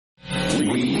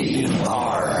We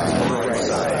are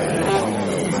Brightside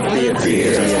Home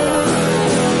Theater.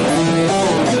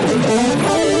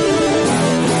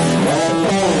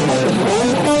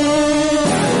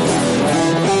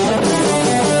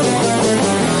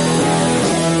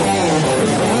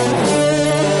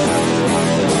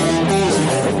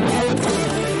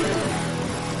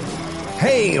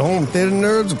 Hey, home theater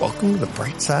nerds, welcome to the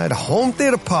Brightside Home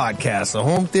Theater Podcast. The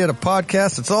home theater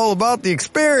podcast, it's all about the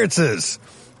experiences,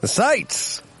 the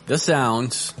sights, the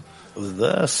sounds,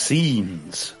 the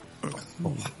scenes.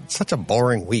 It's such a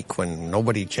boring week when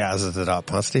nobody jazzes it up,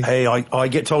 huh, Steve? Hey, I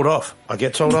get told off.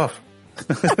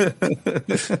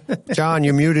 John,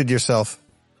 you muted yourself.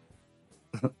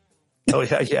 Oh,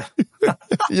 yeah.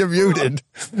 You're muted.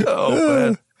 Oh,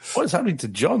 man. What is happening to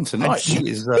John tonight? He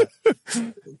is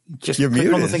just You're click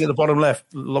muted. on the thing at the bottom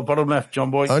left, John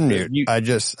boy. Unmute. Mute.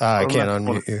 I can't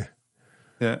unmute you.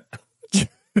 Yeah.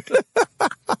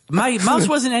 My mouse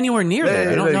wasn't anywhere near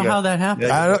there. I don't know how that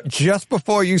happened. Just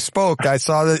before you spoke, I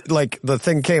saw that the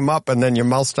thing came up and then your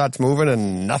mouse starts moving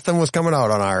and nothing was coming out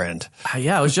on our end.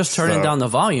 Yeah, I was just turning down the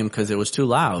volume because it was too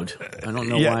loud. I don't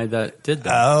know why that did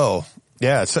that. Oh,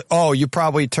 yeah. So, you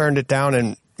probably turned it down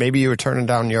and maybe you were turning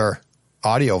down your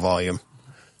audio volume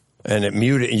and it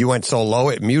muted. You went so low,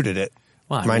 it muted it.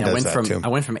 Well, Mine does I that too. I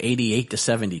went from 88 to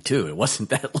 72. It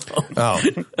wasn't that low. Oh,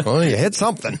 well, you hit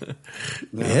something.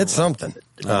 John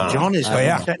is having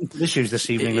yeah. technical issues this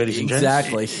evening, ladies and gents.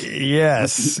 Exactly.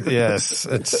 Yes.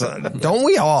 It's don't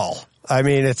we all? I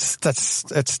mean, it's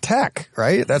tech,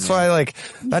 right? That's why,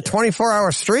 that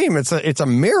 24-hour stream, it's a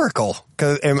miracle.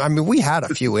 Cause, I mean, we had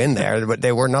a few in there, but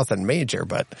they were nothing major.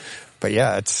 But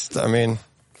yeah,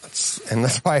 and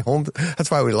that's why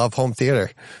we love home theater.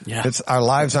 Yeah. Our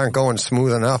lives aren't going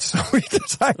smooth enough, so we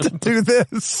decide to do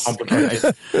this.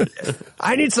 Complicated.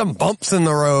 I need some bumps in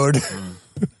the road.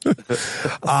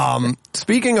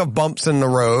 Speaking of bumps in the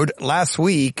road, last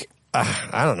week,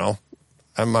 I don't know,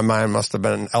 my mind must have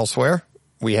been elsewhere.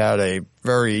 We had a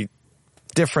very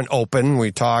different open.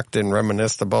 We talked and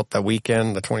reminisced about the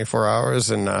weekend, the 24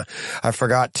 hours, and I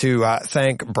forgot to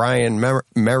thank Brian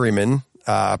Merriman,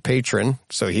 patron.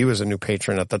 So he was a new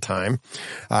patron at the time.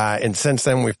 And since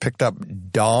then we've picked up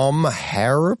Dom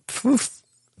Harp.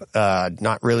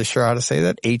 Not really sure how to say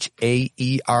that.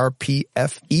 Haerpfe.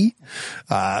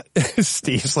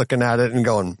 Steve's looking at it and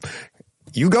going,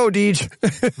 you go, Deej.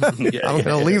 I'm going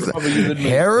to leave that.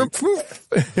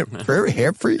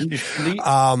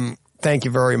 Haerpfe. Thank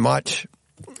you very much.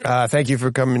 Thank you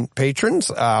for coming, patrons.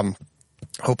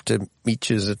 Hope to meet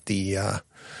you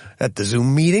at the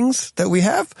Zoom meetings that we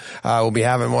have. We'll be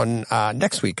having one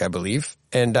next week, I believe.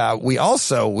 And we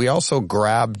also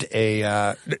grabbed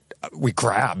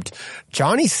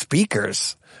Johnny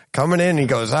Speakers coming in. He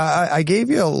goes, I gave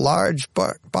you a large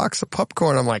box of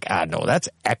popcorn. I'm like, no, that's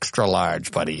extra large,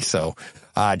 buddy. So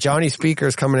Johnny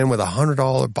Speakers coming in with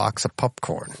 $100 box of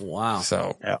popcorn. Wow.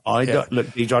 So Look,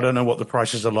 Deej, I don't know what the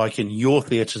prices are like in your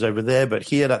theaters over there, but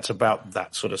here that's about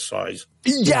that sort of size.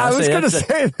 Yeah, I was going to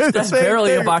say that's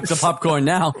barely a box of popcorn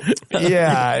now.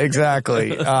 Yeah,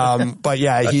 exactly. But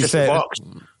yeah, he said,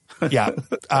 yeah,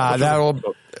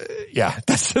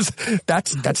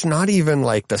 that's not even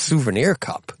like the souvenir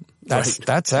cup.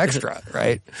 That's extra,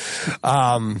 right?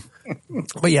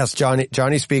 But yes,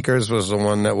 Johnny Speakers was the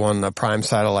one that won the Prime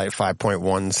Satellite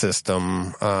 5.1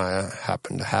 system.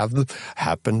 Happened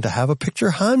to have a picture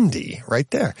handy right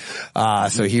there.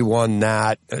 So he won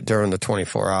that during the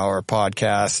 24-hour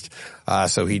podcast.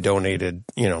 So he donated,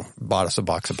 bought us a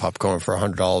box of popcorn for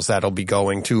 $100. That'll be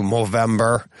going to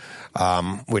Movember,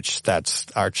 which that's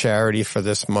our charity for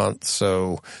this month.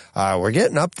 So, we're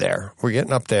getting up there. We're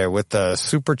getting up there with the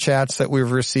super chats that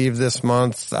we've received this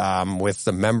month, with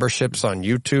the memberships on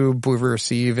YouTube we've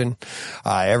receiving.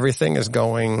 Everything is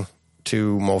going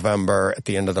to Movember at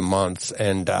the end of the month.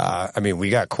 And, we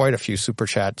got quite a few super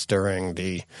chats during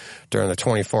the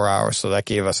 24 hours. So that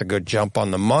gave us a good jump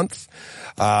on the month.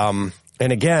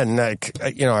 And again,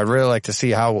 I'd really like to see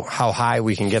how high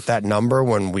we can get that number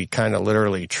when we kind of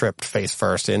literally tripped face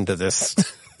first into this,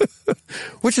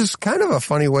 which is kind of a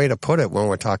funny way to put it when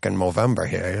we're talking Movember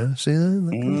here. Yeah? See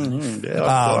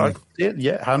that?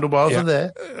 Yeah, handlebars are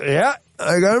there. Yeah,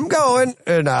 I got him going.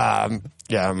 And,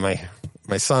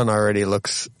 my son already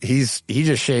he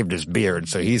just shaved his beard,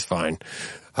 so he's fine.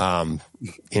 And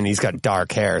he's got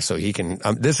dark hair, so he can,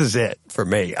 this is it for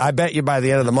me. I bet you by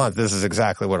the end of the month, this is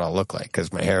exactly what I'll look like,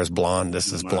 because my hair is blonde,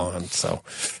 this is blonde, so,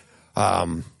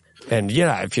 and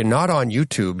if you're not on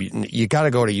YouTube, you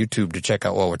gotta go to YouTube to check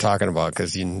out what we're talking about,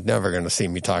 because you're never gonna see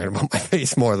me talking about my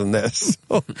face more than this.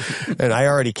 And I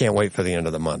already can't wait for the end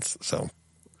of the month, so,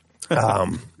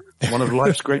 One of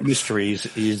life's great mysteries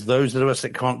is those of us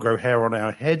that can't grow hair on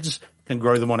our heads can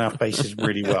grow them on our faces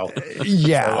really well.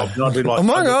 Yeah. So I do like,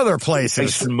 among other places.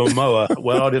 Jason Momoa.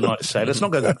 Well, I didn't like to say it. Let's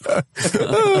not go that far.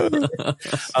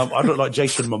 I look like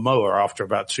Jason Momoa after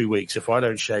about 2 weeks. If I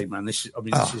don't shave, man, this is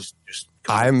just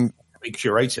be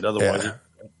curated. Otherwise, it'd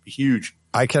be huge.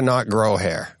 I cannot grow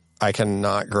hair.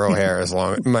 As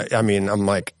long.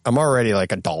 I'm already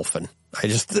like a dolphin.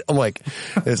 I'm like,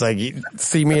 it's like, you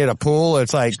see me at a pool.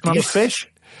 It's like, Not a fish.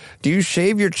 Do you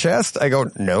shave your chest? I go,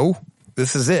 no.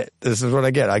 This is it. This is what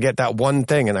I get. I get that one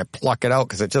thing and I pluck it out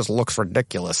because it just looks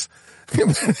ridiculous.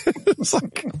 It's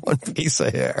like one piece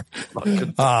of hair.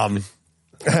 I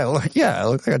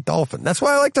look like a dolphin. That's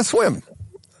why I like to swim.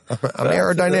 I'm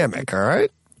aerodynamic. All right.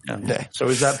 Yeah. So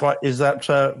is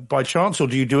that by chance or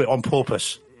do you do it on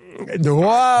purpose?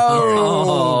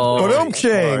 Whoa!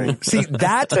 Ba-dum-ching. See,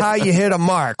 that's how you hit a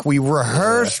mark. We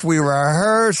rehearsed.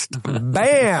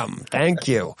 Bam! Thank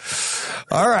you.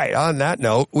 All right. On that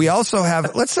note, we also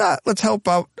have. Let's help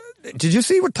out. Did you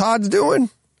see what Todd's doing?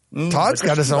 Todd's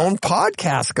got his own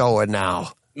podcast going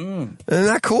now. Isn't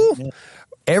that cool? Yeah.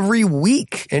 Every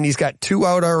week, and he's got 2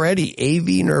 out already,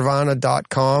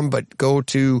 avnirvana.com, but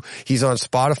he's on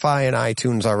Spotify and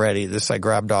iTunes already. This I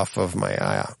grabbed off of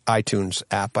my iTunes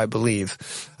app, I believe.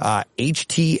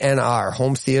 HTNR,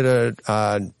 Home Theater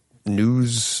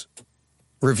News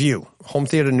Review. Home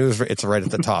Theater News, it's right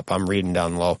at the top. I'm reading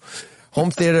down low.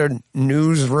 Home Theater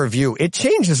News Review. It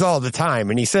changes all the time,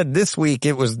 and he said this week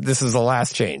this is the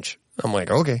last change. I'm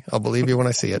like, okay, I'll believe you when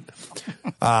I see it.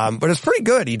 But it's pretty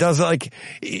good. He does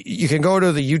you can go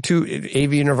to the YouTube,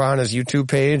 AV Nirvana's YouTube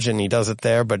page and he does it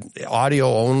there, but audio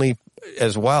only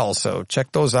as well. So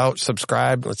check those out,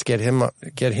 subscribe. Let's get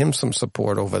him some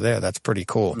support over there. That's pretty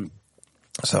cool.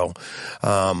 So,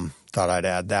 thought I'd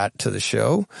add that to the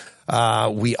show.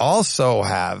 We also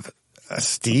have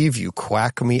Steve, you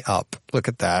quack me up. Look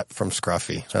at that from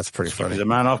Scruffy. That's pretty funny. He's a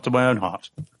man after my own heart.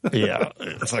 Yeah.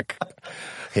 It's like,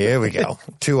 here we go.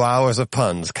 2 hours of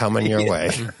puns coming your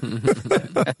way.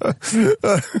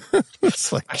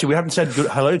 Actually, we haven't said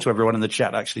hello to everyone in the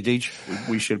chat, actually, Deej.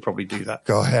 We should probably do that.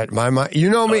 Go ahead. My mind, you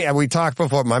know me, and we talked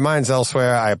before. My mind's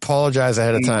elsewhere. I apologize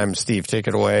ahead of time. Steve, take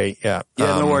it away. Yeah.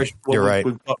 Yeah, no worries. You're right.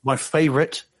 We've got my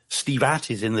favorite, Steve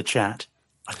Att, is in the chat.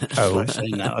 Oh,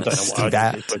 saying that. I don't know Steve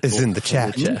Att is in the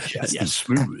chat. Yeah,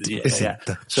 smooth. Yeah.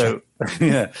 So,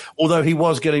 yeah. Although he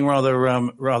was getting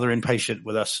rather impatient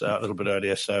with us a little bit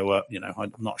earlier, so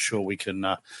I'm not sure we can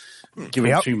give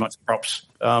him too much props.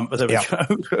 But there we go.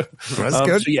 That's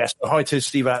good. So yes, hi to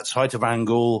Steve Atts, hi to Van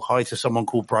Gool, hi to someone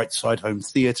called Brightside Home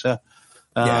Theatre.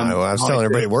 I was telling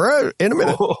everybody we're out in a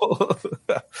minute.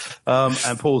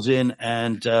 And Paul's in,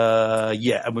 and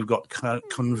and we've got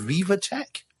Conviva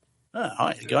Tech.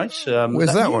 Hi guys.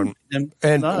 Where's that one?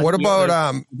 And what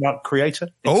about Creator?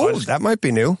 Oh, that might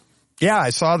be new. Yeah, I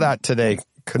saw that today.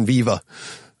 Conviva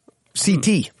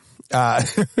CT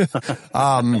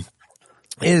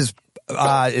is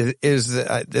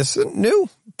this new?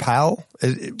 Pal?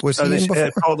 Was he in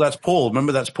before? Oh, that's Paul.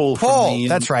 Remember, that's Paul. Paul,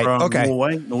 that's right. Okay.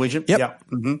 Norwegian. Yep. Yeah.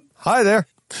 Mm-hmm. Hi there.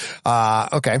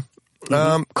 Okay.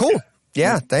 Cool.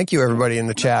 Yeah, thank you everybody in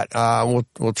the chat.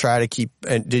 We'll try to keep.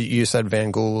 And you said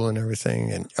Van Gool and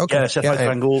everything, and okay. Yeah, I said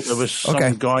Van Gool. There was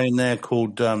some guy in there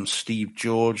called Steve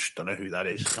George. Don't know who that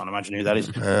is. Can't imagine who that is.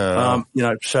 So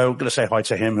I'm gonna say hi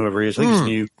to him, whoever he is. I think he's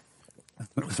new.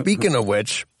 Speaking of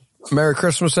which, Merry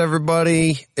Christmas,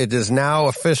 everybody. It is now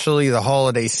officially the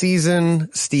holiday season.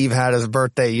 Steve had his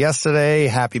birthday yesterday.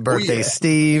 Happy birthday,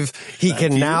 Steve. He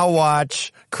can now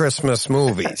watch Christmas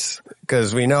movies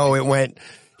because we know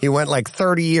he went like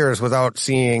 30 years without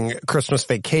seeing Christmas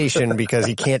Vacation because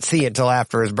he can't see it till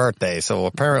after his birthday. So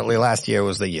apparently last year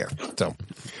was the year. So.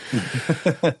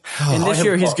 And this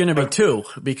year he's going to be 2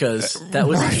 because that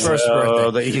was his first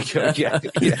birthday. There you go.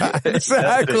 Yeah,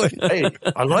 exactly. Hey,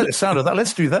 I like the sound of that.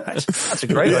 Let's do that. That's a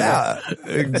great idea.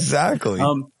 Exactly.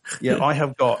 I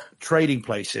have got Trading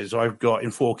Places. I've got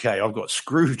in 4K. I've got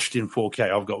Scrooged in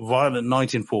 4K. I've got Violent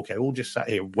Night in 4K. All just sat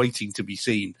here waiting to be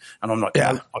seen. And I'm like,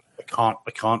 no, I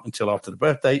can't until after the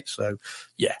birthday. So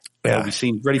they'll be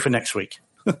seen, ready for next week.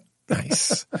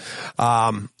 Nice.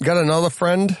 Got another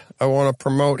friend I want to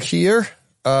promote here.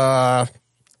 Our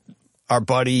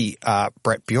buddy,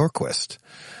 Brett Bjorkquist,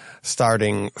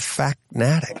 starting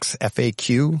Facnatics,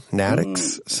 FAQ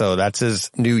Natics. So that's his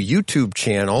new YouTube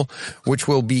channel, which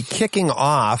will be kicking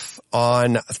off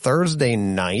on Thursday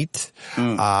night.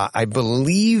 I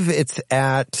believe it's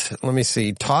let me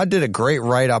see. Todd did a great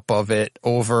write-up of it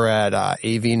over at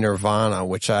AV Nirvana,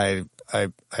 which I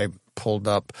pulled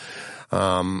up.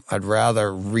 I'd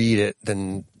rather read it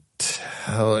than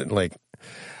tell it. Like,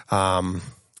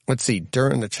 let let's see,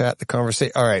 during the chat, the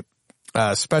conversation. All right.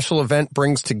 Special event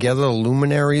brings together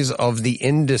luminaries of the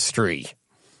industry.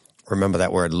 Remember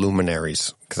that word,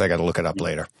 luminaries, because I got to look it up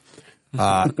later.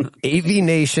 AV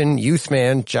Nation,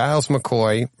 Youthman, Giles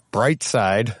McCoy,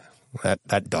 Brightside,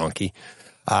 that donkey,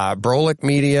 Brolic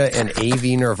Media, and AV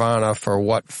Nirvana for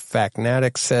what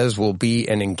Factnatic says will be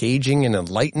an engaging and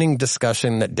enlightening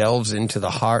discussion that delves into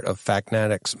the heart of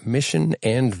Factnatic's mission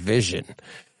and vision.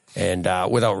 And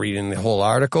without reading the whole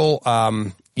article,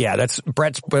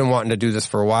 Brett's been wanting to do this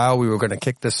for a while. We were going to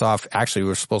kick this off. Actually, we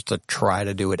were supposed to try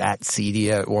to do it at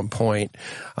CEDIA at one point.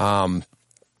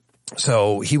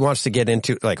 So he wants to get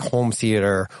into like home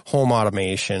theater, home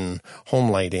automation,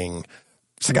 home lighting,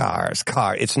 cigars,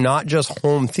 car. It's not just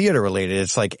home theater related.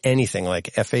 It's like anything,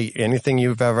 like anything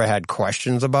you've ever had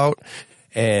questions about.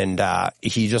 And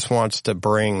he just wants to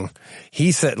bring,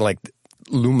 he said, like,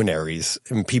 luminaries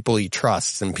and people he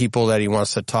trusts and people that he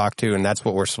wants to talk to. And that's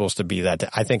what we're supposed to be. That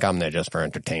I think I'm there just for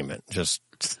entertainment. Just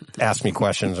ask me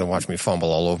questions and watch me fumble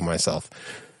all over myself.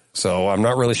 So I'm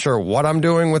not really sure what I'm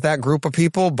doing with that group of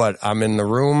people, but I'm in the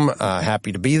room,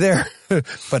 happy to be there.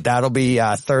 But that'll be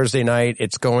Thursday night.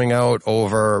 It's going out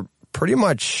over pretty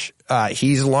much,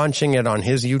 he's launching it on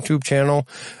his YouTube channel,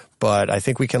 but I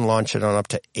think we can launch it on up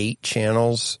to 8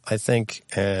 channels, I think.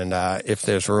 And if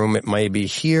there's room, it may be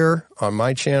here on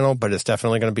my channel, but it's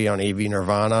definitely going to be on AV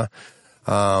Nirvana.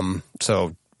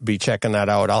 So be checking that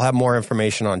out. I'll have more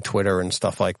information on Twitter and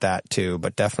stuff like that too,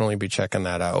 but definitely be checking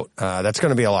that out. That's going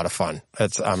to be a lot of fun.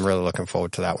 I'm really looking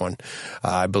forward to that one.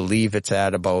 I believe it's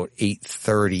at about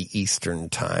 8:30 Eastern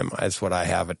time is what I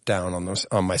have it down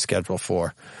on my schedule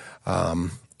for.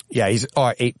 He's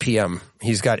 8 p.m.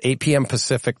 He's got 8 p.m.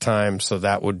 Pacific time. So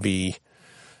that would be,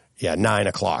 9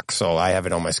 o'clock. So I have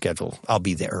it on my schedule. I'll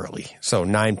be there early. So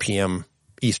 9 p.m.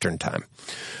 Eastern time.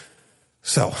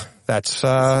 So that's,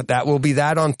 that will be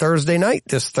that on Thursday night.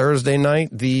 This Thursday night,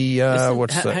 hang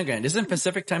on. Isn't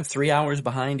Pacific time 3 hours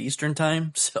behind Eastern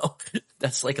time? So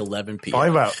that's like 11 p.m.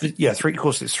 5 hours. Yeah, 3, of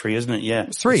course it's 3, isn't it? Yeah.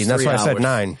 It's 3. And that's why I said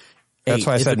 9. That's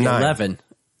why I said 9. 11.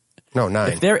 No,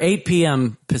 9. If they're 8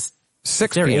 p.m.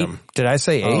 6 p.m. Did I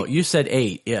say 8? Oh, you said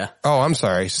 8, yeah. Oh, I'm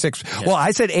sorry. 6. Yeah. Well,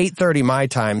 I said 8:30 my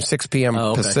time, 6 p.m.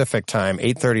 Pacific time,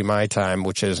 8:30 my time,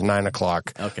 which is 9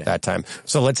 o'clock that time.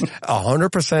 So let's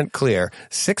 100% clear,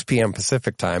 6 p.m.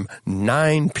 Pacific time,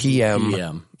 9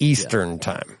 p.m. Eastern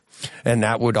time. And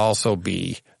that would also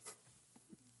be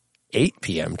 8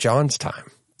 p.m. John's time,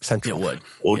 Central. It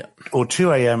would. Or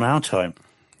 2 a.m. our time.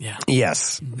 Yeah.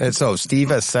 Yes. And so Steve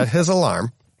has set his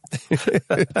alarm.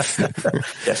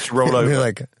 Yes, roll over.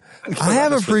 Like, I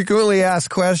have a frequently asked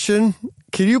question.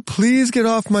 Can you please get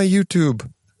off my YouTube?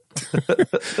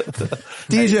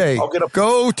 DJ,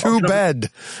 go to bed.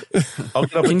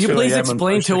 Can you please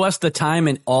explain to us the time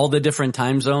in all the different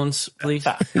time zones, please?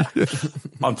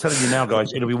 I'm telling you now,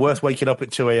 guys, it'll be worth waking up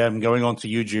at 2 a.m., going onto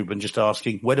YouTube and just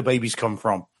asking, where do babies come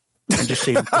from? And just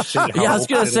see I was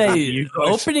going to say,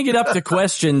 opening it up to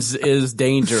questions is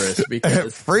dangerous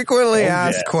because frequently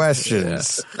asked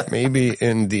questions, maybe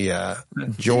in the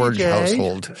George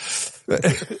household.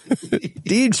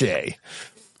 DJ,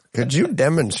 could you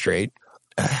demonstrate?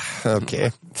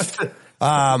 Okay.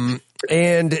 And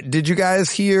did you guys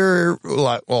hear?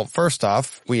 Well, first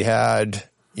off, we had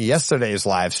yesterday's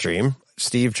live stream.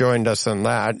 Steve joined us on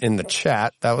that in the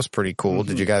chat. That was pretty cool. Mm-hmm.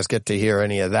 Did you guys get to hear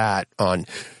any of that on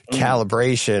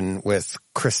calibration with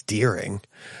Chris Deering,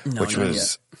 which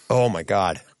was, oh my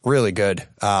God, really good.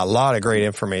 A lot of great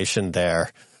information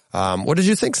there. What did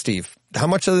you think, Steve? How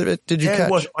much of it did you catch?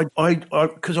 It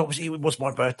was, because obviously it was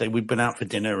my birthday. We'd been out for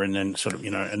dinner and then sort of,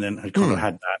 and then I kind of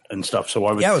had that and stuff. So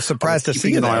I was surprised to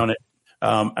see you there. Eye on it.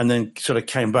 And then sort of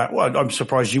came back. Well, I'm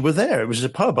surprised you were there. It was a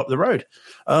pub up the road.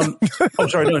 Oh,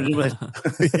 sorry. No.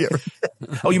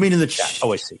 Oh, you mean in the chat?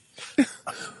 Oh, I see.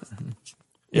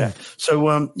 Yeah.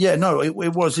 So,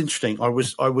 it was interesting. I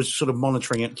was sort of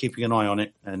monitoring it, keeping an eye on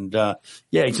it. And,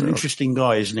 he's an interesting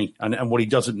guy, isn't he? And what he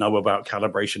doesn't know about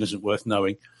calibration isn't worth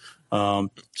knowing. Oh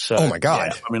my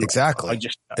God. Yeah, exactly.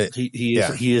 He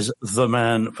is the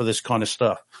man for this kind of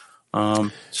stuff.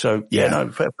 Fair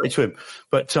play to him.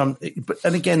 But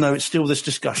again, though, it's still this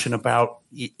discussion about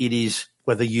it is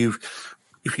whether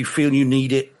if you feel you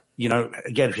need it,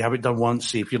 again, if you have it done once,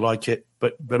 see if you like it,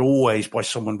 but always by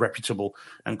someone reputable.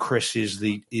 And Chris is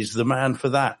the man for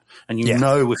that. And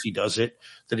know if he does it,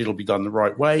 that it'll be done the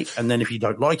right way. And then if you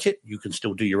don't like it, you can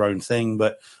still do your own thing.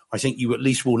 But I think you at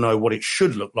least will know what it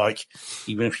should look like,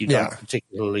 even if you don't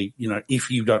particularly,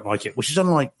 if you don't like it, which is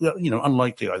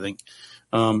unlikely, I think.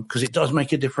 Because it does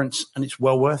make a difference and it's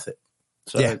well worth it.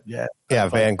 So,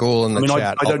 Van Gool in the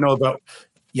chat. I don't know about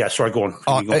Yeah, sorry, go on.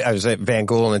 I was at Van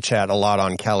Gool in the chat a lot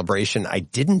on calibration. I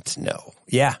didn't know.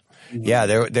 Yeah. Yeah,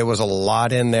 there was a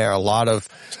lot in there, a lot of,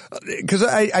 because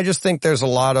I just think there's a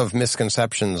lot of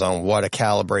misconceptions on what a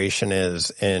calibration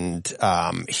is. And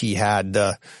he had,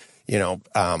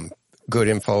 good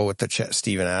info with the chat,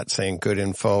 Stephen Att saying good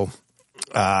info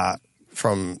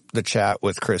from the chat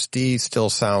with Chris D. Still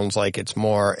sounds like it's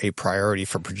more a priority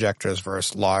for projectors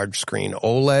versus large screen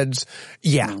OLEDs.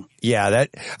 Yeah,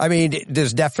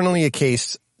 there's definitely a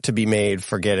case to be made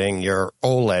for getting your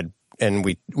OLED. And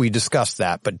we discussed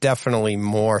that, but definitely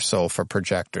more so for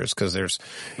projectors because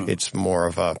it's more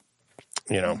of a,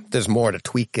 there's more to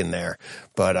tweak in there.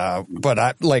 But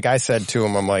like I said to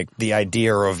him, I'm like, the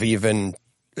idea of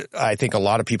I think a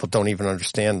lot of people don't even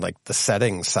understand like the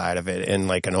settings side of it. And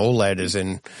like an OLED is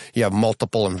you have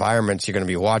multiple environments you're going to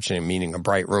be watching, meaning a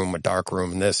bright room, a dark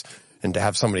room, and this. And to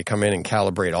have somebody come in and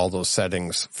calibrate all those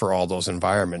settings for all those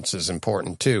environments is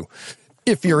important too,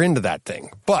 if you're into that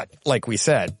thing. But like we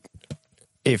said,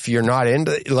 if you're not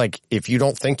into, if you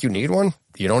don't think you need one,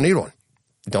 you don't need one.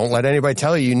 Don't let anybody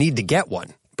tell you need to get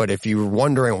one. But if you're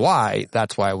wondering why,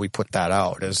 that's why we put that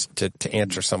out, is to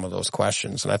answer some of those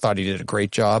questions. And I thought he did a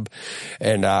great job.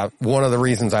 And one of the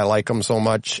reasons I like him so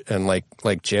much, and like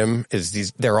Jim,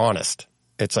 is they're honest.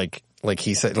 It's like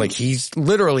he said, he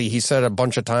said a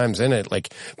bunch of times in it,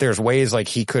 there's ways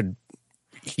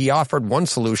he offered one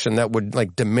solution that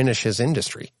would diminish his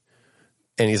industry.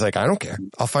 And he's like, I don't care.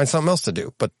 I'll find something else to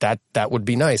do. But that would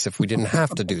be nice if we didn't have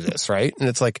to do this, right? And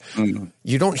it's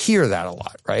you don't hear that a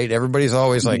lot, right? Everybody's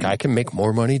always like, I can make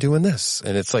more money doing this.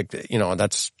 And it's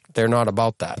they're not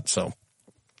about that. So,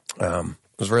 it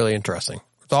was really interesting.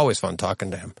 It's always fun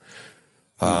talking to him.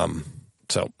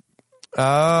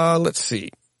 Let's see.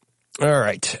 All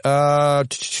right.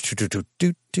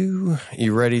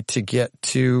 You ready to get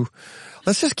to,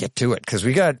 let's just get to it. Cause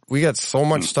we got so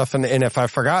much stuff and if I've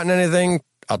forgotten anything,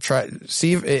 I'll try,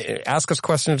 ask us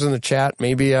questions in the chat.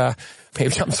 Maybe I'm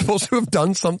supposed to have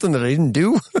done something that I didn't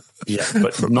do. Yeah,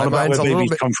 but not about where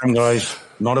babies come from, guys.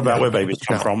 Not about where babies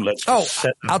come from. Let's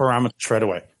set the parameters straight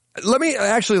away. Let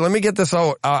me get this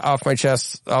off my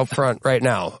chest out front right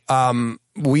now. Here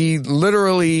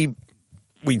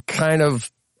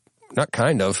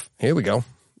we go.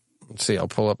 Let's see. I'll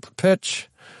pull up the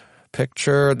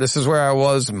picture. This is where I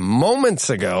was moments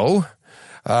ago.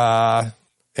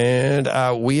 And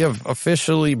we have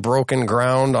officially broken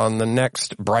ground on the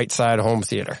next Brightside Home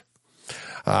Theater.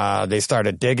 They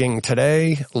started digging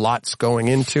today. Lots going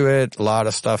into it. A lot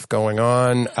of stuff going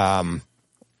on. I'm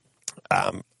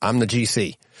the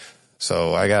GC.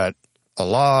 So I got a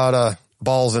lot of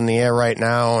balls in the air right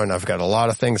now, and I've got a lot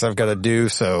of things I've got to do.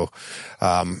 So,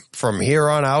 from here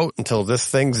on out until this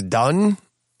thing's done,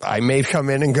 I may come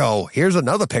in and go, here's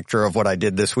another picture of what I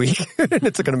did this week.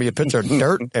 It's going to be a picture of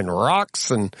dirt and rocks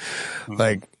and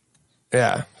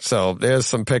yeah. So there's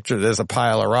some pictures. There's a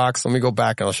pile of rocks. Let me go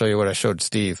back and I'll show you what I showed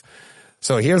Steve.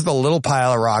 So here's the little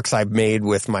pile of rocks I made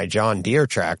with my John Deere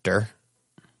tractor.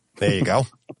 There you go.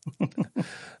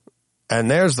 And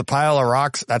there's the pile of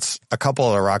rocks. That's a couple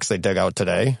of the rocks they dug out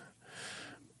today.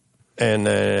 And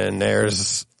then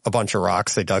there's a bunch of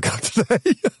rocks they dug out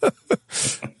today.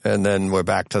 And then we're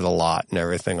back to the lot and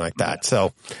everything like that.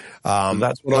 So,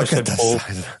 that's what I said, Paul.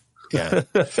 Yeah.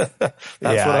 That's what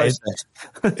I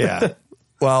said. Yeah.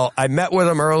 Well, I met with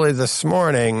them early this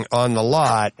morning on the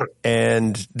lot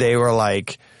and they were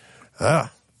like,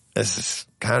 this is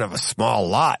kind of a small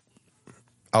lot.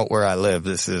 Out where I live,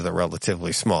 this is a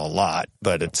relatively small lot,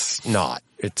 but it's not.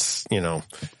 It's,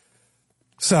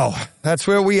 So that's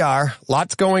where we are.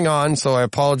 Lots going on. So I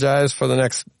apologize for the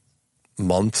next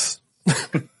months.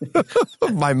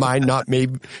 My mind not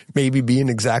maybe being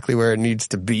exactly where it needs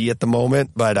to be at the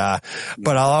moment, but I'll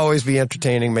always be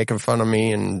entertaining, making fun of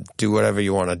me and do whatever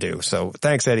you want to do. So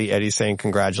thanks, Eddie. Eddie's saying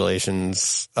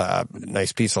congratulations.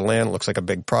 Nice piece of land. Looks like a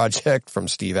big project from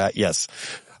Steve Att. Yes.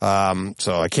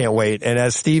 So I can't wait. And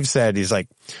as Steve said, he's like,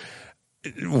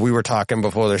 we were talking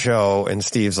before the show and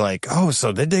Steve's like, oh,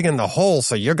 so they're digging the hole.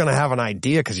 So you're going to have an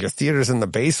idea because your theater's in the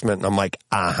basement. And I'm like,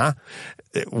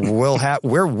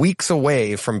 we're weeks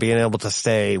away from being able to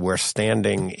say we're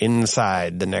standing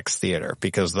inside the next theater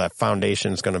because that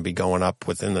foundation is going to be going up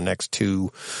within the next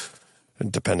 2,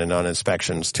 depending on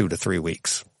inspections, 2 to 3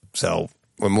 weeks. So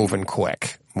we're moving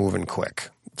quick.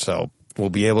 So we'll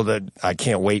be able to, I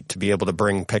can't wait to be able to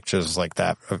bring pictures like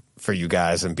that for you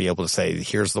guys and be able to say,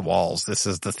 here's the walls. This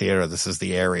is the theater. This is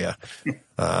the area.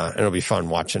 It'll be fun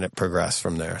watching it progress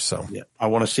from there. So yeah, I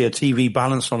want to see a TV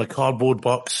balanced on a cardboard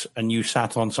box and you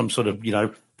sat on some sort of,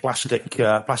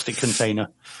 plastic container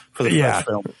for the Yeah. first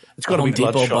film. It's got to Home be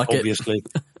Depot Bloodshot, bucket. obviously.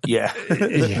 Yeah.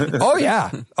 Oh yeah.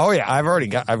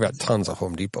 I've got tons of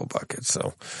Home Depot buckets,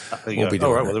 so There you we'll go. be doing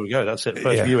All right, it. well, there we go. That's it.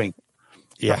 First Yeah. viewing.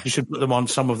 Yeah. You should put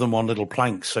some of them on little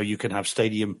planks so you can have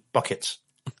stadium buckets.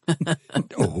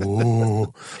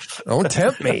 Oh, don't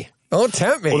tempt me. Don't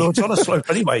tempt me. Although it's on a slope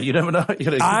anyway. You never know.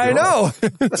 I know.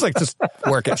 It's like just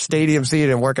work at stadium seat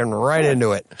and working right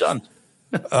into it. Done.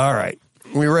 All right.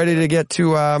 We ready to get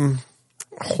to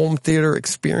home theater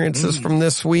experiences from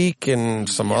this week and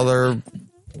some other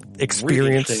experiences Really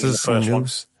and interesting, the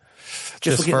news?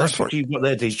 Just This forget first that one. you've got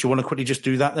there, Deej. Do you want to quickly just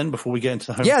do that then before we get into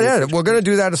the home? Yeah, theater? we're going to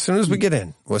do that as soon as we get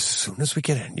in. Well, as soon as we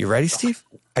get in. You ready, Steve?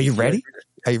 Are you ready?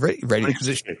 Are you ready? Ready?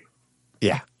 Position.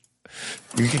 Yeah.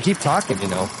 You can keep talking,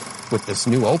 with this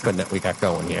new open that we got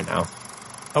going here now.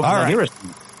 Oh, All right. hear us.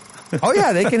 Oh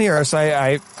yeah, they can hear us.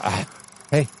 Hey,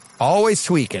 always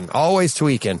tweaking.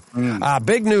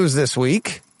 Big news this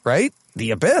week, right?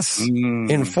 The Abyss in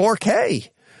 4K.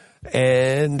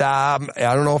 And, I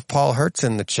don't know if Paul Hurt's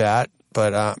in the chat,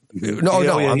 but,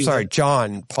 I'm sorry,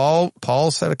 John.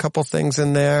 Paul said a couple things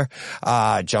in there.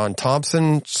 John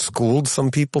Thompson schooled some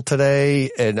people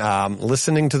today and,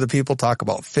 listening to the people talk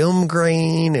about film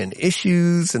grain and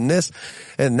issues and this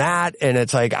and that. And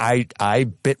it's like, I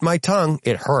bit my tongue.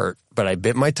 It hurt, but I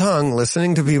bit my tongue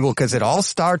listening to people because it all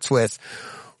starts with,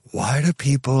 why do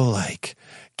people like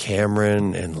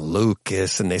Cameron and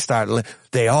Lucas and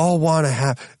they all want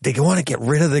to get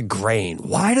rid of the grain.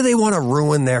 Why do they want to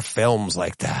ruin their films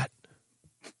like that?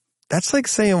 That's like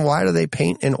saying, why do they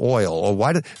paint in oil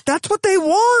or that's what they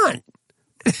want.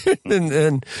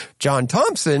 and John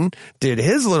Thompson did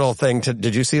his little thing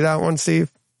did you see that one,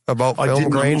 Steve? About film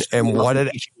grain and what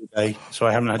it, so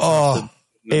I haven't had time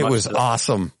to it was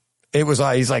awesome. It was,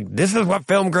 he's like, this is what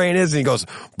film grain is. And he goes,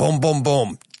 boom, boom,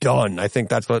 boom, done. I think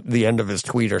that's what the end of his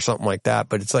tweet or something like that.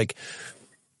 But it's like,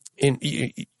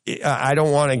 I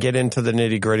don't want to get into the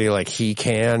nitty gritty like he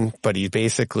can, but he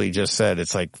basically just said,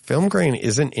 it's like film grain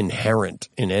isn't inherent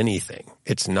in anything.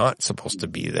 It's not supposed to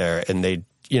be there. And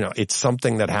it's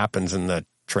something that happens in the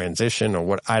transition or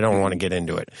what, I don't want to get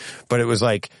into it, but it was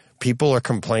like, people are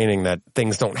complaining that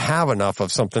things don't have enough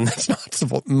of something that's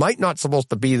might not supposed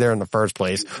to be there in the first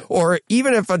place. Or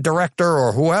even if a director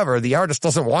or whoever, the artist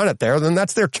doesn't want it there, then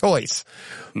that's their choice.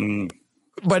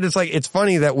 But it's like, it's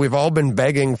funny that we've all been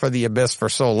begging for the Abyss for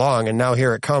so long, and now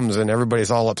here it comes, and everybody's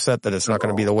all upset that it's not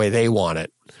going to be the way they want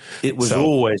it. It was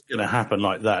always going to happen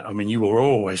like that. I mean, you were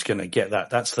always going to get that.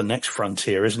 That's the next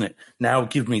frontier, isn't it? Now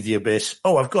give me the Abyss.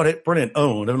 Oh, I've got it. Brilliant.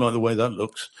 Oh, I don't like the way that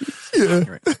looks.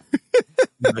 Yeah.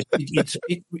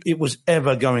 It was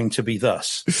ever going to be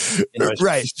thus. It's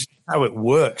right. just how it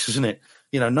works, isn't it?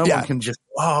 No one can just,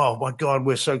 oh my God,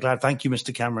 we're so glad. Thank you,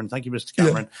 Mr. Cameron. Thank you, Mr.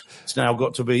 Cameron. Yeah. It's now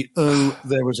got to be,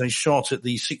 there was a shot at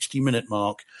the 60-minute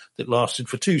mark that lasted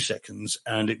for 2 seconds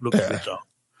and it looked bizarre.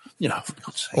 For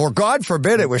God's sake. Or God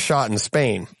forbid it was shot in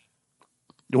Spain.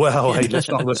 Well, hey, let's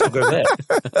not go there.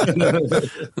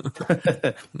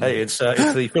 Hey, it's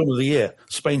the film of the year.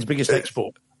 Spain's biggest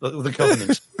export, The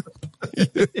Covenant.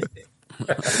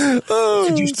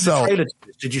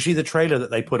 Did you see the trailer that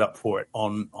they put up for it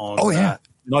on? Oh yeah.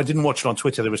 No, I didn't watch it on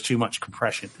Twitter. There was too much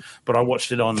compression, but I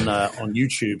watched it on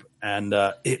YouTube, and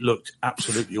it looked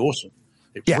absolutely awesome.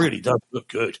 It really does look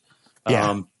good.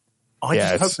 Yeah. I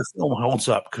just hope the film holds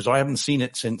up because I haven't seen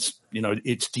it since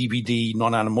its DVD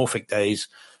non-anamorphic days,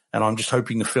 and I'm just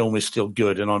hoping the film is still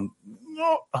good. And I'm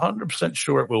not 100%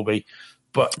 sure it will be.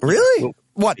 But really,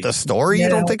 what the story? You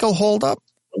don't think it'll hold up?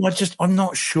 I'm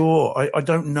not sure. I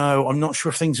don't know. I'm not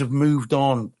sure if things have moved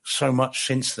on so much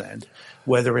since then.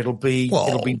 Whether it'll be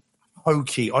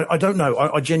hokey. I don't know.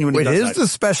 I genuinely don't know. It is the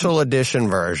special edition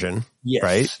version,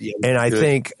 right? Yeah, and I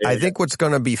think what's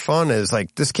going to be fun is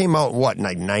like this came out like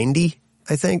 90,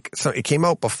 I think. So it came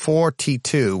out before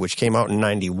T2, which came out in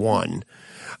 91.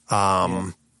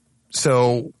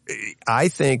 So I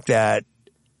think that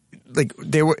like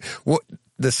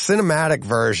the cinematic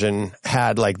version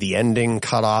had like the ending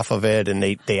cut off of it, and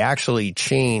they actually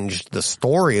changed the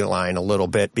storyline a little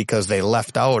bit because they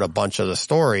left out a bunch of the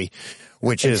story,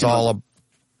 which is all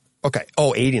okay.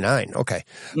 Oh, 89. Okay.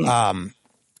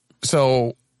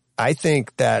 So I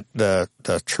think that the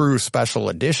true special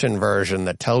edition version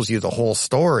that tells you the whole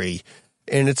story,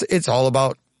 and it's all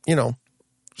about,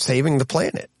 saving the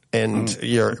planet and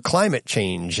your climate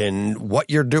change and what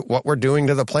we're doing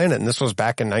to the planet. And this was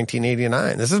back in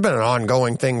 1989. This has been an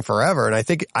ongoing thing forever. And I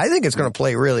think it's going to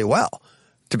play really well,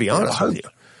 to be honest with you.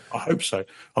 I hope so.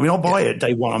 I mean, I'll buy it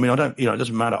day one. I mean, I don't, it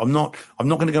doesn't matter. I'm not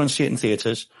going to go and see it in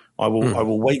theaters. I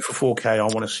will wait for 4K. I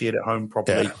want to see it at home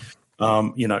properly.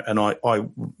 You know, and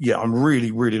I'm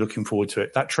really, really looking forward to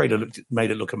it. That trailer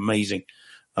made it look amazing.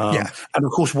 And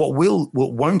of course, what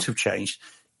won't have changed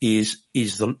is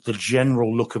the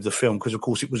general look of the film, because of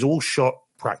course it was all shot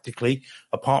practically,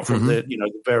 apart from the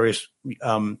various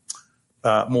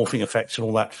morphing effects and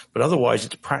all that. But otherwise,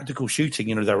 it's practical shooting.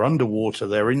 You know, they're underwater,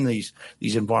 they're in these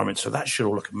environments, so that should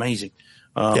all look amazing.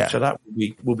 So that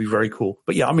will be very cool.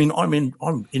 But yeah, I mean, I'm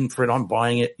in for it. I'm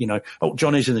buying it. You know. Oh,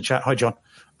 John is in the chat. Hi, John.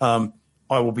 I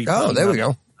will be. Oh, there we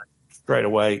go. Straight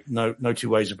away. No two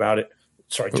ways about it.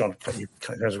 Sorry, John.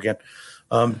 Cut yours again.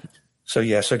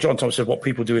 So John Thomas said what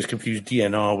people do is confuse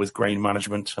DNR with grain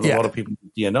management, and a lot of people do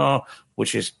DNR,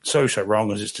 which is so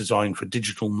wrong, as it's designed for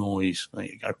digital noise. There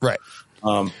you go. Right.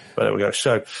 But there we go.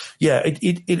 So yeah,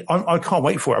 I can't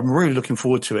wait for it. I'm really looking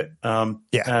forward to it.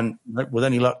 And with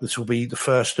any luck, this will be the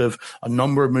first of a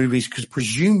number of movies, because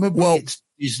presumably it's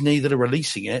Disney that are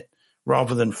releasing it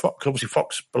rather than Fox. Obviously,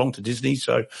 Fox belonged to Disney,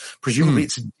 so presumably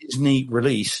it's a Disney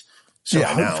release. So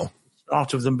now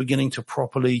start of them beginning to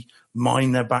properly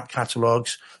mine their back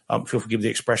catalogs. Feel forgive the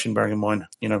expression, bearing in mind,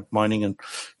 you know, mining and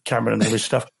Cameron and all this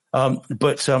stuff.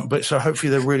 But so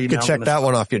hopefully they're really now check that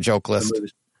one off your joke list.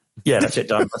 Yeah, that's it.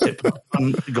 Done. That's it.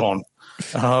 Pun gone.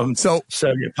 So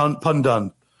yeah, pun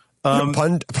done. Pun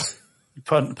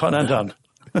and done.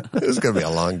 This is going to be a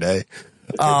long day.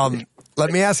 Let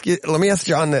me ask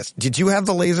John this. Did you have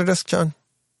the Laserdisc, John?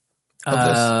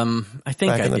 I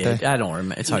think I did. I don't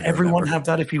remember. It's hard to everyone remember. have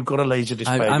that if you've got a Laserdisc.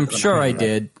 I'm sure I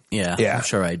did. Yeah, I'm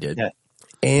sure I did. Yeah.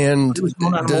 And it was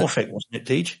non-anamorphic, wasn't it,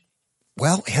 Deej?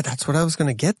 Well, yeah, that's what I was going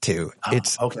to get to.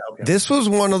 Okay. This was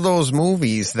one of those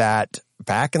movies that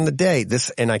back in the day,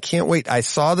 and I can't wait. I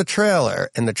saw the trailer,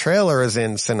 and the trailer is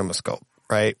in CinemaScope,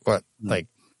 right? Like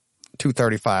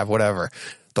 235, whatever.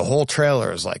 The whole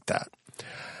trailer is like that.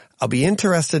 I'll be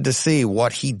interested to see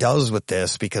what he does with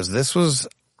this, because this was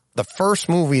the first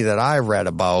movie that I read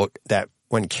about that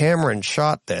when Cameron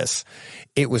shot this,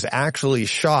 it was actually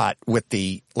shot with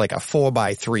a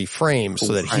 4:3 frame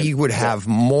so that he would have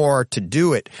more to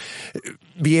do it,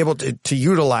 be able to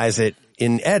utilize it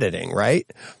in editing, right?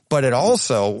 But it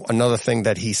also, another thing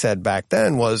that he said back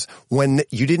then was when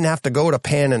you didn't have to go to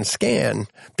pan and scan,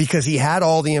 because he had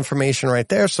all the information right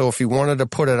there. So if you wanted to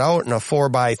put it out in a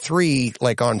 4:3,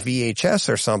 like on VHS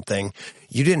or something,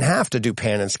 you didn't have to do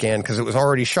pan and scan because it was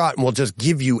already shot, and we'll just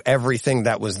give you everything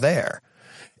that was there.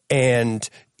 And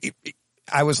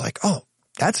I was like, oh,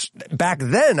 back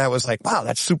then I was like, wow,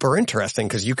 that's super interesting,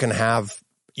 because you can have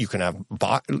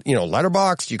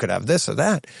letterbox, you could have this or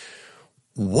that.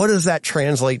 What does that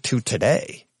translate to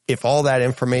today? If all that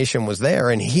information was there,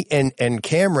 and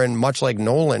Cameron, much like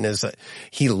Nolan,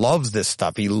 he loves this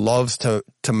stuff. He loves to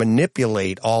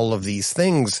manipulate all of these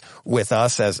things with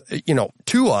us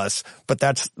to us, but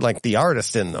that's like the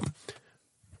artist in them.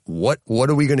 What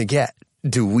are we going to get?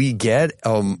 Do we get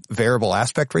variable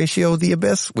aspect ratio of The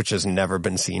Abyss, which has never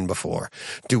been seen before?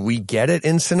 Do we get it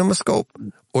in CinemaScope,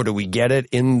 or do we get it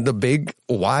in the big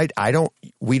wide?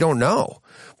 We don't know,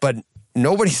 but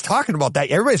nobody's talking about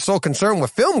that. Everybody's so concerned with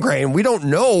film grain. We don't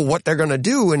know what they're going to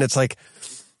do. And it's like,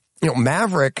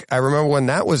 Maverick, I remember when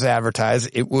that was advertised,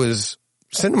 it was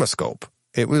CinemaScope.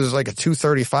 It was like a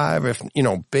 235,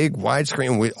 big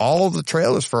widescreen. All of the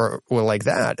trailers were like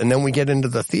that. And then we get into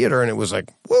the theater and it was like,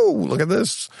 whoa, look at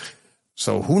this.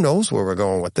 So who knows where we're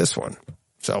going with this one.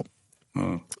 So,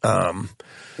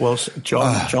 well,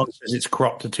 John says it's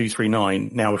cropped to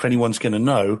 239. Now, if anyone's going to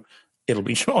know, it'll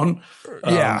be John.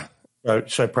 Yeah.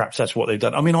 So perhaps that's what they've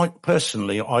done. I mean,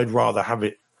 I'd rather have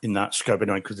it in that scope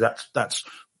anyway, because that's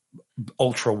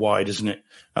ultra wide, isn't it?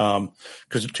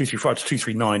 Because 235 to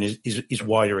 239 is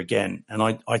wider again, and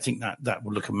I think that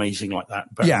would look amazing like that.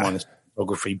 Minus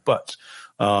photography, but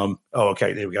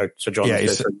okay, there we go. So John,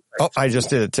 I just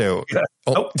did it too. Yeah.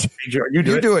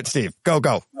 You do it, Steve. Go.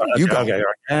 You go. Okay, all right.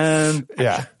 And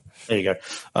yeah. There you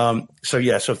go. So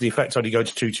if the effects only go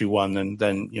to 221,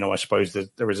 then I suppose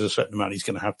that there is a certain amount he's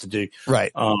going to have to do.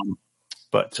 Right.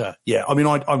 But I mean,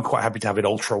 I'm quite happy to have it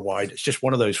ultra wide. It's just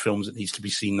one of those films that needs to be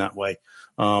seen that way.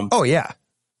 Oh yeah.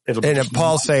 And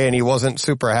Paul's saying he wasn't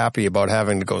super happy about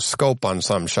having to go scope on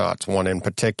some shots, one in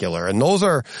particular. And those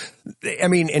are,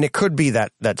 and it could be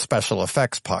that special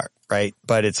effects part, right?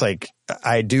 But it's like,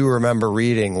 I do remember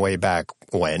reading way back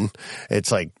when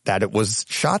it's like that it was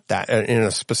shot that in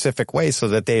a specific way so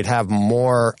that they'd have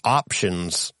more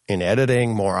options in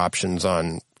editing, more options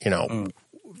on,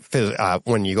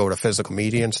 when you go to physical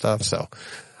media and stuff. So,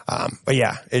 but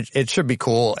yeah, it should be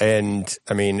cool. And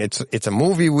I mean, it's a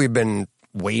movie we've been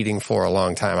waiting for a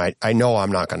long time. I know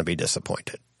I'm not going to be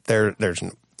disappointed. There's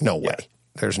no way.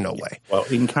 There's no way. Well,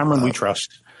 in Cameron we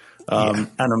trust. And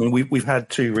I mean, we've had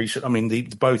two recent. I mean,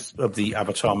 both of the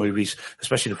Avatar movies,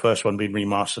 especially the first one being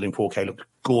remastered in 4K, look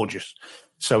gorgeous.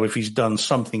 So if he's done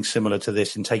something similar to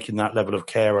this and taken that level of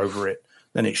care over it,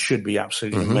 then it should be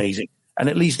absolutely amazing. And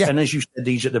at least, and as you said,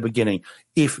 these at the beginning,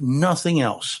 if nothing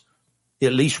else,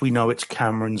 at least we know it's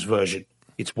Cameron's version.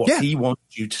 It's what he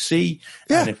wants you to see.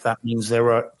 And if that means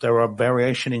there are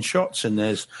variation in shots and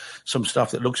there's some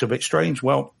stuff that looks a bit strange,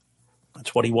 well,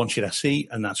 that's what he wants you to see,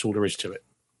 and that's all there is to it.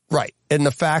 Right. And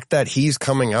the fact that he's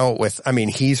coming out with, I mean,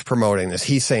 he's promoting this.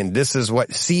 He's saying this is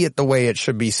see it the way it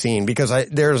should be seen, because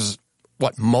there's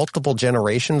multiple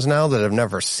generations now that have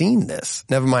never seen this,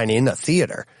 never mind in a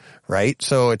theater. Right.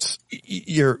 So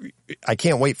I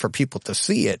can't wait for people to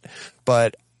see it,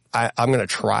 but I'm going to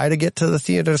try to get to the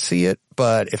theater to see it.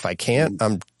 But if I can't,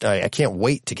 I can't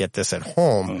wait to get this at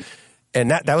home.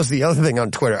 And that was the other thing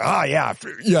on Twitter. Oh, yeah.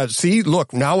 See,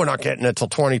 look, now we're not getting it till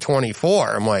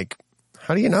 2024. I'm like,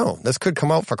 how do you know? This could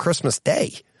come out for Christmas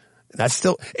Day. That's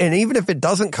still, and even if it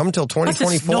doesn't come till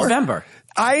 2024. That's November.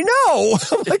 I know.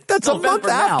 I'm like, that's a month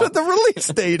now. after the release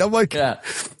date. I'm like,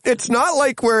 it's not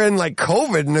like we're in like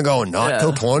COVID and they're going, not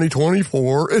till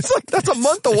 2024. It's like, that's a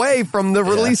month away from the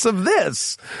release of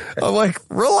this. I'm like,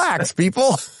 relax,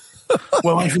 people.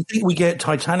 Well, if you think we get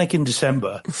Titanic in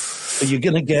December, you're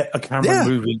going to get a Cameron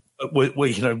movie,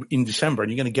 in December,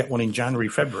 and you're going to get one in January,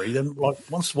 February. Then,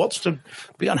 what's to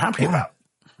be unhappy about?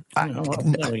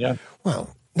 There we go.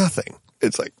 Well, nothing.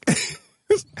 It's like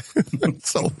it's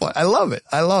so fun. I love it.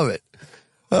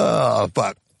 And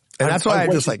that's why I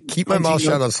just keep my mouth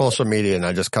shut on social media, and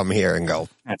I just come here and go,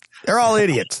 they're all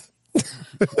idiots.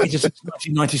 It's just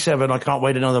 1997. I can't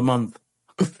wait another month.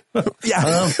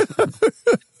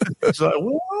 It's like,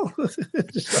 whoa.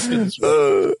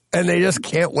 And they just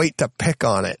can't wait to pick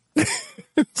on it.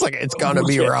 It's like, it's going to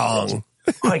be wrong.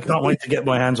 I can't wait to get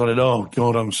my hands on it. Oh,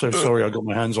 God, I'm so sorry I got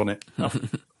my hands on it. I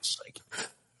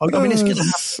mean,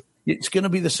 it's going to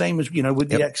be the same as, with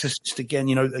The Exorcist again,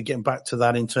 again, back to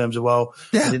that in terms of, I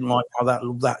didn't like how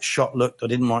that shot looked. I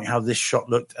didn't like how this shot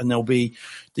looked. And there'll be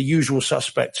the usual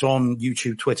suspects on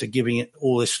YouTube, Twitter, giving it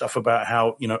all this stuff about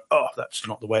how, that's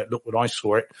not the way it looked when I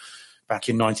saw it back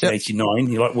in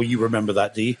 1989. You're like, well, you remember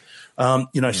that, do you?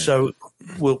 So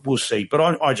we'll see.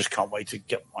 But I just can't wait to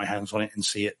get my hands on it and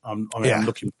see it. I'm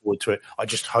looking forward to it. I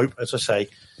just hope, as I say,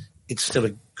 it's still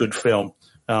a good film.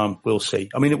 We'll see.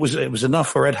 I mean, it was enough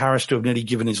for Ed Harris to have nearly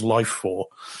given his life for.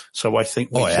 So I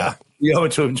think we owe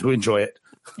it to him to enjoy it.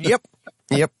 Yep.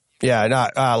 Yeah.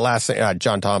 Last thing,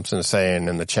 John Thompson is saying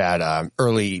in the chat,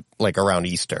 early, like around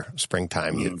Easter,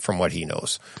 springtime, from what he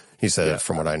knows. He said,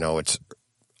 from what I know, it's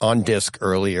on disc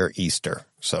earlier Easter.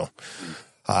 So,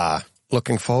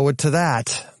 looking forward to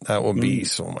that. That will be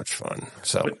so much fun.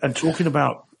 So, and talking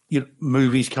about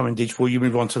movies coming digital, you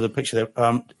move on to the picture there.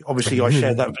 Obviously, I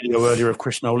shared that video earlier of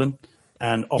Chris Nolan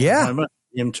and Oppenheimer,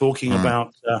 him talking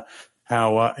about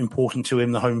how important to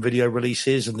him the home video release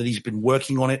is, and that he's been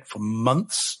working on it for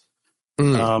months.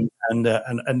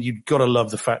 And you've got to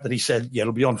love the fact that he said,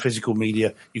 it'll be on physical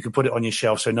media. You can put it on your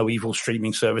shelf so no evil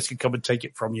streaming service can come and take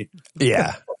it from you.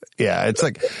 Yeah. It's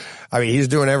like, I mean, he's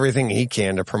doing everything he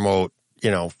can to promote,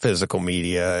 physical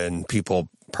media and people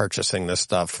purchasing this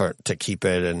stuff to keep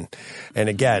it. And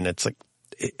again, it's like,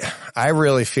 I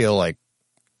really feel like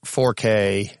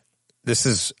 4K, this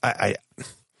is, I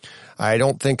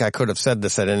don't think I could have said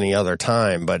this at any other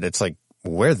time, but it's like,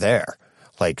 we're there.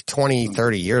 Like 20,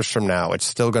 30 years from now, it's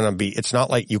still going to be, it's not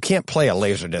like you can't play a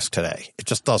Laserdisc today. It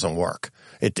just doesn't work.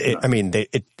 It's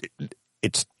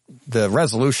the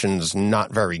resolution's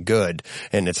not very good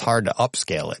and it's hard to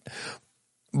upscale it.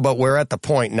 But we're at the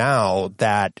point now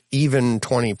that even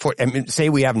 24, say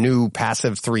we have new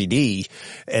passive 3D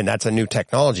and that's a new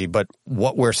technology, but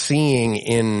what we're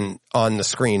seeing on the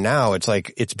screen now, it's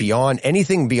like, it's beyond,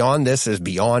 anything beyond this is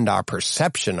beyond our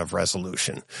perception of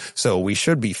resolution. So we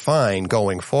should be fine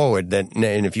going forward.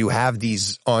 And if you have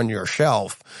these on your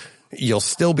shelf, you'll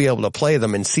still be able to play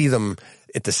them and see them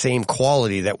at the same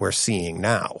quality that we're seeing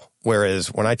now. Whereas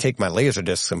when I take my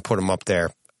Laserdiscs and put them up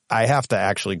there, I have to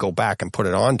actually go back and put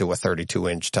it onto a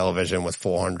 32-inch television with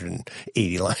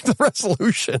 480 lines of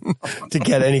resolution to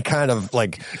get any kind of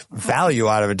like value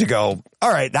out of it to go,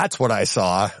 all right, that's what I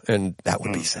saw. And that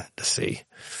would be sad to see.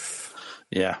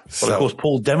 Yeah. So, well, of course,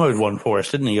 Paul demoed one for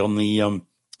us, didn't he? On the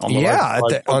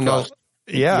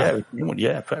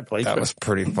fair play. That was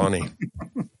pretty funny.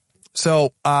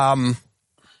 So, every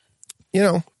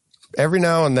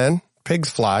now and then pigs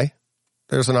fly.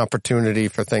 There's an opportunity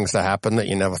for things to happen that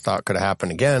you never thought could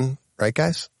happen again. Right,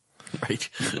 guys? Right.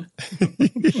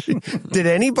 Did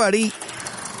anybody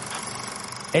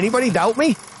doubt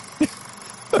me?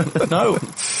 No.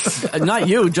 Not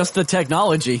you, just the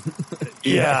technology.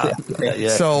 Yeah.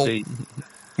 So See,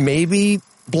 maybe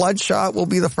Bloodshot will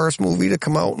be the first movie to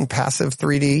come out in passive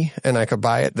 3D, and I could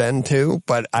buy it then too.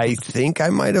 But I think I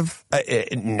might have.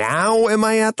 Now, am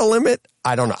I at the limit?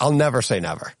 I don't know. I'll never say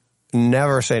never.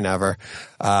 Never say never.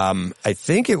 I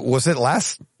think it was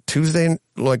last Tuesday,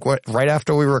 like what, right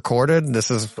after we recorded.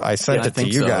 I sent it to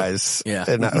you guys. Yeah.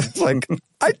 And I was like,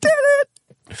 I did it.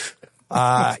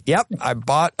 Yep. I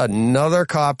bought another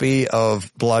copy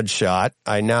of Bloodshot.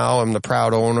 I now am the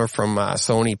proud owner from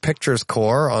Sony Pictures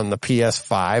Core on the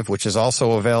PS5, which is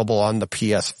also available on the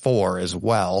PS4 as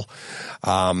well.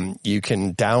 You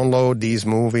can download these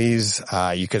movies.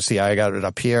 You can see I got it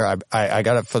up here. I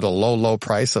got it for the low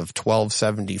price of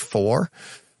 $12.74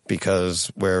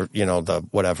 because we're, the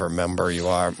whatever member you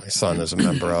are, my son is a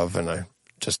member of, and I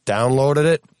just downloaded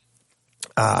it,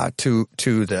 to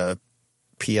the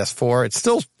PS4. It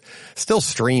still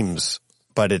streams,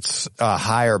 but it's a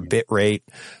higher bit rate.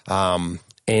 Let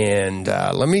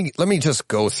me just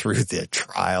go through the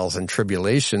trials and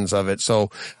tribulations of it. So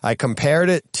I compared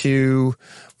it to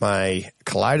my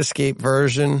Kaleidoscape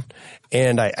version,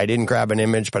 and I didn't grab an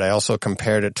image, but I also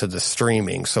compared it to the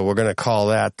streaming. So we're going to call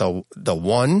that the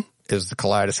 1 is the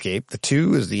Kaleidoscape, the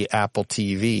 2 is the Apple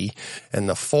TV, and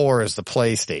the 4 is the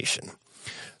PlayStation.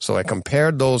 So I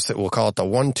compared those, we'll call it the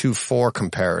 1-2-4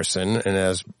 comparison. And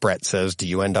as Brett says, do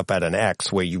you end up at an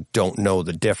X where you don't know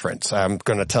the difference? I'm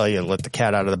going to tell you, let the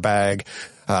cat out of the bag.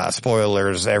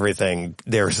 Spoilers, everything.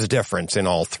 There's a difference in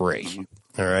all three.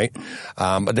 All right.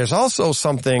 But there's also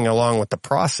something along with the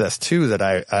process too that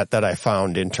I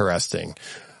found interesting.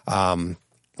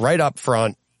 Right up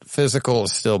front, physical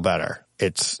is still better.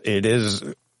 It is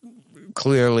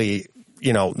clearly,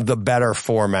 the better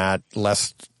format,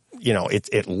 less,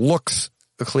 it looks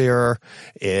clearer.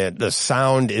 The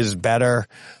sound is better.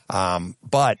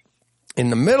 But in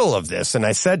the middle of this, and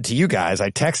I said to you guys, I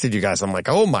texted you guys, I'm like,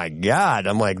 oh my God.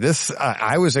 I'm like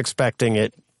I was expecting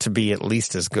it to be at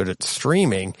least as good at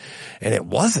streaming, and it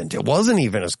wasn't. It wasn't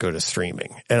even as good as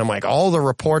streaming. And I'm like, all the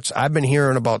reports I've been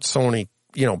hearing about Sony,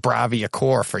 Bravia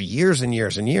Core for years and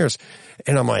years and years.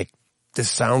 And I'm like, this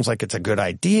sounds like it's a good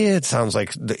idea. It sounds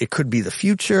like it could be the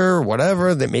future,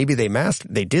 whatever, that maybe they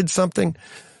did something.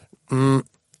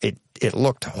 It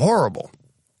looked horrible.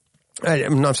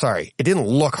 I'm sorry. It didn't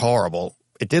look horrible.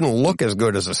 It didn't look as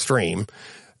good as a stream,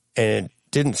 and it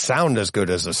didn't sound as good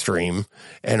as a stream.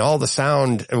 And all the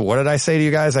sound, what did I say to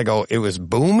you guys? I go, it was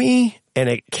boomy, and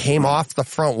it came off the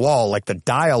front wall. Like the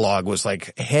dialogue was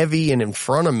like heavy and in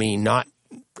front of me, not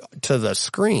to the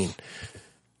screen.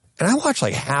 And I watched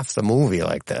like half the movie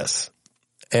like this,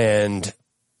 and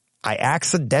I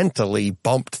accidentally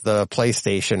bumped the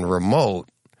PlayStation remote,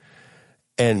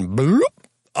 and bloop,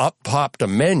 up popped a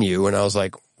menu, and I was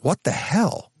like, what the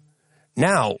hell?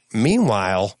 Now,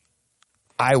 meanwhile,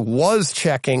 I was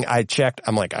checking,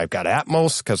 I'm like, I've got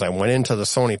Atmos, because I went into the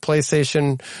Sony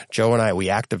PlayStation. Joe and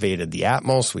we activated the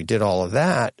Atmos. We did all of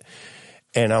that.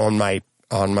 And on my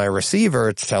receiver,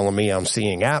 it's telling me I'm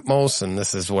seeing Atmos, and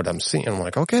this is what I'm seeing. I'm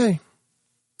like, okay.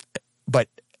 But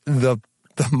the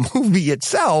movie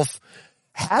itself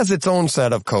has its own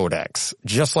set of codecs,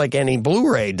 just like any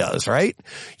Blu-ray does, right?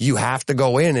 You have to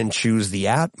go in and choose the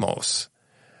Atmos.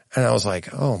 And I was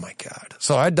like, oh my God.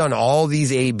 So I'd done all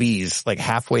these ABs like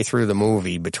halfway through the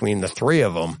movie between the three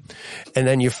of them. And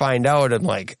then you find out and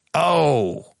like,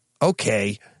 oh,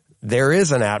 okay, there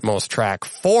is an Atmos track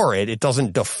for it. It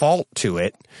doesn't default to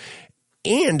it.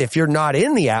 And if you're not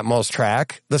in the Atmos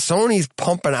track, the Sony's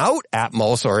pumping out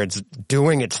Atmos, or it's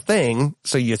doing its thing.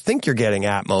 So you think you're getting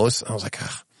Atmos. I was like,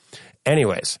 ugh.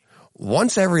 Anyways,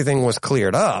 once everything was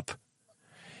cleared up,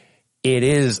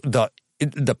 the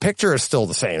picture is still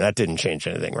the same. That didn't change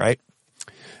anything, right?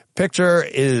 Picture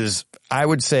is, I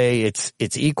would say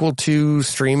it's equal to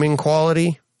streaming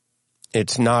quality.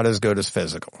 It's not as good as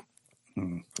physical.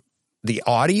 The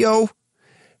audio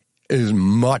is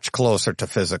much closer to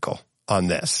physical on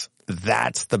this.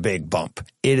 That's the big bump.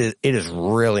 It is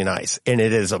really nice. And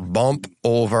it is a bump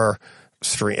over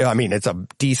it's a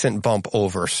decent bump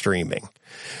over streaming,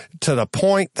 to the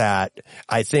point that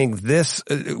I think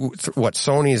what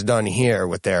Sony's done here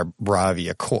with their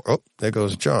Bravia Core. Oh, there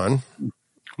goes John.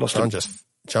 John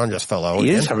just fell out.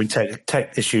 He is having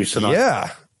tech issues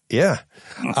tonight. Yeah.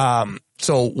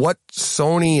 So what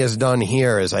Sony has done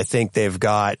here is, I think they've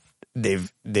brought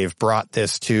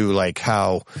this to like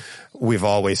how we've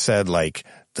always said, like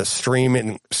the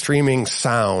streaming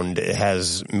sound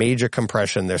has major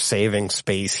compression. They're saving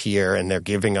space here, and they're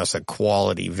giving us a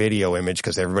quality video image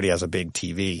because everybody has a big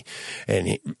TV,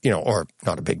 and or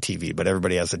not a big TV, but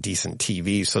everybody has a decent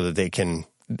TV so that they can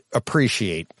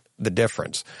appreciate the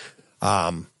difference.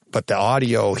 But the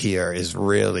audio here is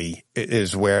where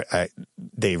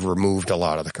they've removed a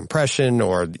lot of the compression,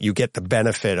 or you get the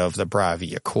benefit of the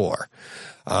Bravia core.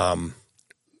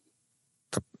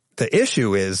 The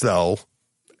issue is, though,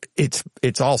 it's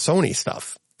all Sony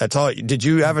stuff. That's all. Did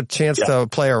you have a chance to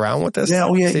play around with this? Yeah,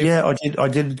 I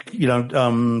did.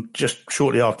 Just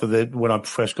shortly after when I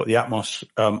first got the Atmos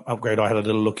upgrade, I had a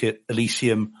little look at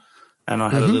Elysium, and I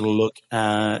had a little look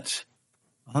at.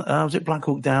 Was it Black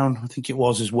Hawk Down? I think it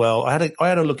was as well. I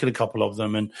had a look at a couple of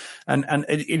them, and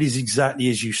it is exactly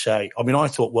as you say. I mean, I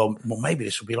thought, well, maybe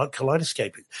this will be like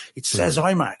Kaleidoscape. It says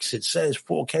IMAX, it says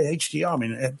 4K HDR. I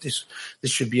mean, this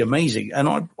should be amazing. And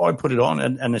I put it on,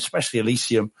 and especially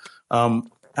Elysium,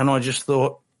 and I just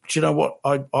thought, do you know what?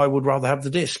 I would rather have the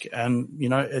disc, and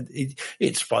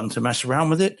it's fun to mess around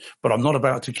with it, but I'm not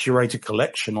about to curate a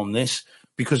collection on this.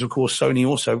 Because, of course, Sony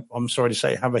also, I'm sorry to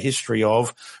say, have a history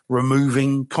of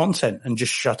removing content and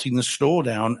just shutting the store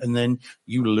down, and then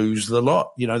you lose the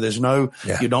lot. There's no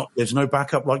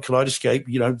backup like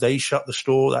Kaleidoscape. They shut the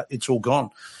store, it's all gone.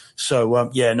 So, I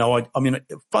mean,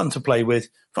 fun to play with,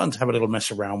 fun to have a little mess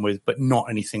around with, but not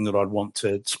anything that I'd want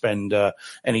to spend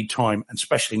any time, and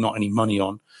especially not any money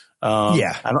on.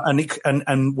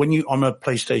 And when I'm a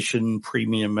PlayStation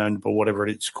Premium member, or whatever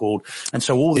it's called, and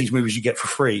so all these movies you get for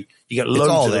free, you get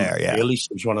loads of them. There,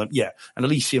 Elysium's one of them, and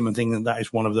Elysium and things, and that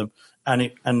is one of them.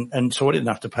 And so I didn't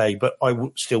have to pay, but I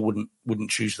still wouldn't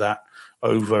choose that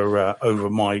over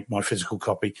my physical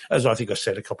copy, as I think I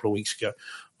said a couple of weeks ago.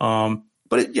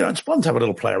 But it's fun to have a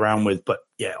little play around with, but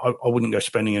I wouldn't go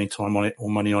spending any time on it or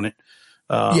money on it.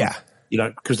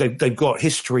 Because they've got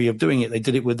history of doing it. They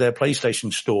did it with their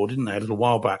PlayStation store, didn't they, a little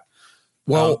while back?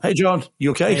 Well, hey, John,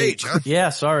 you okay? Hey, John. Yeah,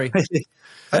 sorry.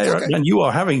 Hey, and you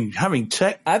are having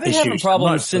tech I've been issues. having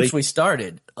problems since we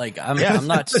started. Like, I'm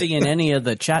not seeing any of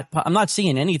the chat. I'm not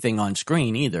seeing anything on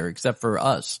screen either, except for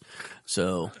us.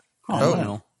 So, I don't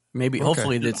know. Maybe,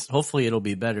 hopefully it'll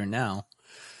be better now.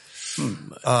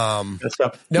 It's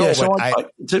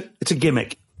a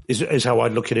gimmick. Is how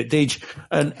I'd look at it, Deej.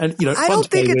 And I don't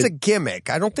think it's a gimmick.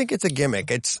 I don't think it's a gimmick.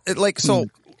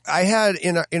 I had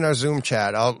in our Zoom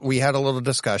chat, we had a little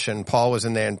discussion. Paul was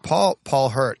in there, and Paul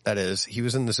Hurt, that is, he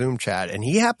was in the Zoom chat, and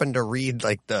he happened to read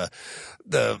like the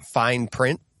fine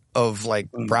print of like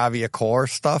Bravia Core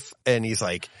stuff, and he's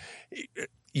like,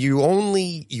 you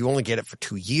only get it for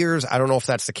 2 years. I don't know if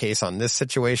that's the case on this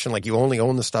situation. Like, you only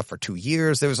own the stuff for 2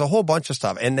 years. There was a whole bunch of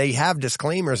stuff, and they have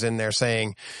disclaimers in there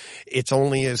saying it's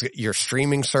only as your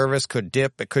streaming service could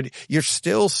dip. You're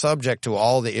still subject to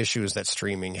all the issues that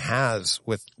streaming has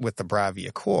with the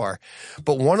Bravia Core.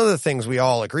 But one of the things we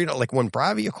all agreed on, like when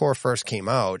Bravia Core first came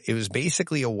out, it was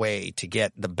basically a way to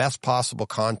get the best possible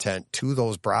content to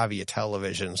those Bravia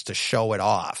televisions to show it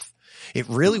off. It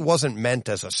really wasn't meant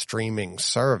as a streaming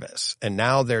service, and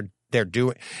now they're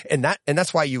doing, and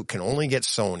that's why you can only get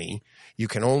Sony. You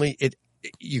can or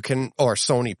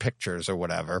Sony Pictures or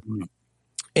whatever,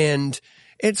 and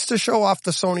it's to show off the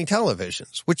Sony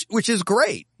televisions, which is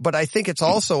great. But I think it's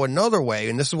also another way,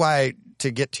 and this is why,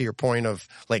 to get to your point of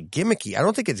like gimmicky, I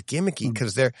don't think it's gimmicky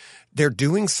because they're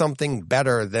doing something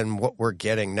better than what we're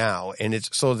getting now, and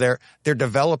they're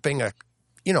developing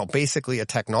basically a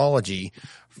technology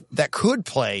that could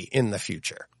play in the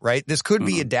future, right? This could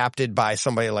be adapted by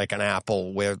somebody like an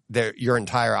Apple, where your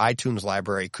entire iTunes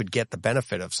library could get the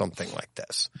benefit of something like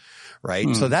this,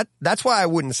 right? So that's why I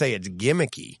wouldn't say it's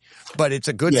gimmicky, but it's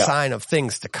a good sign of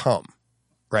things to come,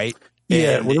 right?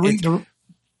 Yeah. Go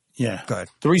ahead.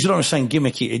 The reason I was saying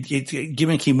gimmicky, it's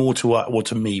gimmicky more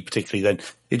to me particularly, then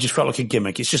it just felt like a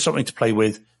gimmick. It's just something to play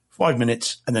with 5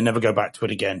 minutes and then never go back to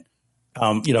it again.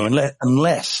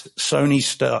 Unless Sony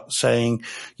start saying,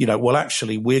 well,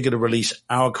 actually, we're going to release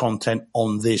our content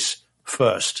on this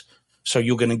first. So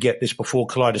you're going to get this before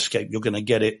Kaleidoscape. You're going to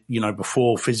get it,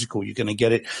 before physical. You're going to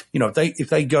get it. If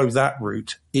they go that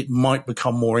route, it might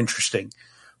become more interesting.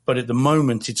 But at the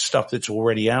moment, it's stuff that's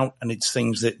already out, and it's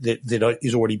things that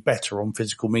is already better on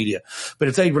physical media. But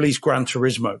if they release Gran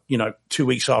Turismo, 2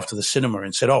 weeks after the cinema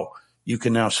and said, you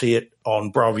can now see it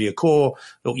on Bravia Core,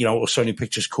 or Sony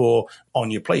Pictures Core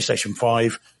on your PlayStation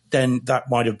 5, then that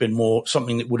might have been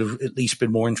something that would have at least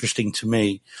been more interesting to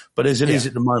me. But as it is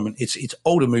at the moment, it's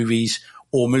older movies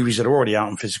or movies that are already out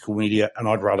in physical media, and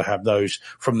I'd rather have those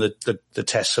from the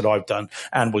tests that I've done.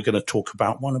 And we're going to talk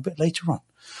about one a bit later on.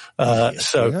 But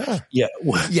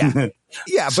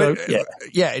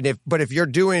if you're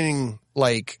doing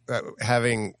my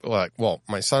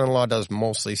son-in-law does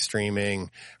mostly streaming.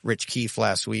 Rich Keefe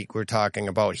last week, we were talking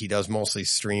about, he does mostly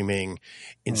streaming.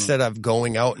 Instead of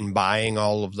going out and buying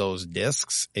all of those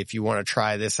discs, if you want to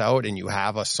try this out and you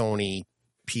have a Sony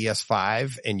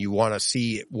PS5 and you want to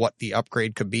see what the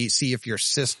upgrade could be, see if your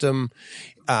system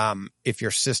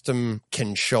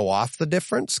can show off the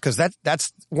difference. Cause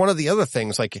that's one of the other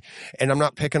things, like, and I'm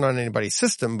not picking on anybody's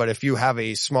system, but if you have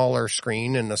a smaller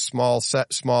screen and a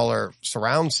smaller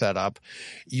surround setup,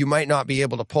 you might not be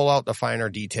able to pull out the finer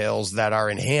details that are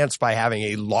enhanced by having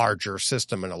a larger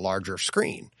system and a larger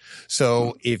screen.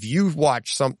 So if you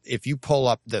pull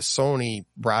up the Sony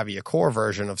Bravia Core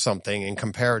version of something and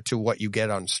compare it to what you get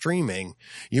on streaming,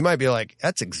 you might be like,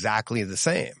 that's exactly the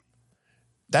same.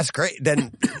 That's great.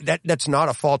 Then that's not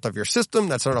a fault of your system.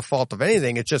 That's not a fault of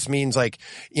anything. It just means like,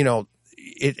 you know,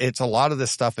 it's a lot of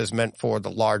this stuff is meant for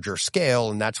the larger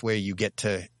scale, and that's where you get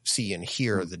to see and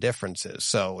hear the differences.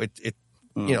 So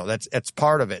you know, that's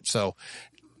part of it. So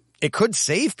it could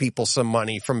save people some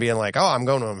money from being like, oh, I'm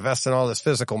going to invest in all this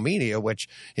physical media, which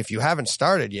if you haven't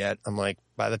started yet, I'm like,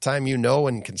 by the time you know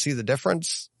and can see the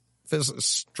difference,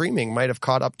 streaming might have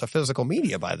caught up to physical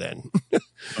media by then.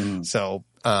 So,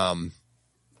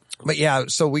 but yeah,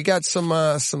 so we got some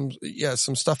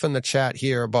stuff in the chat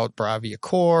here about Bravia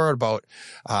Core, about,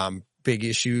 big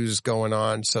issues going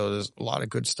on. So there's a lot of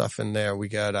good stuff in there. We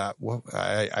got, I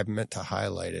meant to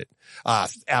highlight it.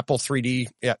 Apple 3D.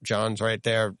 Yeah. John's right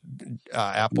there.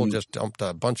 Apple just dumped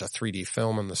a bunch of 3D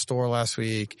film in the store last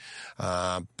week.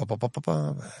 Yeah.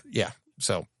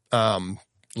 So, a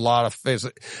lot of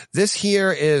this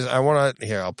here is,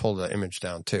 I'll pull the image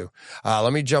down too.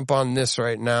 Let me jump on this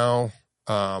right now.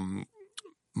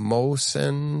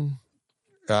 Mosen,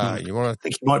 you want to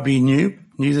think he might be new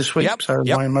this week? Yep. So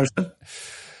Ryan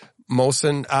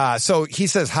Mosen. So he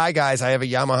says, hi guys, I have a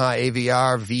Yamaha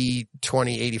AVR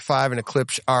V2085 and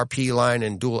Eclipse RP line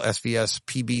and dual SVS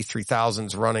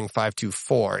PB3000s running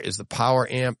 524. Is the power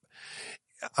amp,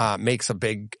 makes a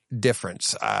big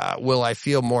difference. Will I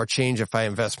feel more change if I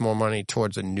invest more money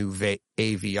towards a new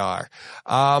AVR?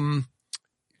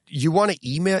 You want to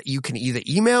email, you can either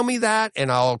email me that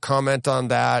and I'll comment on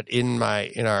that in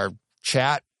our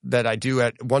chat that I do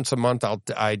at once a month.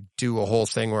 I do a whole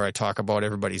thing where I talk about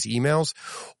everybody's emails,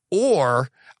 or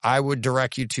I would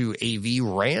direct you to AV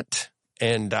Rant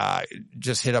and,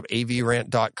 just hit up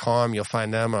avrant.com. You'll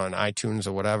find them on iTunes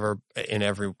or whatever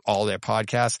in all their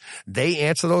podcasts. They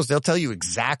answer those. They'll tell you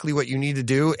exactly what you need to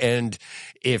do. And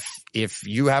if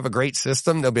you have a great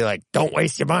system, they'll be like, don't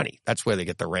waste your money. That's where they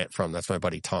get the rant from. That's my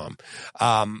buddy Tom.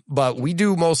 But we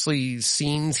do mostly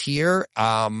scenes here.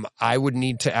 I would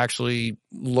need to actually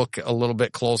look a little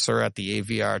bit closer at the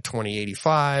AVR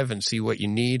 2085 and see what you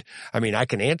need. I mean, I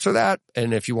can answer that.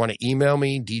 And if you want to email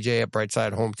me,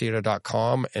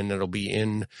 dj@brightsidehometheater.com, and it'll be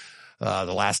in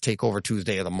the last Takeover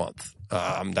Tuesday of the month.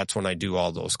 That's when I do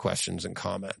all those questions and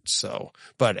comments. So,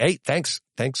 but hey, thanks,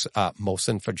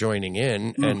 Mosen, for joining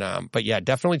in. And, but yeah,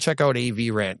 definitely check out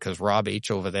AV Rant, because Rob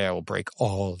H over there will break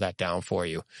all of that down for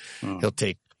you. He'll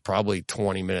take probably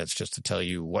 20 minutes just to tell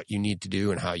you what you need to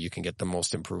do and how you can get the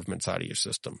most improvements out of your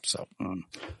system. So,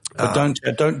 but don't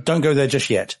go there just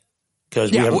yet.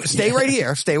 Stay right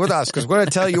here. Stay with us, because we're going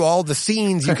to tell you all the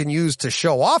scenes you can use to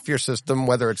show off your system,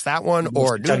 whether it's that one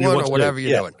or a new one or whatever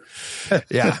you're doing.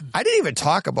 Yeah. I didn't even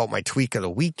talk about my tweak of the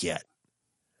week yet.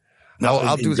 No,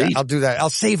 I'll do that. I'll do that. I'll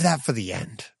save that for the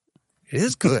end. It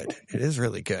is good. It is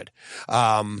really good.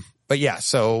 But yeah,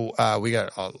 so, we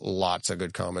got lots of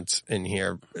good comments in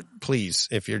here. Please,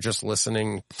 if you're just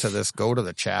listening to this, go to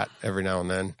the chat every now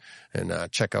and then and,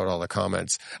 check out all the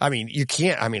comments. I mean,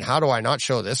 how do I not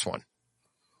show this one?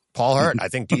 Paul Hurt, I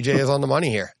think DJ is on the money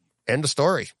here. End of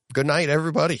story. Good night,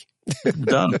 everybody.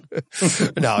 Done.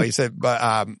 No, he said,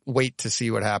 but wait to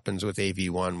see what happens with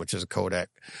AV1, which is a codec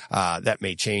that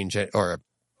may change it, or a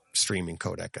streaming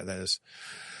codec, that is.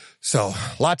 So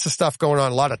lots of stuff going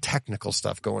on, a lot of technical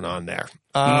stuff going on there.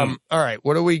 All right,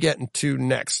 what are we getting to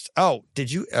next? Oh,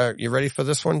 you ready for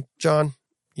this one, John?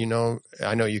 You know,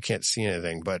 I know you can't see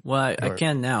anything, but I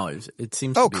can now. It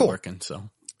seems to be working. So.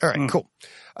 All right, cool.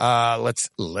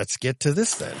 Let's get to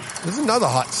this then. This is another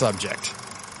hot subject.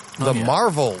 The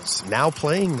Marvels, now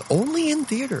playing only in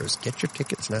theaters. Get your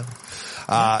tickets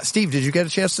now. Steve, did you get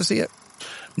a chance to see it?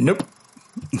 Nope.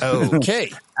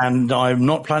 Okay. And I'm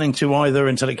not planning to either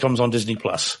until it comes on Disney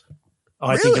Plus.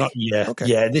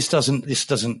 This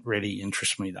doesn't really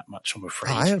interest me that much, I'm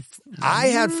afraid. I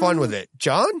had fun with it.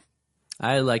 John?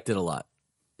 I liked it a lot.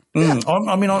 Yeah.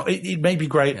 It may be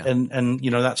great, and you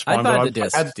know, that's fine. I'd buy the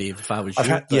disc, Steve, if I was you.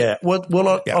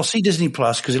 I'll see Disney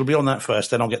Plus, because it'll be on that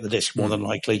first. Then I'll get the disc more than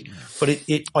likely. But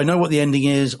I know what the ending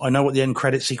is. I know what the end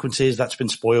credit sequence is. That's been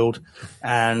spoiled,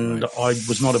 and I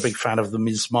was not a big fan of the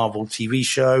Ms. Marvel TV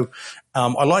show.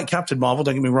 I like Captain Marvel.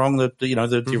 Don't get me wrong.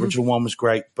 The original one was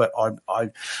great, but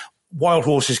Wild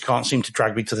Horses can't seem to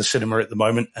drag me to the cinema at the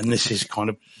moment, and this is kind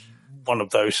of one of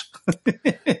those.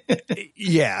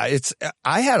 Yeah,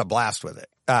 I had a blast with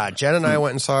it. Jen and I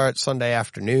went and saw it Sunday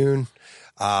afternoon.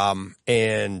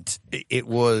 And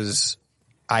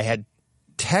I had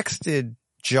texted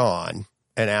John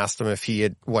and asked him if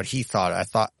what he thought.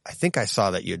 I think I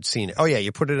saw that you'd seen it. Oh yeah,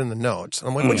 you put it in the notes. And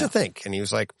I'm like, what'd you think? And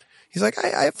he's like,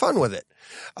 I had fun with it.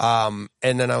 And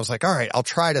then I was like, all right, I'll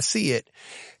try to see it.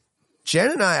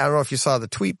 Jen and I don't know if you saw the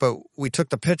tweet, but we took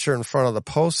the picture in front of the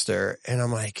poster and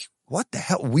I'm like, what the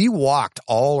hell? We walked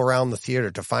all around the theater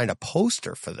to find a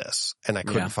poster for this and I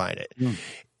couldn't find it.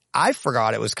 I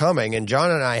forgot it was coming and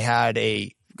John and I had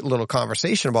a little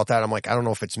conversation about that. I'm like, I don't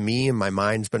know if it's me and my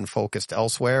mind's been focused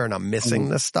elsewhere and I'm missing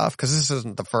this stuff because this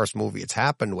isn't the first movie it's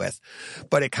happened with,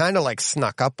 but it kind of like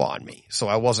snuck up on me. So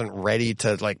I wasn't ready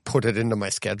to like put it into my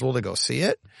schedule to go see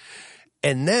it.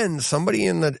 And then somebody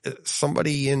on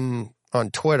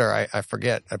Twitter, I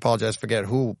apologize, forget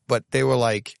who, but they were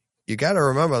like, you got to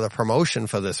remember the promotion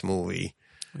for this movie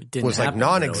was like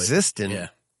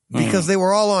non-existent because they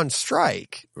were all on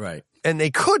strike. Right. And they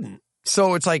couldn't.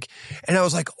 So it's like, and I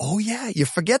was like, oh yeah, you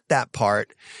forget that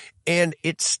part. And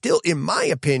it's still, in my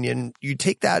opinion, you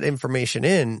take that information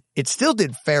in, it still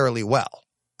did fairly well.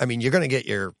 I mean, you're going to get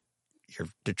your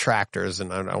detractors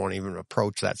and I don't want to even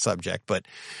approach that subject, but,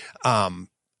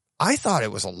 I thought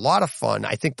it was a lot of fun.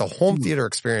 I think the home theater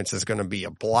experience is going to be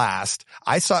a blast.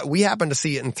 We happened to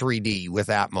see it in 3D with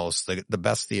Atmos, the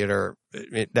best theater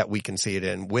that we can see it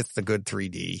in with the good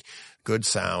 3D, good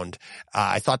sound.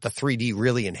 I thought the 3D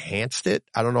really enhanced it.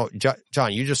 I don't know.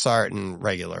 John, you just saw it in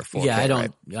regular 4K, yeah, I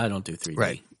right? don't do 3D.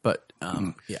 Right. But,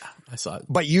 yeah, I saw it.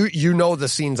 But you know the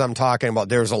scenes I'm talking about.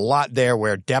 There's a lot there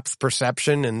where depth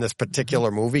perception in this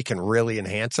particular movie can really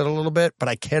enhance it a little bit, but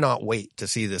I cannot wait to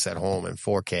see this at home in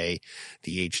 4K,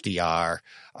 the HDR.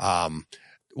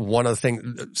 One of the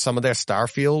things, some of their star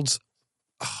fields,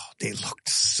 they looked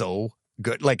so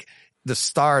good. Like the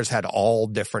stars had all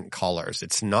different colors.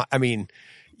 It's not, I mean,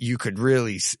 you could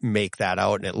really make that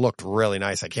out and it looked really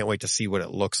nice. I can't wait to see what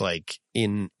it looks like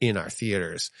in our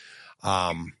theaters.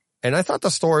 And I thought the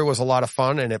story was a lot of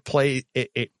fun and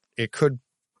it could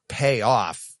pay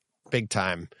off big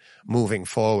time moving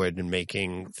forward and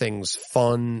making things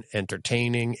fun,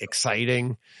 entertaining,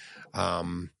 exciting.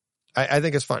 I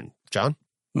think it's fun. John?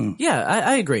 Yeah,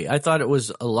 I agree. I thought it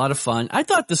was a lot of fun. I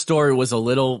thought the story was a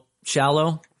little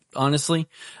shallow, honestly.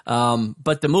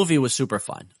 But the movie was super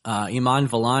fun. Iman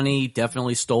Vellani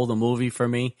definitely stole the movie for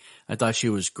me. I thought she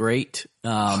was great.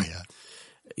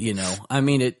 You know, I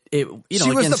mean, she was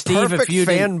again, the Steve, perfect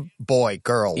fanboy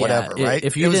girl, whatever, right?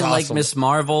 If you didn't like Miss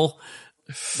Marvel,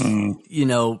 you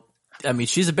know, I mean,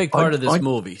 she's a big part of this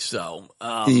movie. So,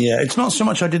 it's not so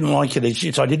much I didn't like it.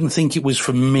 It's I didn't think it was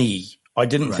for me. I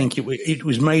didn't think it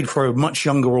was made for a much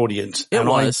younger audience.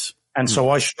 And so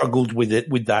I struggled with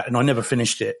that, and I never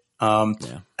finished it.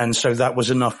 And so that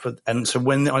was enough. And so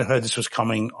when I heard this was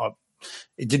coming,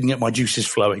 it didn't get my juices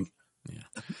flowing.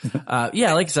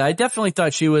 Yeah, like I said, I definitely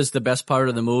thought she was the best part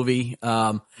of the movie.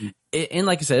 And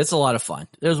like I said, it's a lot of fun.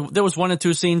 There was one or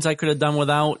two scenes I could have done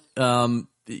without.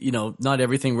 You know, not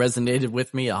everything resonated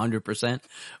with me 100%,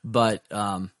 but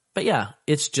yeah,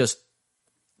 it's just,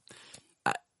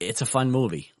 it's a fun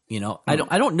movie. You know, I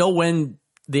don't know when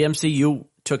the MCU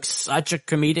took such a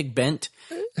comedic bent,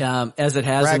 as it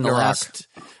has in the last.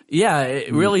 Yeah,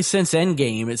 really since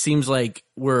Endgame, it seems like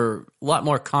we're a lot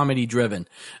more comedy driven,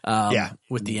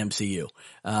 with the MCU.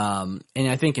 And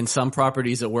I think in some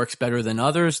properties it works better than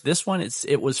others. This one,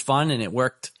 it was fun and it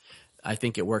worked. I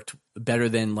think it worked better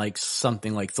than like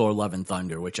something like Thor: Love and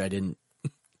Thunder, which I didn't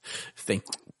think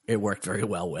it worked very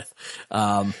well with.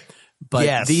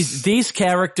 But these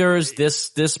characters,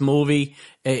 this movie,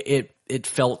 it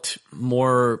felt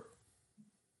more,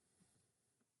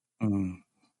 and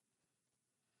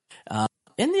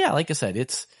yeah, like I said,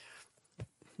 it's,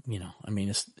 you know, I mean,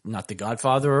 it's not The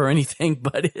Godfather or anything,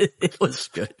 but it was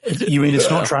good. You mean it's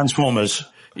not Transformers?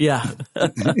 Yeah.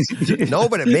 No,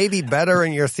 but it may be better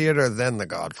in your theater than The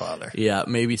Godfather. Yeah,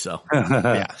 maybe so.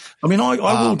 Yeah. I mean,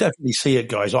 I will definitely see it,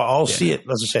 guys. I'll see it,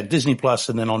 as I said, Disney Plus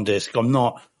and then on disc. I'm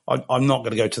not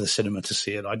going to go to the cinema to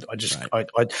see it. I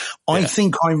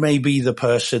think I may be the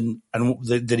person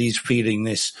that is feeling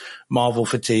this Marvel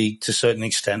fatigue to a certain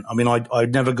extent. I mean, I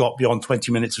never got beyond 20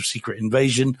 minutes of Secret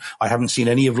Invasion. I haven't seen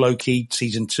any of Loki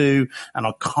season 2, and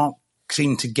I can't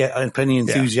seem to get any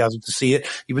enthusiasm to see it,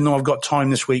 even though I've got time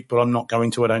this week, but I'm not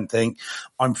going to, I don't think.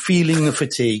 I'm feeling the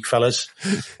fatigue, fellas.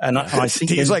 And I think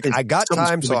he's like, I got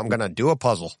time, so I'm going to do a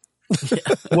puzzle.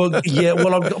 I'm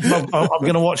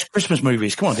going to watch Christmas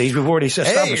movies. Come on, Deej, we've already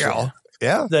established it.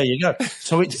 Yeah. There you go.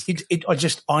 So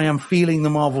I am feeling the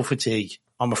Marvel fatigue,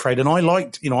 I'm afraid. And I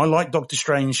liked Doctor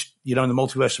Strange, in the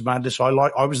Multiverse of Madness. I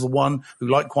was the one who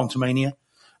liked Quantumania.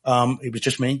 It was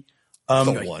just me.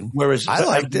 The one. Whereas I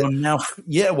liked it. now,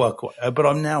 but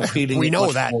I'm now feeling. We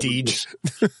know that, Deej.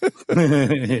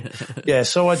 Yeah,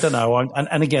 so I don't know.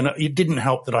 And again, it didn't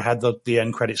help that I had the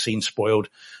end credit scene spoiled.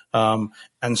 And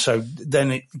so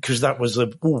then because that was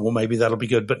well, maybe that'll be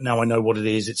good. But now I know what it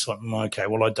is. It's like, okay,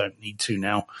 well, I don't need to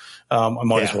now. I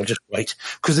might as well just wait,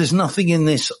 because there's nothing in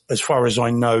this, as far as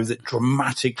I know, that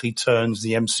dramatically turns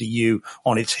the MCU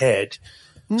on its head.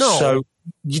 No. So,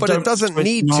 but it doesn't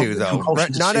need to, though.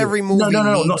 Not every movie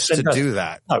needs to do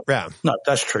that. No, no,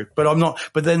 that's true. But I'm not.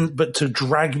 But to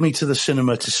drag me to the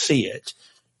cinema to see it,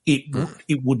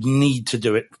 it would need to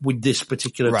do it with this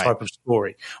particular type of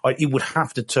story. It would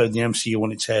have to turn the MCU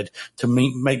on its head to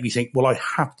make me think, well, I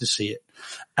have to see it.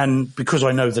 And because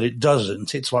I know that it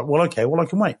doesn't, it's like, well, okay, well, I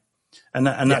can wait. And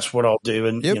that's what I'll do.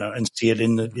 And, and see it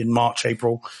in March,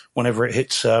 April, whenever it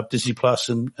hits Disney Plus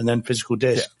and then physical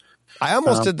disc. Yeah. I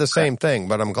almost did the ssame thing,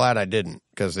 but I'm glad I didn't,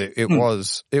 because it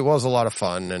was a lot of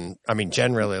fun, and I mean,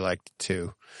 Jen really liked it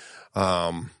too.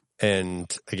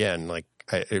 And again, like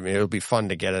it'll be fun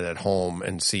to get it at home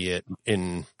and see it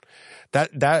in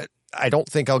that. I don't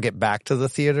think I'll get back to the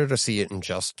theater to see it in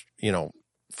just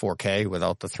 4K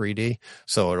without the 3D.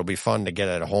 So it'll be fun to get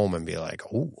it at home and be like,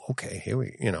 oh, okay, here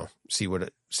we see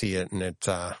it in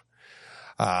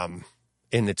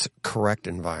its correct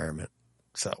environment.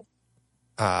 So.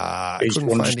 I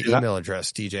couldn't find the email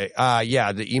address, DJ.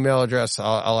 Yeah, the email address,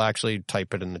 I'll actually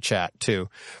type it in the chat too,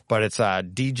 but it's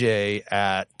DJ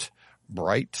at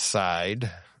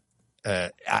Brightside.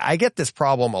 I get this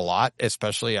problem a lot,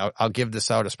 especially, I'll give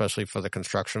this out, especially for the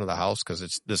construction of the house, because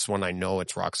it's this one, I know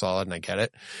it's rock solid and I get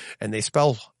it. And they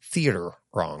spell theater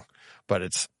wrong, but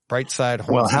it's Brightside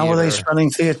Home Theater. How are they spelling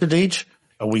theater, Deej?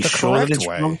 Are we sure that it's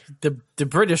wrong? The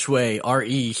British way,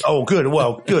 R-E. Oh, good.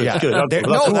 Well, good, yeah. good. Okay,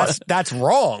 no, that's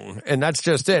wrong. And that's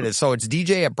just it. So it's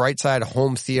DJ at Brightside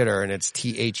Home Theater, and it's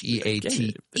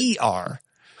THEATER.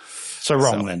 So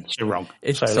wrong then. So wrong.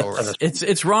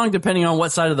 It's wrong depending on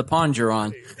what side of the pond you're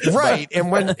on. Right.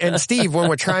 And Steve, when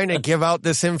we're trying to give out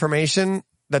this information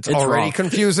that's already wrong.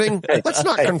 Confusing, let's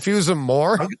not confuse them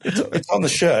more. It's on the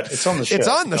shirt. It's on the shirt. It's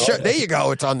on the shirt. There you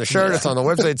go. It's on the shirt. It's on the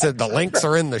website. The links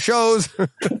are in the shows.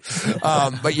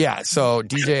 But yeah, so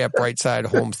DJ at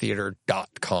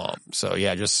brightsidehometheater.com. So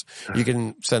yeah, you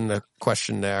can send the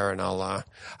question there and I'll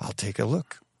take a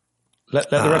look. Let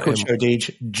the record show,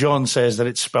 Deej. John says that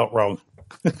it's spelt wrong.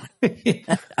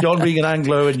 John being an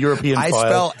Anglo and European I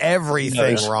spell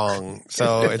everything wrong.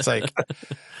 So it's like,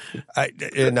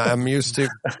 I'm used to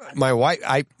my wife.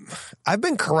 I've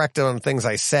been corrected on things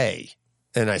I say,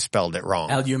 and I spelled it wrong.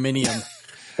 Aluminium.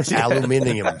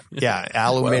 Aluminium. Yeah,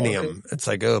 aluminium. Well, it's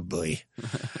like, oh boy.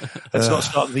 Let's not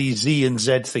start the Z and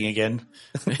Z thing again.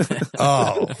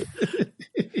 Oh.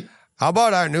 How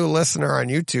about our new listener on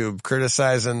YouTube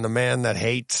criticizing the man that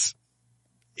hates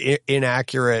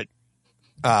inaccurate?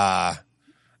 The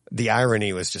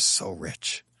irony was just so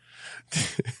rich.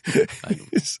 I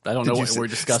don't know what we're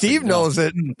discussing. Steve knows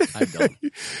it. I don't.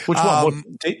 Which one?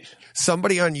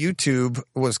 Somebody on YouTube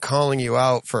was calling you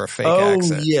out for a fake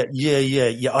accent. Yeah.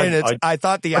 And I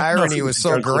thought the irony was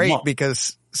so great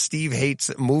because Steve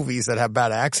hates movies that have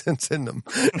bad accents in them.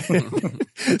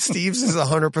 Steve's is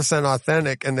 100%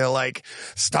 authentic, and they're like,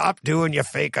 stop doing your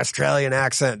fake Australian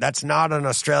accent. That's not an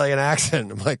Australian accent.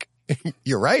 I'm like,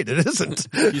 you're right, it isn't.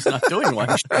 He's not doing one.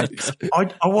 It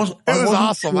was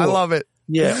awesome. Sure. I love it.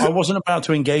 Yeah, I wasn't about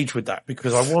to engage with that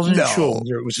because I wasn't sure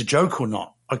whether it was a joke or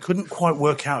not. I couldn't quite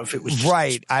work out if it was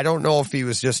right. I don't know if he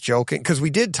was just joking, because we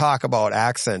did talk about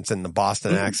accents and the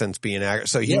Boston accents being accurate.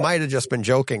 So he might have just been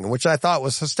joking, which I thought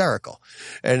was hysterical.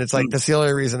 And it's like, that's the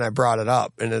only reason I brought it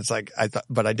up. And it's like,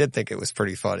 but I did think it was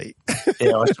pretty funny.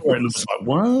 Yeah, I saw it and was like,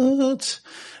 what?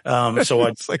 So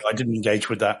I didn't engage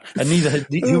with that. And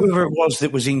whoever it was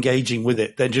that was engaging with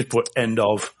it, then just put end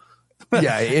of.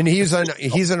 Yeah, and he's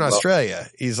in Australia.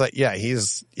 He's like,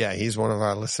 he's one of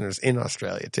our listeners in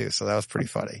Australia too. So that was pretty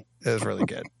funny. It was really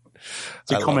good.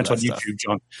 It's a comment on YouTube,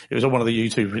 John. It was on one of the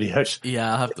YouTube videos.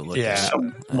 Yeah, I'll have to look. Yeah,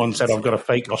 someone said I've got a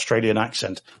fake Australian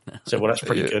accent. So well, that's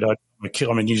pretty good. I'm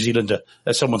a New Zealander.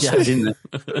 As someone said in there.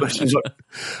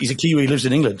 He's a Kiwi. Lives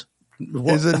in England.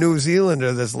 What? He's a New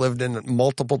Zealander that's lived in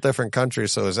multiple different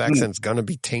countries, so his accent's gonna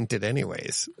be tainted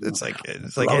anyways. It's like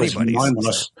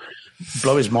anybody's.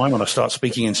 Blow his mind when I start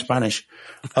speaking in Spanish.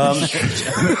 Mine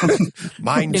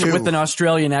too. With an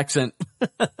Australian accent.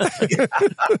 I've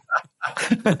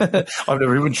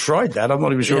never even tried that. I'm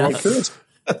not even sure I could.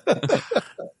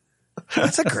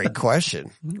 That's a great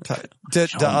question. Do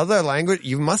other language,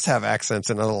 you must have accents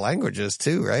in other languages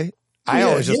too, right? I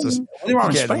always just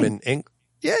get them in English.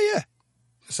 Yeah.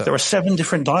 So there are 7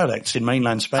 different dialects in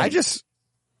mainland Spain.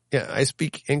 I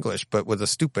speak English, but with a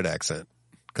stupid accent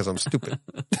because I'm stupid.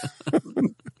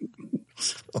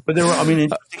 But there are,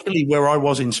 particularly where I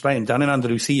was in Spain, down in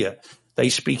Andalusia, they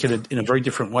speak it in a very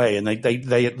different way, and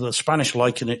the Spanish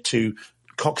liken it to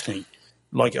Cockney,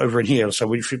 like over in here.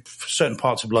 So certain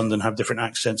parts of London have different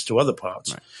accents to other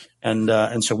parts, right.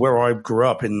 And so where I grew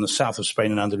up in the south of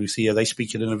Spain in Andalusia, they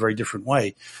speak it in a very different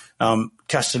way.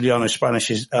 Castellano Spanish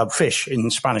is fish.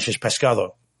 In Spanish is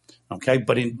pescado. Okay,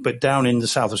 but down in the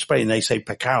south of Spain they say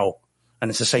pecao, and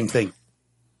it's the same thing.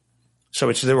 So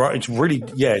it's really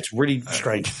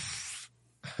strange.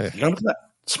 You know that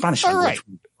Spanish language. Right.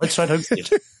 Brightside Home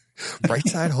Theater.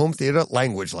 Brightside Home Theater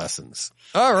language lessons.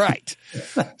 All right,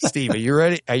 Steve, are you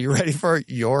ready? Are you ready for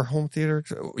your home theater?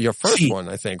 Your first one,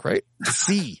 I think, right?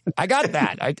 C. I got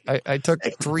that. I took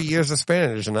 3 years of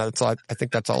Spanish, and I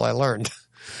think that's all I learned.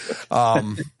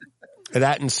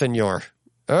 That and Senor.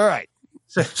 All right.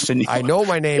 Senor. I know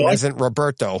my name isn't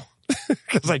Roberto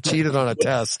because I cheated on a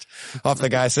test off the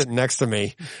guy sitting next to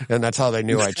me, and that's how they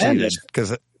knew I cheated.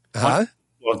 Because, huh?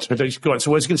 So what I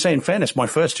was going to say, in fairness, my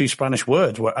first 2 Spanish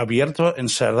words were abierto and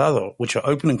cerrado, which are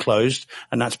open and closed,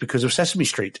 and that's because of Sesame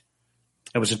Street.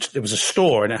 It was a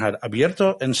store, and it had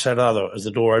abierto and cerrado as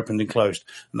the door opened and closed,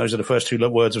 and those are the first 2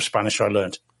 words of Spanish I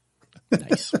learned.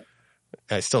 Nice.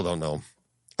 I still don't know.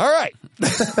 All right.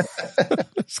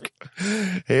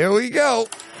 Here we go.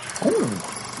 Ooh.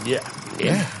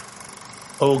 Yeah.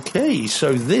 Okay,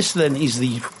 so this then is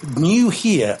the new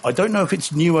here. I don't know if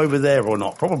it's new over there or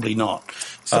not. Probably not.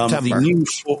 September. The new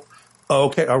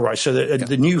okay, all right. So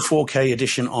the new 4K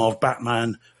edition of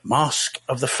Batman Mask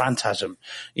of the Phantasm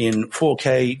in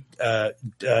 4K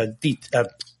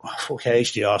 4K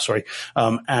HDR, sorry,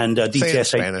 and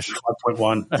DTS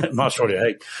 5.1. Más sorry,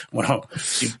 hey. Bueno,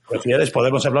 si prefieres,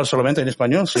 podemos hablar solamente en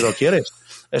español, si lo quieres.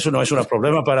 Eso no es un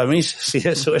problema para mí, si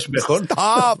eso es mejor.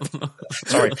 Stop!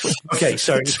 Sorry. Okay,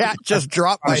 so chat just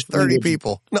dropped by 30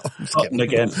 people. No, I'm just kidding.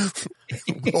 Again.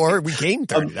 Or we gained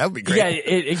 30. That would be great. Yeah,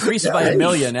 it increased by 1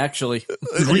 million, actually.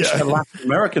 We've reached a Latin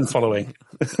American following.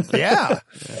 Yeah.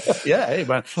 Yeah, hey,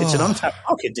 man. It's an untapped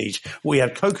market, Deej. We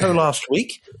had Coco last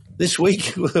week. This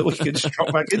week, we could just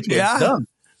drop back into it. Yeah.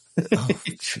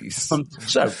 It's done. Jeez.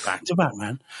 So, back to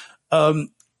Batman.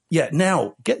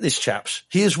 Now, get this, chaps.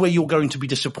 Here's where you're going to be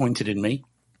disappointed in me.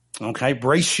 Okay?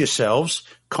 Brace yourselves,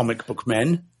 comic book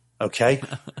men. Okay?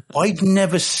 I'd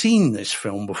never seen this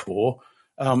film before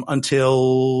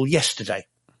until yesterday.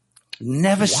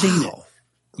 Never seen it.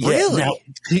 Really?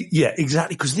 Yeah,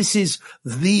 exactly. Because this is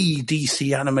the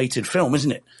DC animated film,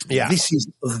 isn't it? Yeah. This is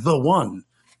the one.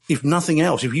 If nothing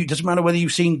else, doesn't matter whether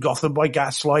you've seen Gotham by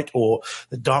Gaslight or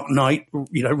The Dark Knight,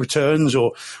 Returns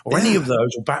or any of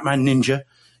those, or Batman Ninja,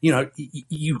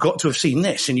 you've got to have seen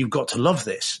this and you've got to love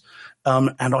this.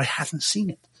 And I hadn't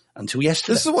seen it until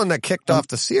yesterday. This is the one that kicked off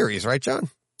the series, right, John?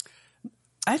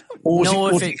 I don't know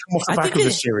if it came off the back of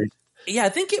the series. Yeah, I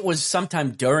think it was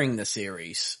sometime during the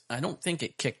series. I don't think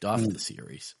it kicked off the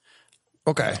series.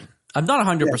 Okay. I'm not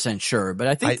 100% sure, but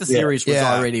I think the series was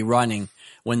already running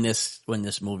when this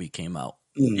movie came out.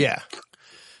 Yeah.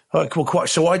 Well, quite.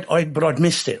 So but I'd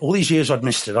missed it. All these years I'd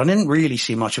missed it. I didn't really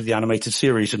see much of the animated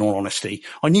series, in all honesty.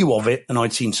 I knew of it and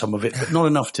I'd seen some of it, but not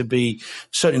enough to be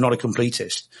certainly not a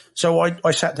completist. So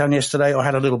I sat down yesterday. I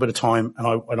had a little bit of time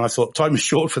and I thought time is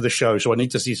short for the show, so I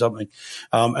need to see something.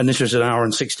 And this was 1 hour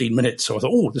and 16 minutes. So I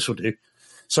thought, this will do.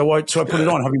 So I put it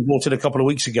on, having bought it a couple of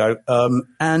weeks ago.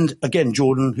 And again,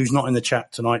 Jordan, who's not in the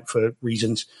chat tonight for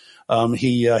reasons,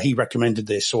 he recommended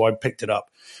this, so I picked it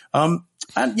up.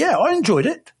 And yeah, I enjoyed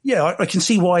it. Yeah, I can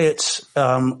see why it's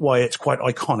quite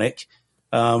iconic,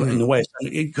 in the way,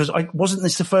 because wasn't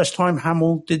this the first time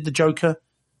Hamill did the Joker?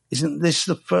 Isn't this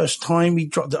the first time he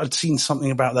dropped? I'd seen something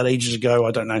about that ages ago.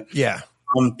 I don't know. Yeah.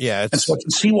 And so I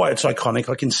can see why it's iconic.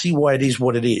 I can see why it is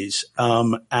what it is.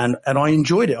 And I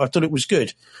enjoyed it. I thought it was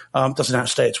good. Doesn't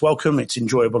outstay its welcome. It's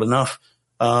enjoyable enough.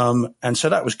 And so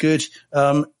that was good.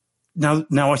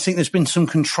 Now I think there's been some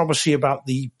controversy about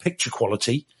the picture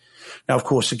quality. Now, of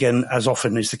course, again, as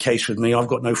often is the case with me, I've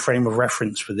got no frame of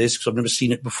reference for this because I've never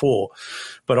seen it before.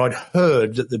 But I'd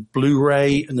heard that the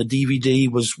Blu-ray and the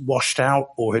DVD was washed out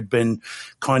or had been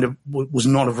was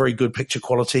not a very good picture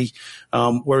quality,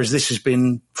 whereas this has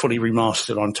been fully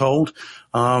remastered, I'm told.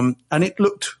 And it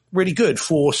looked really good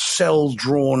for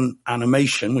cell-drawn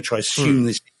animation, which I assume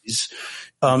this is.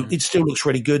 It still looks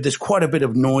really good. There's quite a bit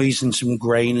of noise and some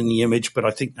grain in the image, but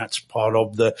I think that's part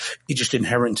of it's just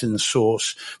inherent in the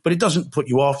source. But it doesn't put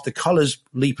you off. The colors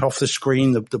leap off the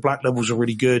screen. The black levels are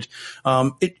really good.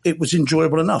 It was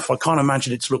enjoyable enough. I can't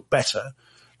imagine it's looked better.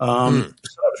 So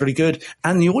that was really good.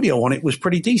 And the audio on it was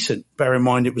pretty decent. Bear in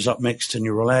mind, it was upmixed to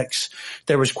Neural X.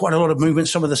 There was quite a lot of movement.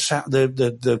 Some of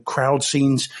the crowd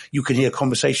scenes, you could hear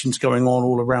conversations going on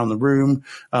all around the room.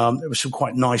 There was some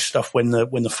quite nice stuff when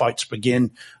the fights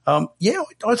begin. I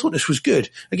thought this was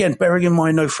good. Again, bearing in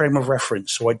mind no frame of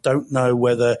reference. So I don't know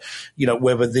whether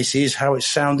this is how it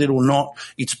sounded or not.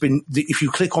 If you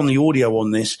click on the audio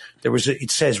on this, it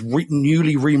says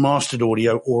newly remastered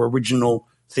audio or original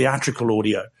theatrical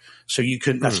audio. So you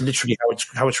can, that's literally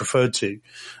how it's referred to.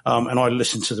 And I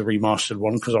listened to the remastered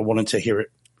one because I wanted to hear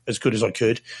it as good as I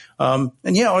could. I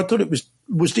thought it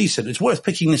was decent. It's worth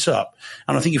picking this up.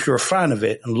 And I think if you're a fan of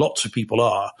it, and lots of people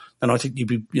are, then I think you'd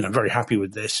be, very happy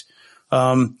with this.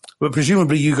 But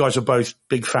presumably you guys are both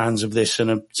big fans of this and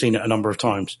have seen it a number of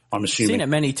times, I'm assuming. I've seen it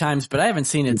many times, but I haven't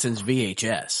seen it since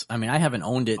VHS. I mean, I haven't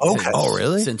owned it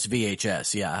since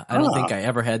VHS. Yeah. I don't think I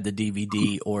ever had the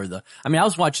DVD I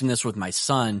was watching this with my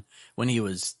son when he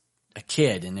was a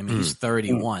kid, and he's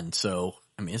 31. So,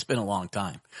 it's been a long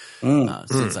time,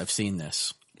 since I've seen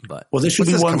this, but. Well, this should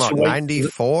be one to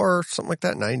 94, something like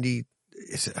that. 90.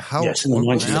 Is it how? Yes, in the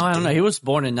 90s. No, I don't know. He was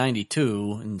born in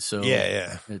 92, and so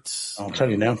it's. I'll tell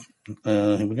you now.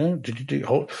 Here we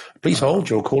go. Please hold.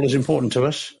 Your call is important to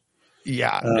us.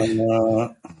 Yeah.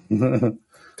 Batman,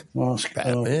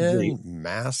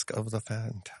 Mask of the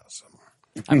Phantasm.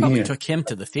 I probably took him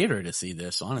to the theater to see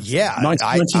this. Honestly, yeah, I'm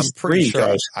pretty sure.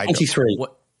 Guys, 93.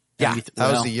 Yeah,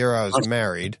 that was the year I was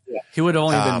married. He would have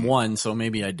only been one, so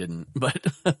maybe I didn't. But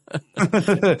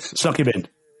suck him in.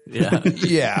 Yeah.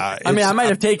 Yeah. I might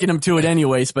have taken him to it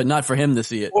anyways, but not for him to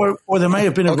see it. Or there may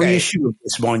have been a reissue of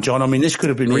this, mind, John. This could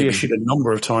have been reissued a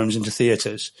number of times into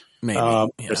theaters. Maybe.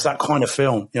 It's that kind of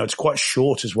film. It's quite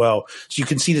short as well. So you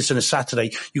can see this on a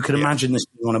Saturday. You can imagine this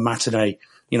being on a matinee,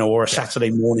 or a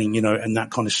Saturday morning, and that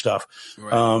kind of stuff.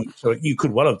 Right. So you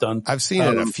could well have done. I've seen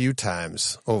it a few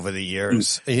times over the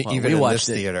years, even in this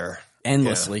theater.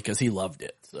 Endlessly, because he loved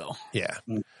it. So. Yeah.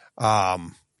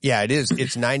 Yeah, it is.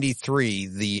 It's 93.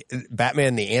 The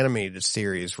Batman, the animated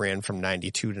series ran from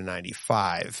 92 to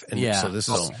 95. And so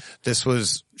this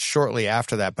was shortly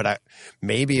after that, but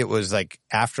maybe it was like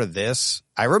after this.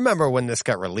 I remember when this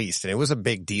got released, and it was a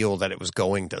big deal that it was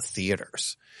going to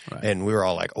theaters. Right. And we were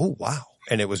all like, oh, wow.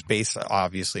 And it was based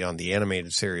obviously on the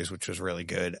animated series, which was really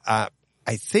good. I'm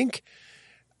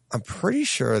pretty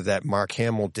sure that Mark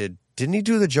Hamill didn't he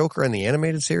do the Joker in the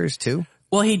animated series too?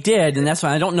 Well, he did, and that's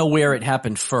why I don't know where it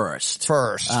happened first.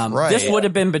 Right. This would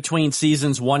have been between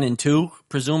seasons 1 and 2,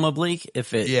 presumably,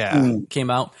 if it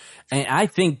came out. And I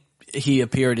think he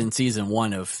appeared in season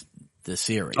 1 of the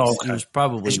series. Okay. He was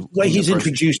probably the way he's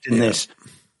introduced in this.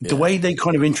 The way they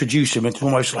kind of introduce him, it's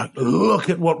almost like,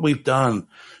 look at what we've done.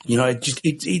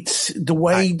 It's the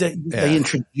way that they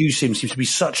introduce him seems to be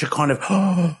such a kind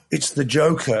of, it's the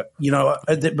Joker,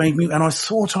 that made me, and I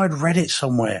thought I'd read it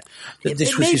somewhere that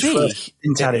this was his first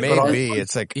hint at it. Maybe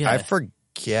it's like, I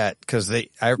forget because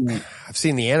I've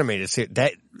seen the animated series.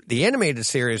 The animated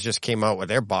series just came out with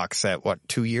their box set,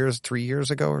 3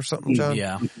 years ago or something, John?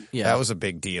 Yeah. That was a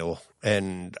big deal.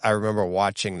 And I remember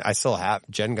watching,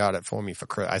 Jen got it for me for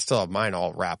Christmas. I still have mine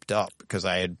all wrapped up because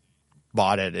I had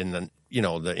bought it in the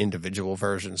individual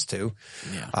versions too.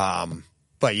 Yeah.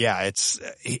 But yeah, it's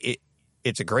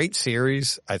a great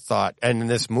series, I thought. And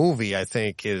this movie, I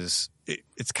think it is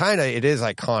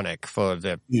iconic for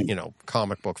the,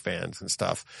 comic book fans and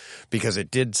stuff because it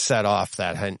did set off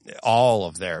all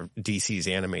of their DC's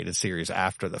animated series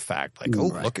after the fact. Like,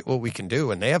 look at what we can do.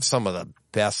 And they have some of the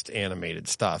best animated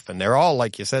stuff. And they're all,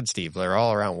 like you said, Steve, they're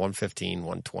all around 115,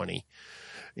 120,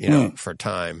 for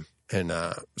time. And,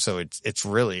 so it's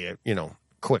really a,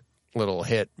 quick little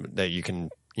hit that you can,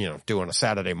 do on a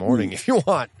Saturday morning if you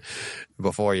want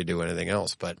before you do anything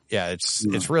else. But yeah,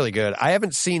 it's really good. I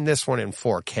haven't seen this one in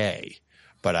 4K,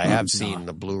 but I have seen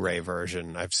the Blu-ray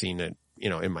version. I've seen it,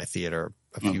 in my theater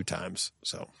a few times.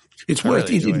 So it's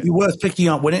it'd be worth picking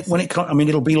up when it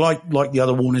it'll be like the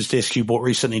other Warner's disc you bought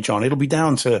recently, John. It'll be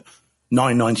down to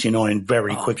 $9.99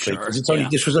 very quickly. Sure.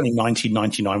 This was only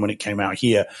 $19.99 when it came out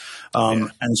here.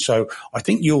 And so I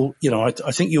think you'll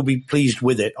be pleased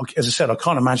with it. As I said, I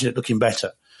can't imagine it looking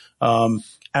better.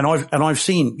 And I've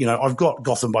seen, I've got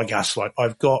Gotham by Gaslight.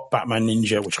 I've got Batman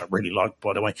Ninja, which I really like,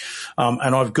 by the way.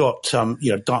 And I've got,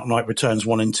 Dark Knight Returns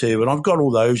 1 and 2, and I've got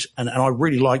all those and I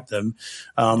really like them.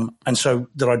 And so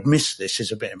that I'd missed this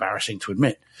is a bit embarrassing to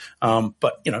admit.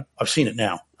 But I've seen it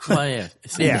now. Well, yeah.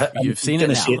 You've seen it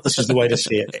now. This is the way to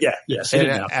see it. Yeah. Seen it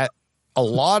now. A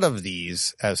lot of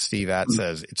these, as Steve Att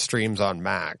says, it streams on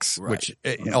Max, Right. which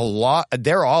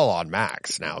they're all on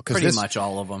Max now. Pretty much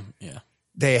all of them. Yeah.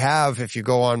 They have, if you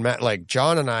go on, like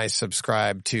John and I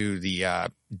subscribe to the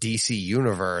DC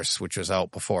Universe, which was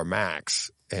out before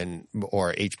Max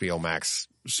or HBO Max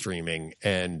streaming,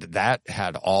 and that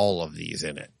had all of these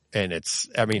in it. And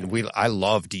I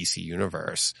love DC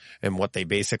Universe, and what they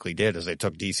basically did is they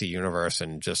took DC Universe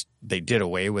and they did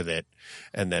away with it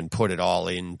and then put it all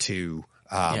into,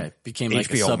 it became like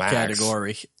HBO a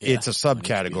subcategory. Yeah, it's a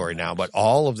subcategory now, but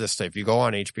all of this stuff, if you go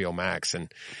on HBO Max,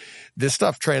 and this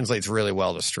stuff translates really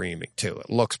well to streaming too. It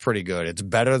looks pretty good. It's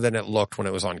better than it looked when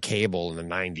it was on cable in the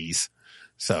 90s.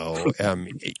 So,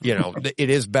 it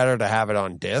is better to have it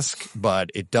on disc,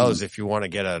 but it does, if you want to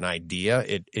get an idea,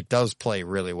 it does play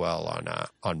really well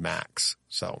on Max.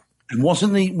 So. And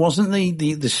wasn't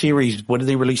the series, when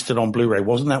they released it on Blu-ray,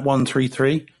 wasn't that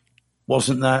 133?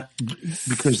 Wasn't that,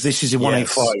 because this is in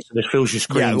 185, so this fills your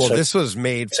screen. Yeah, well, so this was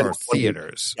made for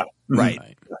theaters. Yeah.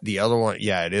 Right. The other one,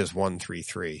 it is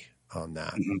 133 on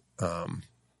that. Mm-hmm.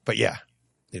 But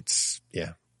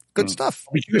good stuff.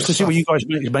 I'll be curious to see what you guys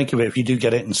make of it if you do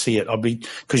get it and see it.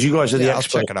 Because you guys are the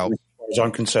experts. I'll check it out. As far as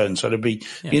I'm concerned. So it'd be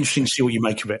interesting to see what you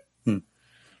make of it.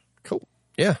 Cool.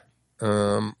 Yeah.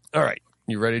 All right.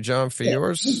 You ready, John, for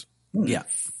yours? Yeah.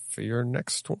 For your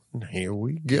next one. Here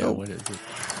we go. Yeah, what is it?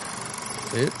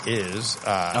 It is,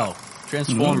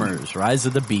 Transformers, Rise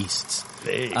of the Beasts.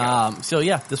 There you go.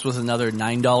 This was another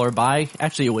 $9 buy.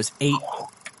 Actually, it was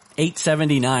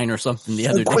 $8.79 or something the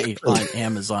other day on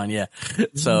Amazon. Yeah.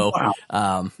 So,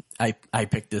 I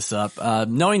picked this up,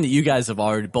 knowing that you guys have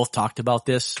already both talked about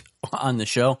this on the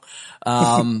show.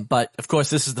 But of course,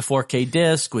 this is the 4K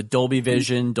disc with Dolby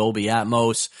Vision, Dolby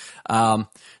Atmos.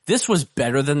 This was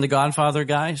better than The Godfather,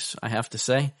 guys, I have to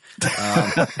say.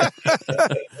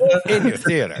 In your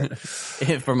theater.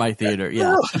 For my theater,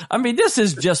 yeah. I mean, this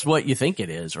is just what you think it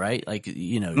is, right? Like,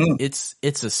 it's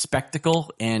a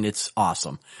spectacle, and it's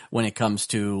awesome when it comes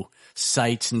to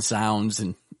sights and sounds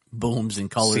and booms and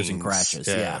colors scenes, and crashes.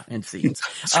 Yeah, and scenes.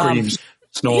 Screams.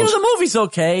 Snores. The movie's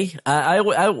okay. I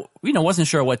wasn't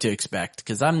sure what to expect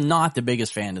because I'm not the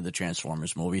biggest fan of the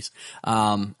Transformers movies.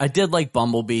 I did like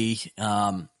Bumblebee.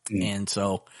 And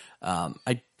so,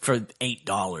 for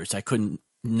 $8, I couldn't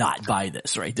not buy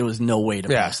this, right? There was no way to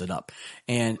pass it up.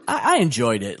 And I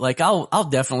enjoyed it. Like, I'll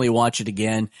definitely watch it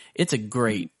again. It's a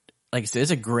great, like I said,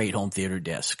 it's a great home theater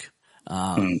disc.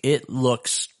 It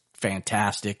looks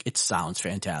fantastic. It sounds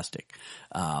fantastic.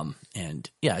 And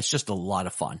it's just a lot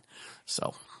of fun.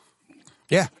 So.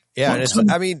 Yeah. Yeah.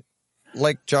 And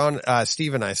like John,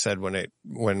 Steve and I said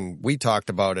when we talked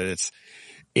about it,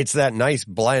 it's that nice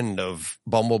blend of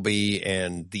Bumblebee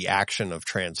and the action of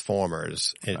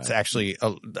Transformers. It's actually,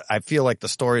 I feel like the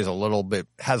story is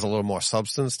has a little more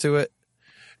substance to it,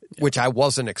 which I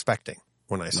wasn't expecting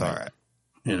when I saw it,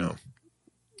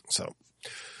 So,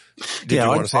 did you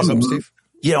want to say something, Steve?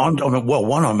 Yeah, I'm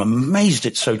amazed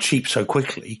it's so cheap so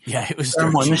quickly. Yeah, it was.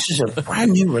 This is a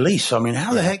brand new release. I mean,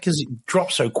 how the heck has it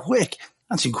dropped so quick?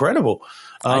 That's incredible.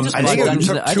 I think it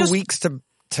took 2 weeks to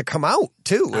come out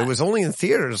too. It was only in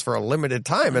theaters for a limited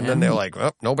time, and then they're like,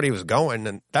 well, nobody was going,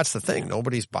 and that's the thing.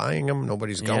 Nobody's buying them.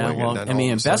 Nobody's going. Well, and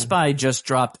then Best Buy just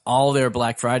dropped all their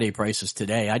Black Friday prices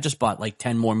today. I just bought like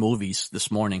 10 more movies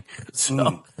this morning.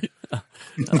 So,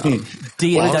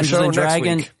 Dungeons and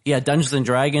Dragons. Yeah, Dungeons and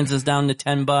Dragons is down to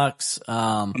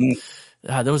 $10.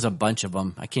 There was a bunch of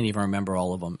them. I can't even remember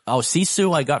all of them. Oh,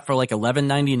 Sisu I got for like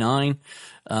 $11.99.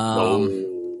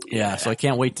 So I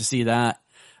can't wait to see that.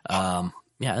 A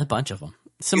bunch of them.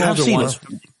 Some older ones.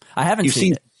 I haven't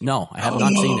seen it. No, I have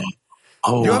not seen it.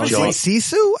 Oh, you haven't seen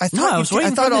Sisu? I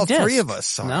thought all three of us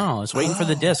saw it. No, I was waiting for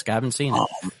the disc. I haven't seen it.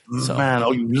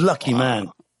 Man, you lucky man.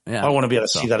 Yeah. I want to be able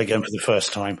to see that again for the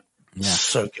first time. Yeah.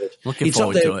 So good. Looking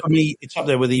forward to it. For me, it's up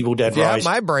there with Evil Dead Rise.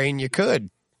 My brain, you could.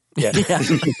 Yeah. Cocaine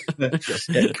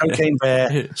Bear,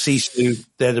 Sisu,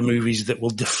 they're the movies that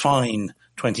will define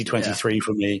 2023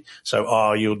 for me.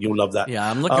 So, you'll love that. Yeah,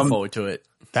 I'm looking forward to it.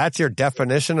 That's your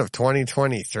definition of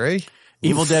 2023?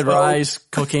 Evil Dead Rise,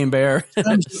 Cocaine Bear,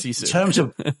 in terms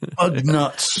of bug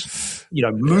nuts,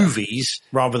 movies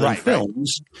rather than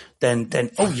films, then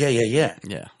yeah.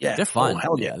 They're fun.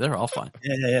 Oh, they're all fun.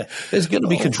 Yeah. There's going to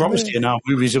be controversy in our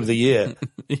movies of the year.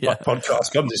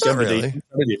 Podcast comes December. Really?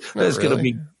 There's going to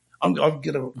be I'm going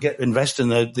to invest in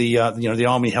the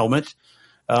army helmet,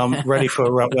 ready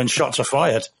for when shots are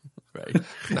fired. Right.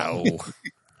 No.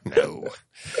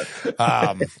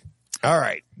 All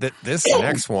right. This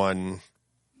next one,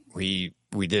 we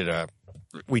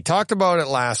talked about it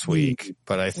last week,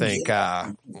 but I think,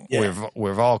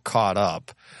 we've all caught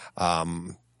up.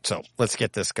 So let's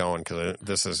get this going because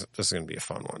this is going to be a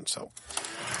fun one. So,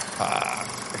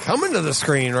 coming to the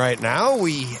screen right now,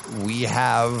 we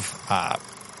have,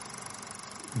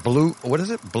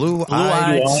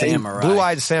 Blue-Eyed Samurai.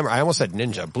 Blue-Eyed Samurai. I almost said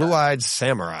ninja. Blue-Eyed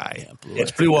Samurai.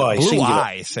 It's Blue-Eye.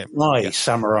 Blue-Eye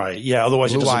Samurai. Yeah,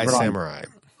 otherwise Blue-Eye it doesn't Samurai.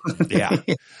 Yeah.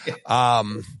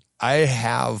 I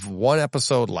have one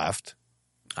episode left.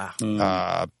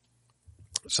 So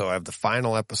I have the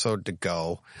final episode to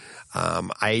go.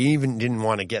 I even didn't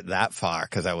want to get that far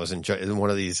because I was enjoying one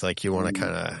of these, like you want to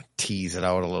kind of tease it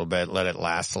out a little bit, let it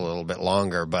last a little bit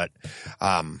longer, but,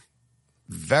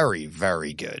 very,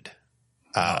 very good.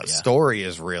 Story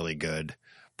is really good,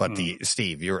 but the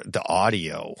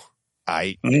audio,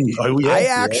 I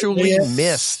actually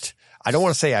missed. I don't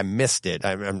want to say I missed it.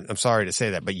 I'm sorry to say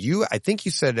that, but I think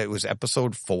you said it was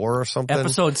episode 4 or something.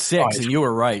 Episode 6, and you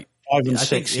were right. 5 and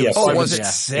 6. Yeah. Oh, was it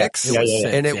 6? It was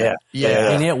 6. And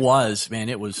and it was, man,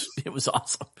 it was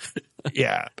awesome.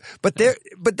 Yeah. But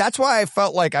that's why I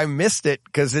felt like I missed it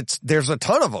because there's a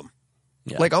ton of them.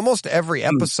 Yeah. Like almost every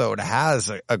episode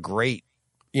has a great,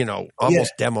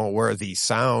 almost demo worthy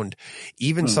sound.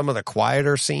 Even some of the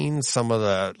quieter scenes, some of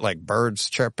the like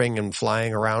birds chirping and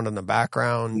flying around in the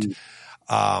background.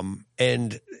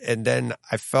 And then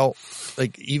I felt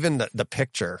like even the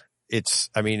picture,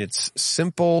 it's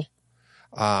simple,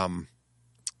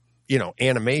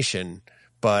 animation,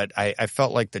 but I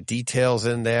felt like the details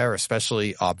in there,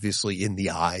 especially obviously in the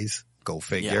eyes, go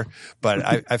figure. Yeah.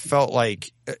 But I felt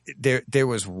like there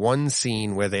was one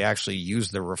scene where they actually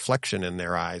used the reflection in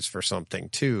their eyes for something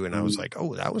too. And I was like,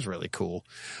 oh, that was really cool.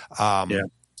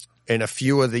 And a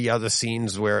few of the other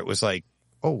scenes where it was like,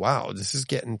 oh wow, this is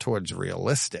getting towards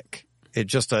realistic. It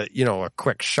just a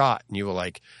quick shot and you were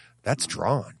like, that's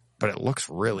drawn, but it looks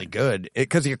really good.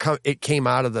 Because it came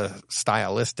out of the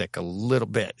stylistic a little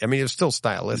bit. I mean, it's still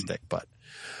stylistic, but,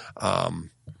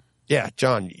 yeah,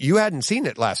 John, you hadn't seen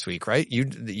it last week, right? You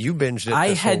binged it.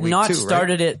 I had not too,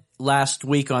 started right? it last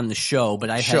week on the show, but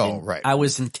I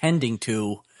was intending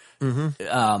to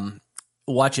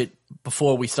watch it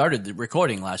before we started the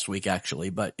recording last week,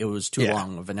 actually, but it was too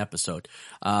long of an episode.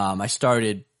 I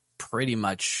started pretty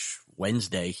much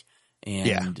Wednesday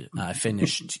and I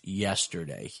finished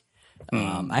yesterday.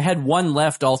 I had one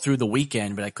left all through the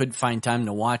weekend, but I couldn't find time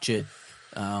to watch it.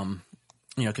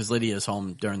 Because Lydia's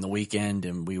home during the weekend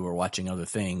and we were watching other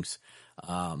things.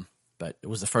 But it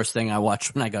was the first thing I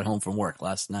watched when I got home from work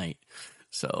last night.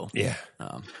 So,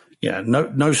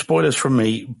 no spoilers from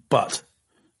me, but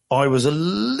I was a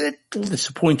little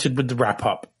disappointed with the wrap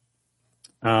up.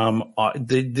 And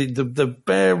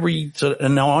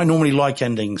now I normally like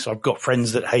endings. I've got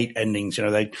friends that hate endings.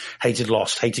 They hated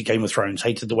Lost, hated Game of Thrones,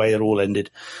 hated the way it all ended,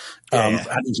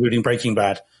 including Breaking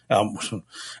Bad.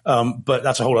 But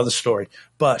that's a whole other story.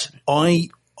 But I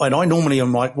normally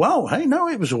am like, well, hey, no,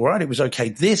 it was all right. It was okay.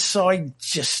 This,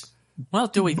 well,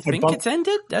 do we think it's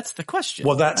ended? That's the question.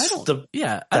 Well, I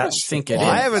don't think it is.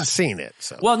 I haven't seen it.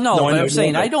 So. Well, no, I'm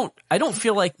saying I don't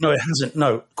feel like. No, it hasn't.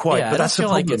 No, quite. Yeah, but I don't feel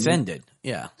like it's ended.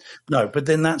 Yeah. No, but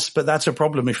that's a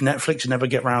problem if Netflix never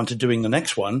get around to doing the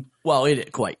next one. Well,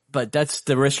 quite, but that's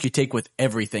the risk you take with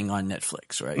everything on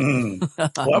Netflix, right?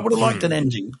 Well, I would have liked an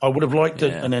ending. I would have liked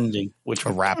an ending, which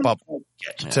a wrap up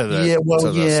to the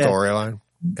storyline.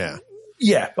 Yeah.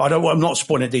 Yeah, I'm not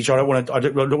spoiling it, DJ. I don't want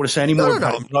to say any more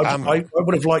about it. I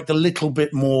would have liked a little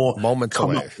bit more moments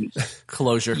away.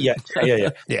 Closure. Yeah.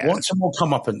 Want some more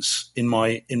comeuppance in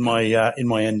my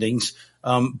endings.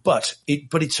 But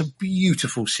it's a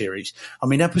beautiful series. I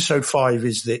mean, episode 5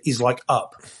 is like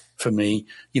Up for me.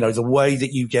 The way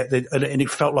that you get and it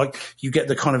felt like you get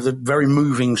the kind of the very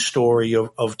moving story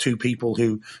of two people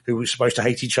who were supposed to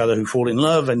hate each other, who fall in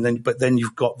love, but then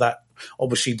you've got that.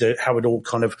 Obviously, how it all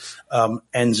kind of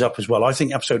ends up as well. I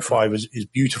think episode 5 is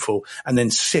beautiful, and then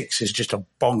 6 is just a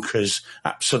bonkers,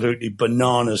 absolutely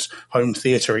bananas home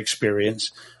theater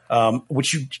experience,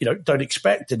 which you don't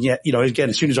expect, and yet again,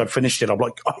 as soon as I finished it, I'm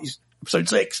like, guys, episode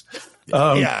 6.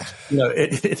 But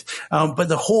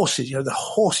the horse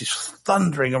is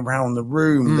thundering around the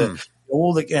room.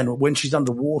 Again, when she's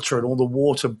underwater and all the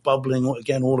water bubbling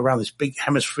again all around this big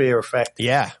hemisphere effect.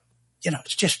 Yeah.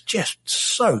 It's just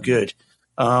so good.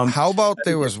 How about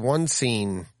there was one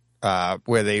scene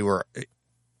where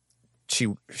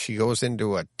she goes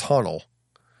into a tunnel,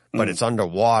 but it's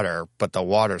underwater, but the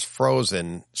water's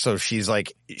frozen. So she's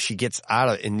like, she gets out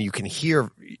of, and you can hear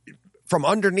from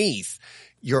underneath.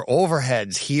 Your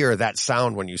overheads hear that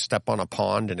sound when you step on a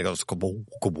pond and it goes kaboom,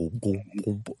 kaboom, kaboom,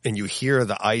 kaboom, and you hear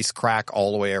the ice crack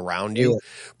all the way around you.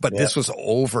 But this was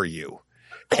over you.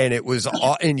 And it was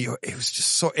just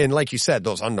so, and like you said,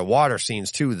 those underwater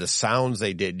scenes too, the sounds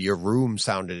they did, your room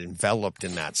sounded enveloped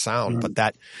in that sound. But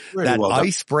that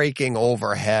ice breaking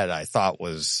overhead, I thought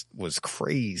was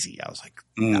crazy. I was like,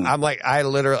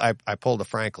 I pulled a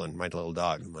Franklin, my little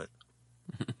dog. I'm like,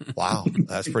 wow,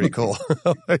 that's pretty cool.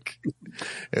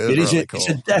 It's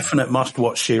a definite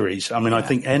must-watch series. I mean, I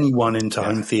think anyone into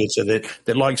home theater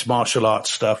that likes martial arts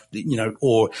stuff,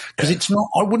 or because it's not,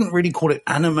 I wouldn't really call it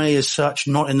anime as such,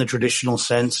 not in the traditional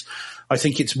sense. I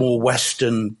think it's more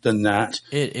Western than that.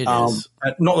 It is.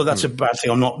 Not that that's a bad thing.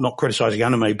 I'm not criticizing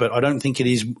anime, but I don't think it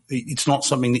is. It's not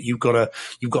something that you've got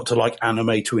to like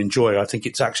anime to enjoy. I think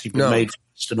it's actually been made for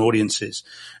Western audiences.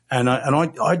 And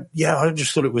I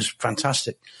just thought it was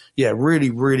fantastic. Yeah, really,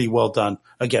 really well done.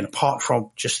 Again, apart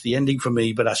from just the ending for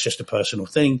me, but that's just a personal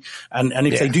thing. And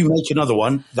if they do make another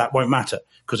one, that won't matter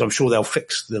because I'm sure they'll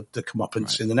fix the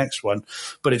comeuppance in the next one.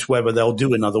 But it's whether they'll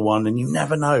do another one, and you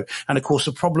never know. And of course,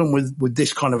 the problem with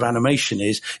this kind of animation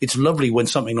is it's lovely when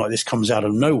something like this comes out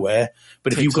of nowhere.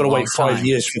 But if you've got to wait 5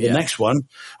 years for the next one,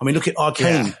 I mean, look at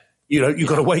Arcane. Yeah. You've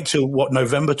got to wait till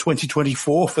November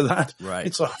 2024 for that. Right.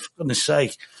 It's like, for goodness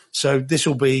sake. So this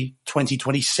will be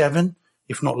 2027,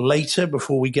 if not later,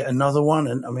 before we get another one.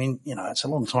 And I mean, it's a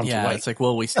long time to wait. Yeah, it's like,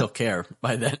 well, we still care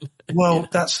by then. Well,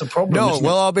 that's the problem. No,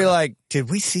 I'll be like, did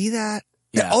we see that?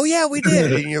 Yeah. Oh yeah, we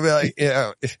did. And you'll be like,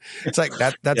 it's like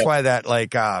that. That's why that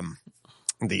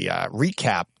the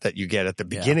recap that you get at the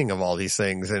beginning of all these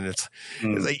things, and it's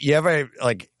like, you ever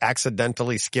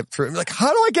accidentally skip through and be like,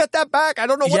 how do I get that back? I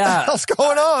don't know what the hell's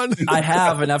going on. I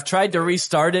have, and I've tried to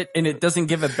restart it and it doesn't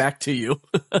give it back to you.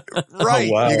 Right.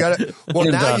 Oh, wow. You gotta,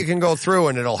 now you can go through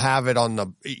and it'll have it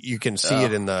on you can see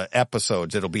it in the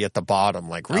episodes. It'll be at the bottom,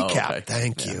 like recap. Okay.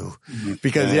 Thank you.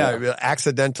 Because you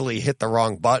accidentally hit the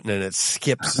wrong button and it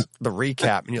skips the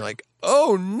recap and you're like,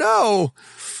 oh no.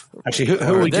 Actually,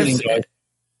 who are we kidding, guys?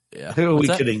 Yeah. Who are we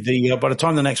kidding? By the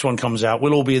time the next one comes out,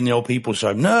 we'll all be in the old people's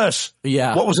home. Nurse!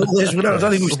 Yeah. What was all this? I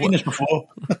don't think we've seen this before.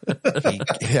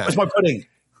 Where's my pudding?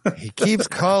 He keeps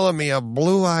calling me a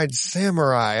blue-eyed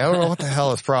samurai. I don't know what the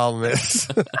hell his problem is.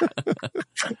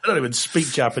 I don't even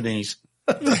speak Japanese.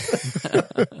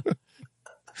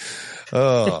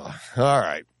 Oh, all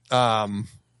right.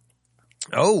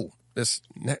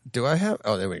 Do I have?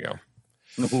 Oh, there we go.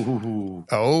 Ooh.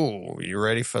 Oh, you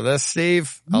ready for this,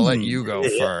 Steve? I'll let you go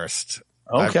first.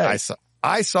 Okay.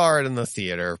 I saw it in the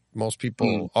theater. Most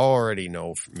people already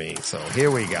know me, so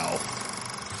here we go.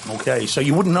 Okay, so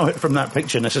you wouldn't know it from that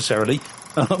picture necessarily,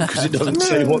 because it doesn't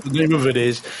say what the name of it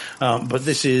is. But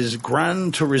this is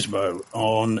Gran Turismo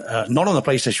on not on the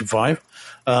PlayStation 5,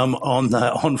 on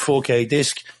 4K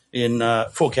disc in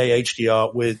 4K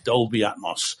HDR with Dolby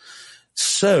Atmos.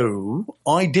 So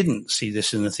I didn't see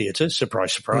this in the theater.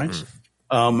 Surprise, surprise.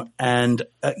 And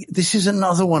this is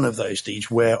another one of those,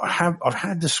 Deej, where I've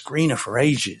had the screener for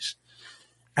ages,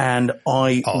 and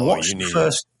I watched the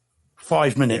first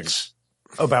 5 minutes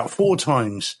about 4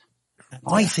 times. And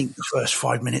I think the first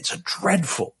 5 minutes are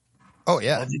dreadful. Oh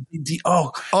yeah.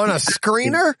 On a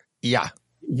screener? Yeah.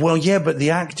 Well, yeah, but the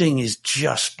acting is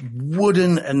just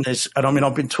wooden, and I mean,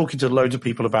 I've been talking to loads of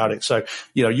people about it. So,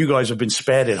 you guys have been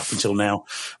spared it up until now,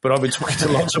 but I've been talking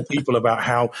to lots of people about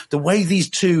how the way these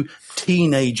two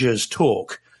teenagers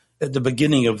talk at the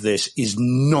beginning of this is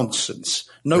nonsense.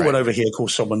 No one over here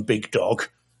calls someone big dog.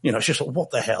 It's just like,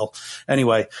 what the hell?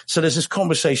 Anyway, so there's this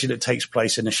conversation that takes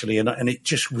place initially, and it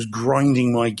just was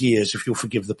grinding my gears, if you'll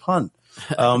forgive the pun.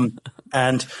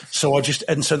 And so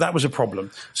that was a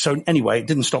problem. So anyway, it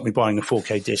didn't stop me buying a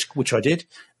 4K disc, which I did,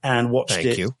 and watched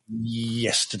it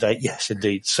yesterday. Yes,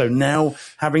 indeed. So now,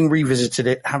 having revisited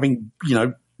it, having,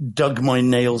 dug my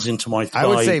nails into my thigh. I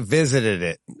would say visited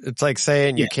it. It's like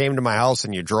saying you came to my house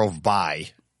and you drove by.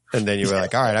 And then you were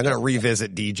like, all right, I'm going to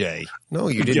revisit DJ. No,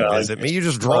 you didn't visit me. You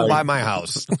just drove by my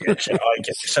house. I get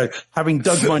it. So having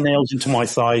dug my nails into my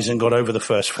thighs and got over the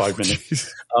first 5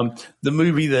 minutes, the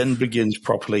movie then begins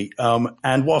properly.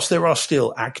 And whilst there are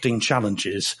still acting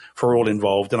challenges for all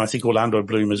involved, and I think Orlando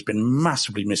Bloom has been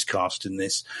massively miscast in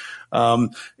this,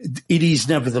 it is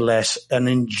nevertheless an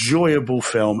enjoyable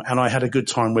film, and I had a good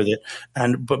time with it.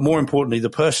 But more importantly, the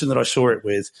person that I saw it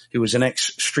with, who was an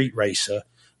ex-street racer,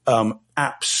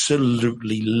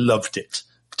 absolutely loved it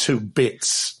to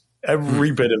bits.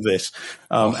 every bit of this,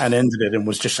 and ended it and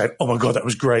was just saying, "Oh my God, that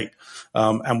was great,"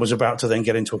 and was about to then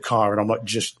get into a car, and I'm like,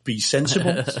 "Just be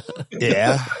sensible."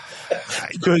 Yeah.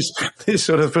 Because this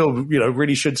sort of film,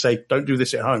 really should say, "Don't do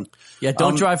this at home." Yeah,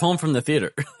 don't drive home from the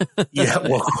theater. Yeah,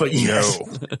 well, yes.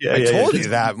 No. Yeah, I told you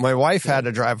that. My wife had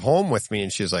to drive home with me,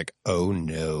 and she's like, "Oh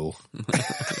no,"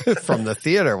 from the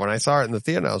theater. When I saw it in the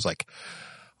theater, I was like,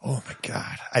 "Oh my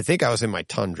God!" I think I was in my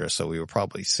Tundra, so we were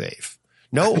probably safe.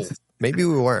 No, maybe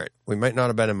we weren't. We might not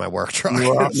have been in my work truck,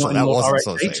 so that wasn't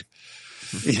so safe.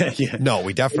 Yeah. No,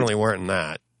 we definitely weren't in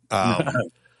that.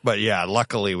 But yeah,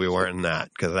 luckily we weren't in that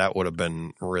because that would have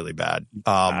been really bad.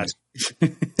 Go ahead.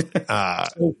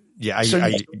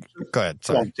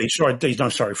 Sorry.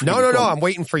 Sorry. No. I'm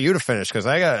waiting for you to finish because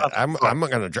I'm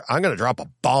gonna drop a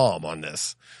bomb on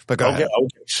this. But go ahead.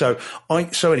 Okay.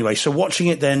 So anyway, watching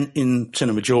it then in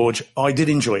Cinema George, I did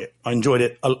enjoy it. I enjoyed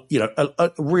it,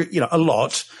 a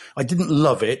lot. I didn't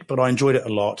love it, but I enjoyed it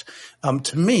a lot.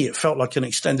 To me, it felt like an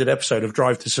extended episode of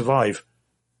Drive to Survive.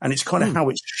 And it's kind of how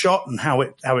it's shot and how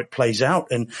it plays out.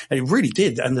 And it really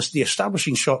did. And the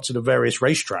establishing shots of the various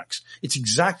racetracks, it's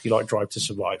exactly like Drive to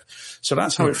Survive. So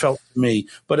that's how it felt to me.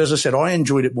 But as I said, I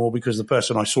enjoyed it more because the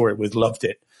person I saw it with loved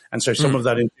it. And so some of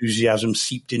that enthusiasm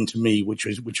seeped into me, which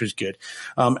was good.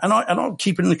 And I'll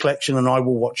keep it in the collection and I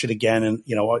will watch it again. And,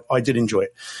 I did enjoy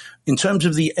it. In terms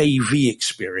of the AV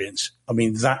experience, I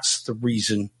mean, that's the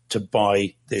reason to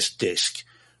buy this disc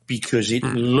because it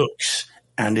looks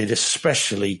and it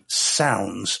especially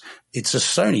sounds. It's a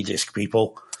Sony disc,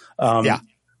 people.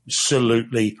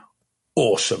 Absolutely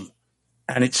awesome.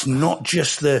 And it's not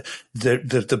just the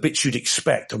bits you'd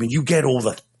expect. I mean, you get all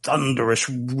the thunderous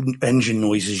engine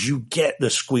noises, you get the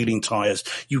squealing tires,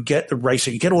 you get the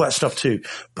racing, you get all that stuff too.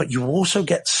 But you also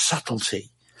get subtlety.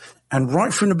 And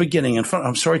right from the beginning, and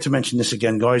I'm sorry to mention this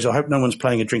again, guys, I hope no one's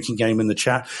playing a drinking game in the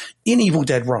chat. In Evil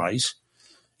Dead Rise,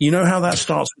 you know how that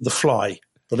starts with the fly?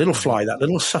 The little fly, that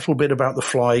little subtle bit about the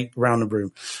fly around the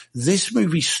room. This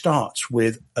movie starts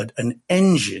with an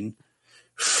engine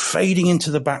fading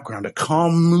into the background, a car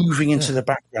moving into the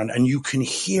background, and you can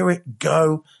hear it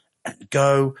go and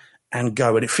go and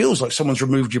go. And it feels like someone's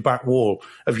removed your back wall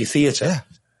of your theater. Yeah.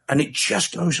 And it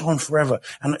just goes on forever.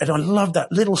 And I love that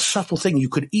little subtle thing. You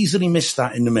could easily miss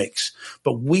that in the mix.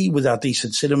 But we, with our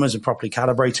decent cinemas and properly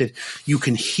calibrated, you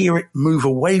can hear it move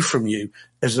away from you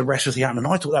as the rest of the album.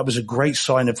 And I thought that was a great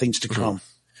sign of things to come.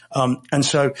 And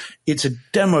so it's a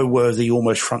demo worthy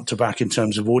almost front to back in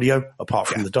terms of audio, apart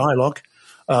from the dialogue.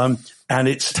 And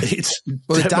it's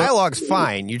well, the dialogue's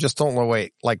fine. You just don't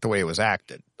like the way it was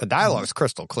acted. The dialogue's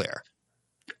crystal clear.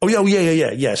 Oh,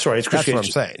 yeah. Sorry, it's That's what I'm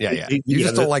saying. Yeah. You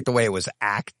just don't like the way it was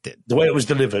acted. The way it was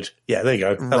delivered. Yeah, there you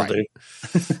go. That'll do.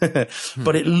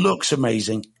 But it looks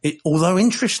amazing. Although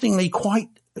interestingly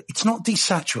it's not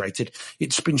desaturated.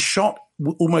 It's been shot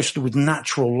almost with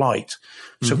natural light.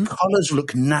 So colors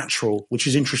look natural, which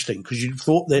is interesting because you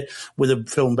thought that with a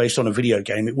film based on a video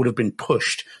game, it would have been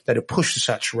pushed. They'd have pushed the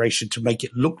saturation to make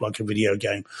it look like a video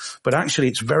game. But actually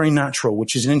it's very natural,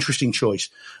 which is an interesting choice.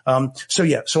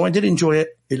 So I did enjoy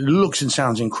it. It looks and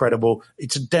sounds incredible.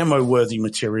 It's a demo worthy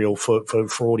material for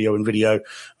audio and video.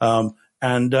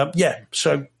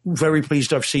 So very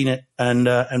pleased I've seen it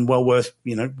and well worth,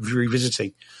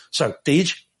 revisiting. So,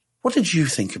 Deej, what did you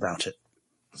think about it?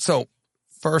 So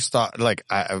first off,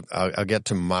 I'll get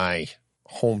to my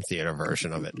home theater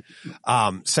version of it.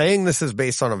 Saying this is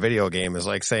based on a video game is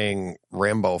like saying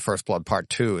Rambo First Blood Part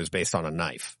 2 is based on a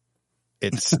knife.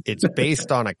 It's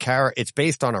based on it's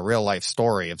based on a real life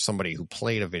story of somebody who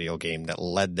played a video game that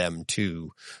led them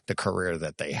to the career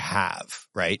that they have,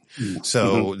 right?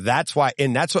 So that's why,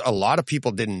 and that's what a lot of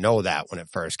people didn't know that when it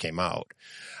first came out.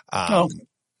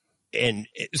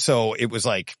 So it was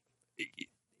like,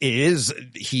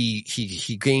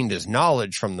 he gained his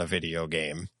knowledge from the video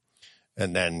game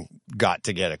and then got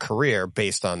to get a career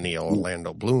based on the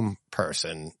Orlando Bloom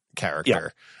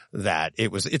character that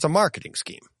it's a marketing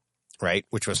scheme. Right.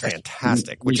 Which was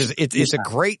fantastic, it's a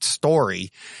great story.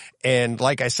 And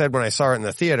like I said, when I saw it in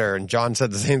the theater and John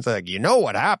said the same thing, like,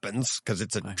 what happens? Cause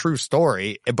it's a true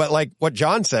story. But like what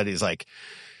John said, he's like,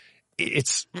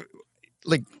 it's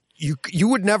like you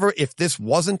would never, if this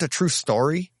wasn't a true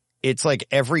story, it's like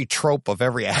every trope of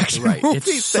every action movie.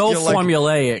 It's so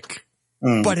formulaic.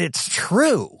 But it's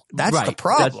true. That's the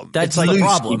problem. That's like the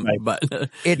problem. But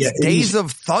it's Days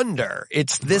of Thunder.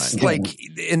 It's this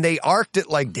and they arced it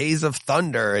like Days of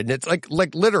Thunder, and it's like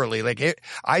literally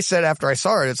I said after I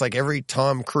saw it, it's like every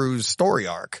Tom Cruise story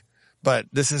arc. But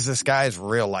this is this guy's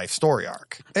real life story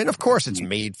arc, and of course it's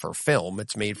made for film.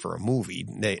 It's made for a movie.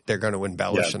 They're going to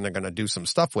embellish and they're going to do some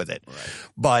stuff with it. Right.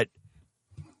 But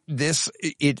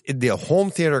the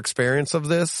home theater experience of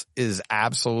this is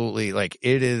absolutely like,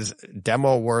 it is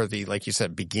demo worthy, like you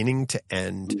said, beginning to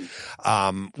end.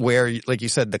 Where, like you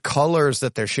said, the colors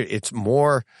that they're shooting,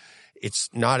 it's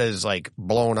not as like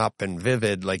blown up and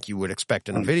vivid like you would expect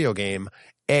in a video game,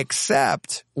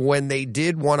 except when they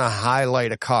did want to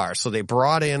highlight a car. So they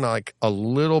brought in like a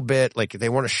little bit, like they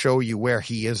want to show you where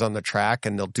he is on the track,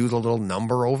 and they'll do the little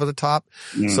number over the top.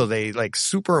 So they like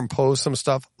superimpose some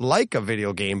stuff like a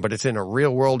video game, but it's in a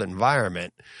real world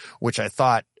environment, which I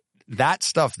thought that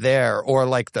stuff there, or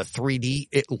like the 3D,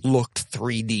 it looked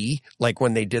 3D, like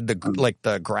when they did the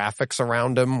graphics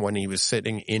around him when he was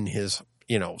sitting in his,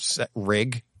 set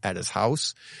rig at his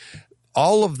house.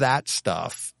 All of that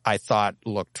stuff I thought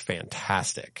looked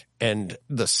fantastic. And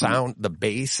the sound, the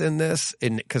bass in this,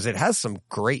 because it has some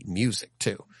great music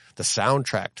too. The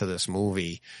soundtrack to this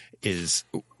movie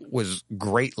was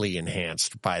greatly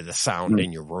enhanced by the sound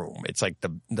in your room. It's like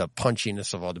the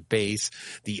punchiness of all the bass,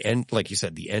 like you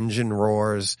said, the engine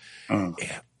roars.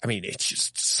 Yeah, I mean, it's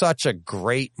just such a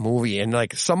great movie. And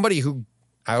like somebody who,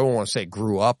 I don't want to say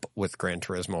grew up with Gran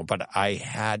Turismo, but I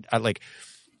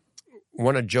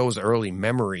one of Joe's early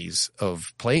memories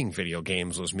of playing video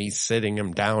games was me sitting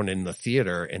him down in the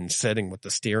theater and sitting with the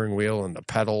steering wheel and the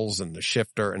pedals and the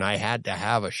shifter. And I had to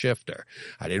have a shifter.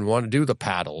 I didn't want to do the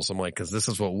paddles. I'm like, cause this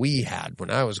is what we had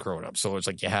when I was growing up. So it's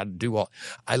like you had to do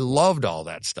I loved all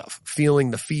that stuff,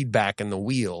 feeling the feedback in the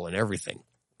wheel and everything.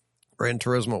 Gran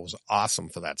Turismo was awesome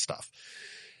for that stuff.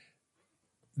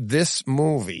 This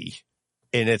movie,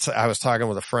 and I was talking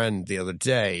with a friend the other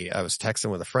day. I was texting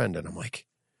with a friend and I'm like,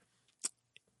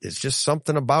 there's just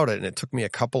something about it. And it took me a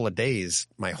couple of days.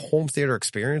 My home theater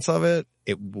experience of it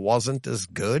wasn't as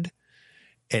good.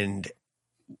 And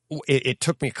it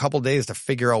took me a couple of days to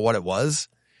figure out what it was.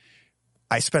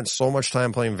 I spent so much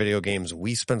time playing video games.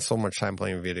 We spent so much time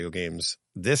playing video games.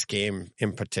 This game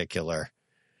in particular,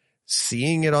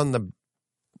 seeing it on the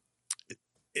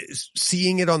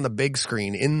big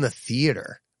screen in the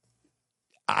theater.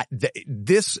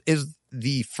 This is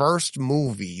the first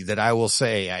movie that I will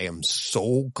say I am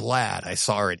so glad I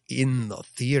saw it in the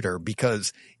theater,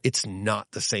 because it's not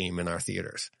the same in our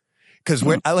theaters. Because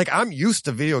I'm used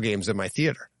to video games in my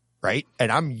theater, right? And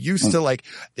I'm used to like,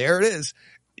 there it is,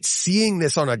 seeing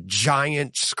this on a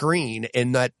giant screen,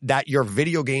 and that your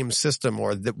video game system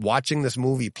or watching this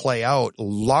movie play out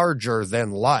larger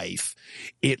than life.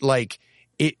 It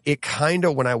kind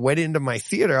of, when I went into my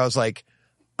theater, I was like,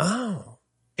 oh,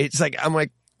 I'm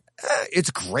like, it's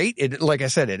great. Like I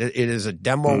said, it is a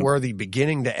demo worthy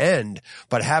beginning to end,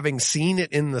 but having seen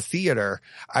it in the theater,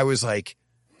 I was like,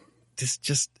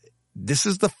 this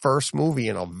is the first movie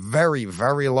in a very,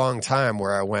 very long time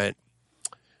where I went,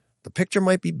 the picture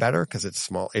might be better because it's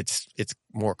small. It's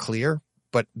more clear,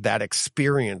 but that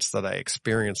experience that I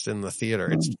experienced in the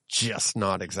theater, it's just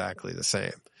not exactly the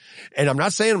same. And I'm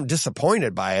not saying I'm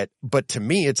disappointed by it, but to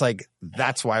me, it's like,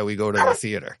 that's why we go to the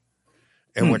theater.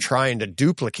 And we're trying to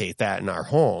duplicate that in our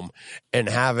home, and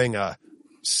having a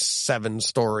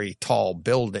 7-story tall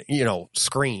building,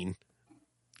 screen.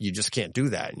 You just can't do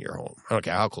that in your home. I don't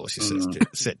care how close you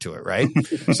sit to it, right?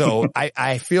 So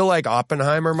I feel like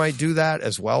Oppenheimer might do that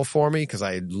as well for me, because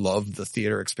I love the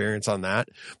theater experience on that.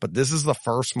 But this is the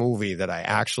first movie that I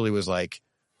actually was like,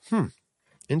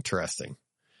 interesting.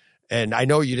 And I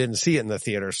know you didn't see it in the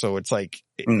theater, so it's like,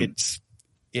 it's,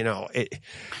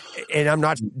 and I'm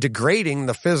not degrading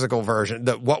the physical version,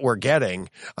 what we're getting.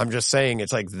 I'm just saying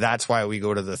it's like, that's why we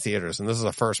go to the theaters. And this is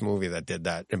the first movie that did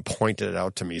that and pointed it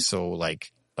out to me. So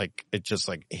like it just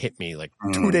like hit me like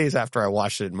 2 days after I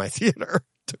watched it in my theater.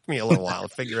 It took me a little while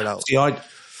to figure it out. See,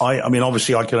 I mean,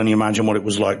 obviously I can only imagine what it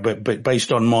was like, but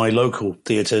based on my local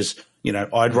theaters,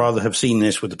 I'd rather have seen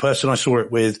this with the person I saw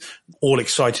it with, all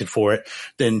excited for it,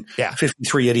 than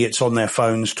 53 idiots on their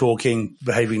phones talking,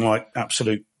 behaving like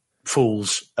absolute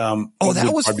fools.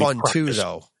 That was fun too,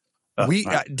 though.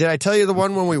 Did I tell you the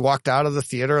one when we walked out of the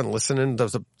theater and listening to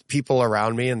the people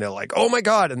around me, and they're like, "Oh my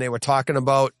God," and they were talking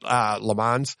about Le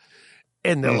Mans,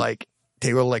 and they're like,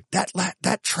 they were like,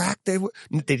 that track. They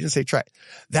didn't say track.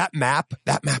 That map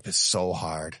is so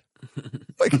hard.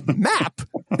 Like map.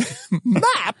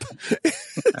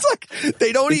 It's like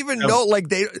they don't even know.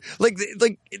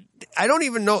 I don't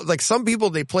even know. Like some people,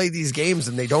 they play these games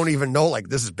and they don't even know. Like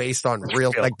this is based on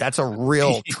real. Like that's a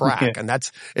real track, and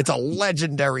it's a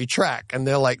legendary track. And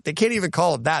they're like, they can't even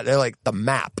call it that. They're like the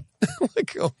map.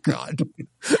 Like, oh God.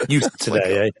 Youth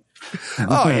today, eh?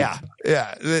 Oh yeah.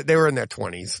 They were in their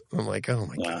 20s. I'm like, oh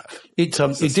my God. It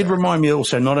did remind me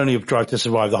also not only of Drive to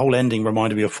Survive. The whole ending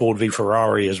reminded me of Ford v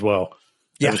Ferrari as well.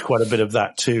 There was quite a bit of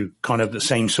that too, kind of the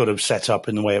same sort of setup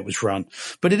in the way it was run.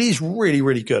 But it is really,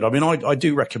 really good. I mean, I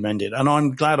do recommend it, and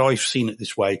I'm glad I've seen it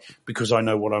this way because I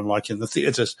know what I'm like in the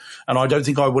theaters, and I don't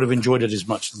think I would have enjoyed it as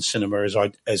much in the cinema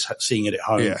as seeing it at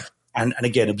home. Yeah. And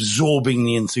again, absorbing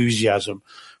the enthusiasm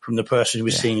from the person who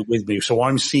was seeing it with me. So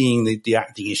I'm seeing the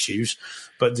acting issues,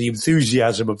 but the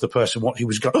enthusiasm of the person, what he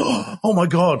was going, oh my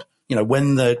God, you know,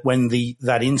 when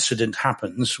that incident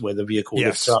happens where the vehicle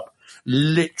lifts up,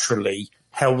 literally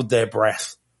held their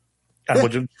breath and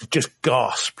would have just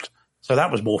gasped. So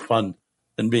that was more fun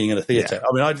than being in a theater.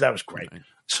 I mean, that was great.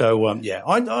 So, I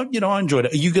enjoyed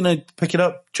it. Are you going to pick it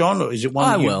up, John, or is it one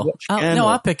I will.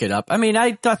 I'll pick it up. I mean,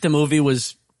 I thought the movie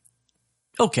was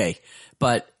okay,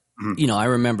 but you know, I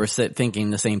remember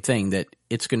thinking the same thing, that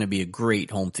it's going to be a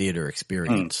great home theater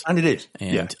experience. And it is.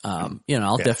 And, you know,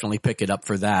 I'll definitely pick it up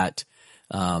for that.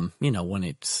 You know, when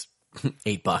it's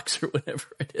 $8 or whatever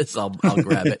it is, I'll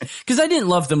grab it. Cause I didn't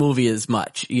love the movie as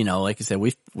much. You know, like I said,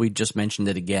 we just mentioned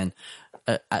it again.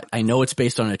 I know it's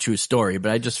based on a true story,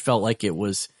 but I just felt like it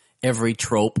was every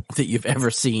trope that you've ever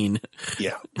seen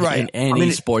in any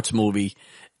sports movie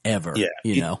ever. Yeah,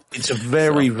 you know, it's a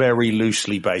very, very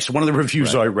loosely based. One of the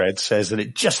reviews I read says that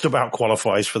it just about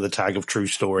qualifies for the tag of true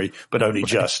story, but only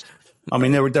just. I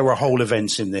mean, there were whole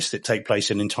events in this that take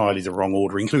place in entirely the wrong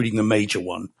order, including the major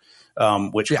one,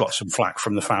 which got some flack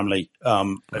from the family,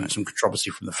 and some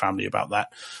controversy from the family about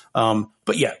that.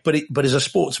 But as a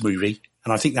sports movie,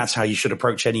 and I think that's how you should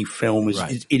approach any film,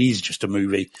 it is just a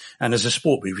movie. And as a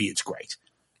sport movie, it's great.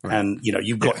 Right. And, you know,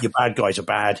 you've got your bad guys are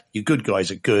bad, your good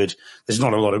guys are good. There's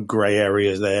not a lot of gray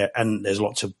areas there, and there's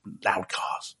lots of loud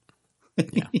cars.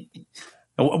 Yeah.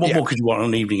 What more could you want on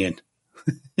an evening in?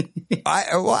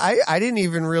 I didn't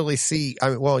even really see. I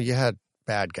mean, well, you had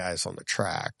bad guys on the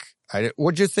track.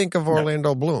 What'd you think of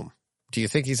Orlando Bloom? Do you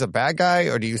think he's a bad guy,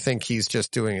 or do you think he's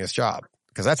just doing his job?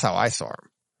 Because that's how I saw him.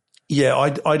 Yeah,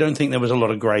 I don't think there was a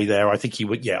lot of grey there. I think he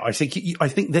would. Yeah, I think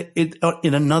that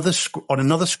on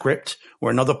another script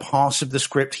or another pass of the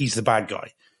script, he's the bad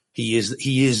guy. He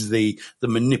is the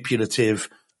manipulative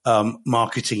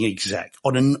marketing exec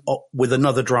with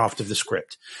another draft of the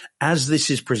script. As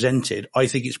this is presented, I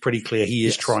think it's pretty clear he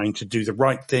is trying to do the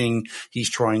right thing. He's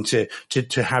trying to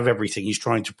have everything. He's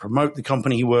trying to promote the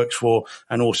company he works for,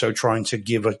 and also trying to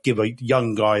give a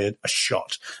young guy a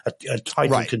shot, a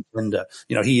title contender.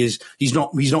 You know, he's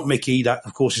not Mickey. That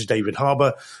of course is David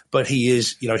Harbour, but he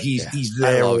is, you know, he's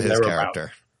there. I love his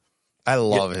character. I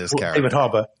love his character. David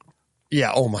Harbour.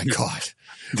 Yeah. Oh my God.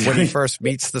 When he first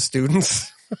meets the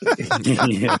students. Yeah.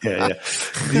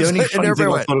 The only funny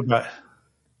thing I thought about,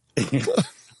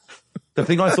 the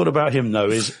thing I thought about him though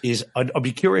is I'd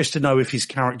be curious to know if his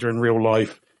character in real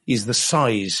life is the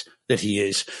size that he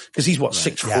is, because he's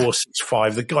 6'4",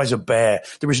 6'5". The guy's a bear.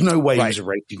 There is no way he's a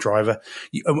racing driver.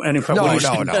 And in fact, when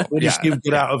you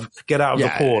get out of the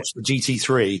Porsche, the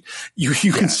GT3,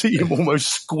 you can see him almost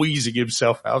squeezing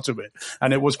himself out of it,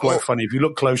 and it was quite funny. If you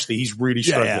look closely, he's really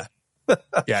struggling. So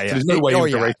there's no way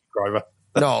he's a racing driver.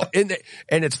 No, and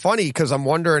it's funny because I'm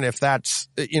wondering if that's,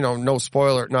 you know, no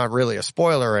spoiler, not really a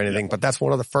spoiler or anything, but that's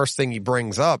one of the first thing he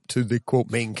brings up to the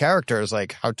quote main character is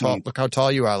like, how tall, look how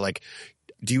tall you are. Like,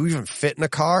 do you even fit in a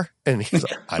car? And he's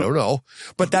like, I don't know.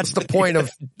 But that's the point of,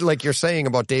 like you're saying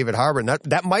about David Harbour,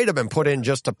 that might have been put in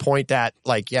just to point at,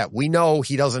 like, yeah, we know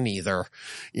he doesn't either,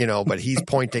 you know, but he's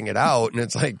pointing it out, and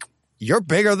it's like, you're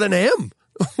bigger than him.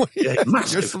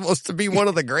 You're supposed to be one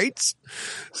of the greats.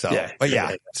 So,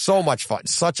 so much fun.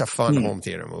 Such a fun home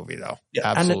theater movie, though. Yeah,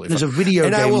 absolutely. And there's a video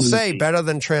game. And I will say, better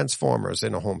than Transformers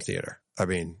in a home theater. I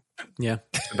mean,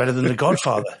 better than The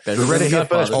Godfather.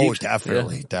 Oh,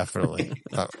 definitely.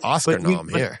 Oscar nom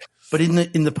here. But in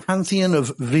the pantheon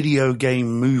of video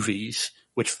game movies,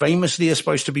 which famously are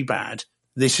supposed to be bad,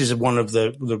 this is one of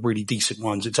the really decent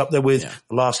ones. It's up there with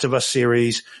the Last of Us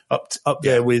series, up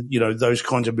there with, you know, those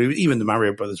kinds of movies. Even the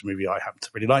Mario Brothers movie I happen to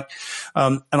really like.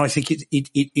 And I think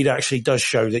it actually does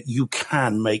show that you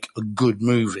can make a good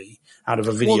movie out of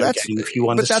a video game if you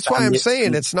understand. But that's why I'm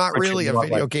saying it's not really a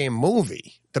video game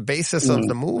movie. The basis of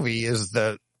the movie is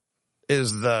that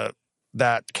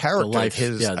character,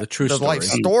 the true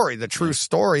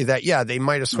story that, they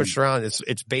might have switched around.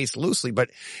 It's based loosely, but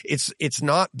it's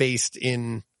not based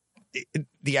in,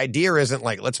 the idea isn't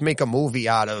like, let's make a movie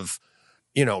out of,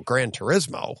 you know, Gran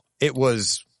Turismo. It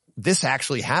was, this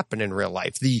actually happened in real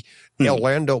life. The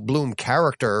Orlando Bloom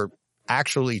character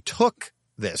actually took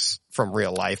this from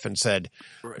real life and said,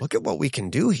 look at what we can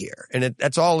do here. And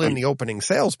that's all in the opening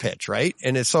sales pitch, right?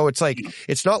 And it's like,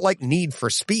 it's not like Need for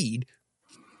Speed,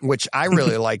 which I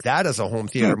really like that as a home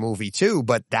theater movie too,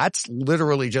 but that's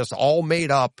literally just all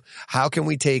made up. How can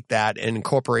we take that and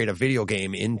incorporate a video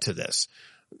game into this?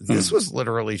 This was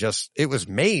literally just, it was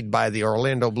made by the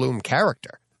Orlando Bloom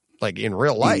character, like in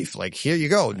real life. Like, here you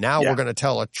go. Now we're going to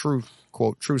tell a true,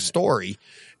 quote, true story.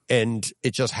 And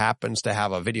it just happens to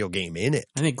have a video game in it.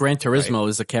 I think Gran Turismo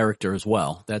is a character as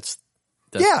well. That's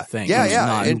the thing.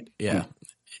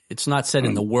 It's not set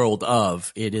in the world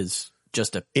of, it is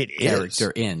just a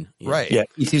character in. Right. Yeah.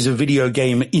 It is a video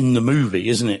game in the movie,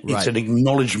 isn't it? It's an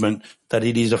acknowledgement that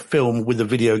it is a film with a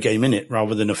video game in it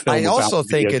rather than a film. I also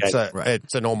think it's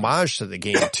it's an homage to the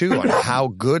game too, on how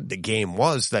good the game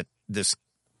was, that this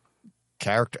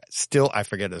character still, I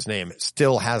forget his name,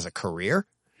 still has a career.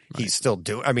 Right. He's still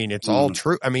I mean, it's all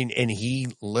true. I mean, and he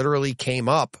literally came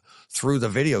up through the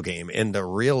video game and the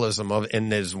realism of,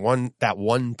 and there's that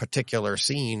one particular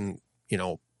scene, you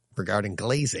know, regarding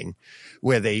glazing,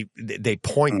 where they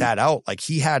point that out. Like,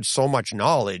 he had so much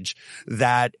knowledge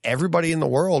that everybody in the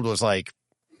world was like,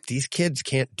 these kids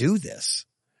can't do this.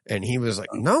 And he was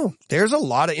like, no, there's a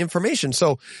lot of information.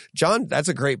 So, John, that's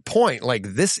a great point. Like,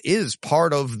 this is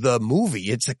part of the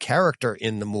movie. It's a character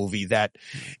in the movie that,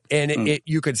 and it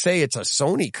you could say it's a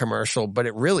Sony commercial, but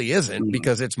it really isn't,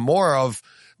 because it's more of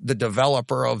the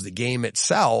developer of the game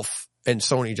itself, and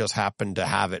Sony just happened to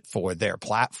have it for their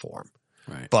platform.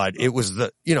 Right. But it was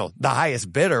the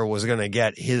highest bidder was going to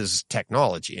get his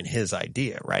technology and his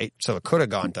idea, right? So it could have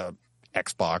gone to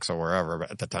Xbox or wherever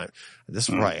at the time. This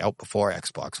was probably out before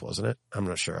Xbox, wasn't it? I'm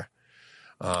not sure.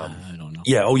 I don't know.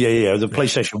 Yeah. Oh, yeah. The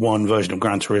PlayStation 1 version of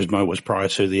Gran Turismo was prior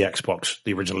to the Xbox,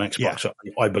 the original Xbox,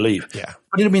 I believe. Yeah.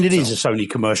 But I mean, it is a Sony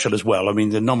commercial as well. I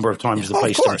mean, the number of times the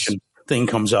PlayStation thing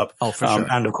comes up. Oh, for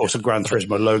sure. And of course, a Gran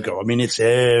Turismo logo. I mean, it's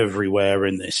everywhere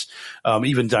in this,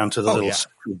 even down to the little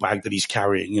bag that he's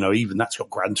carrying. You know, even that's got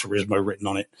Gran Turismo written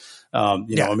on it.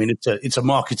 You know, I mean, it's a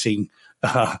marketing,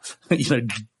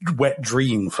 wet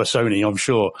dream for Sony, I'm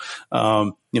sure.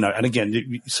 You know, and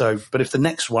again, but if the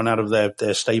next one out of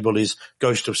their stable is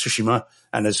Ghost of Tsushima,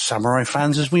 and as samurai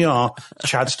fans as we are,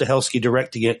 Chad Stahelski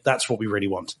directing it, that's what we really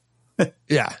want.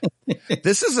 Yeah.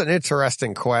 This is an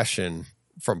interesting question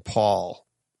from Paul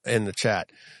in the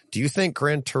chat. Do you think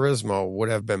Gran Turismo would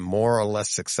have been more or less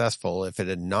successful if it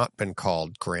had not been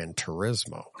called Gran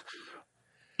Turismo?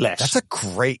 Less. That's a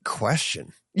great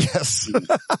question. Yes.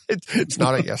 It's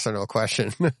not a yes or no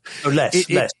question. Less.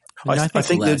 I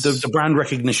think less. The brand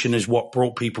recognition is what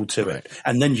brought people to it.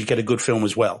 And then you get a good film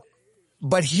as well.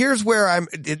 But here's where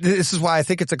this is why I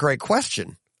think it's a great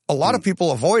question. A lot of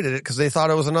people avoided it because they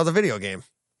thought it was another video game.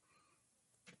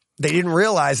 They didn't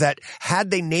realize that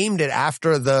had they named it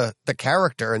after the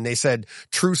character and they said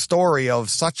true story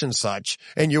of such and such,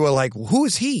 and you were like, who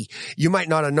is he? You might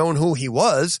not have known who he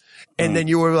was. And then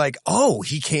you were like, oh,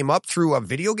 he came up through a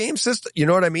video game system. You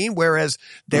know what I mean? Whereas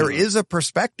there is a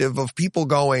perspective of people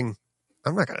going,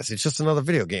 I'm not going to say it's just another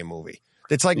video game movie.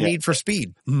 It's like Need for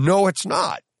Speed. No, it's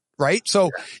not. Right. So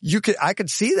I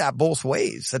could see that both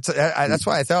ways. That's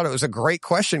why I thought it was a great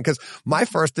question, because my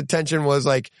first intention was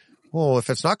like, well, if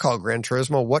it's not called Gran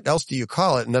Turismo, what else do you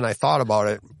call it? And then I thought about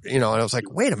it, and I was like,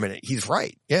 wait a minute, he's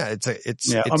right. Yeah,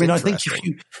 it's I mean, I think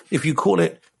if you call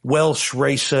it Welsh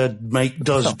Racer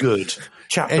Does Good,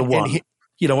 Chapter 1, I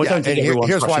don't think everyone's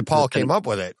here's why Paul came up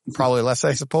with it. Probably less,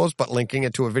 I suppose, but linking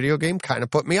it to a video game kind of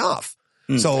put me off.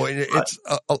 So it's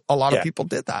a lot of people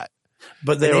did that.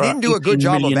 But they didn't do a good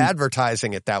job of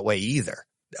advertising it that way either.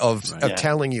 Of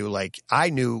telling you, like,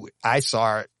 I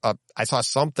saw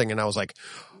something and I was like,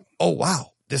 oh wow,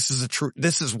 this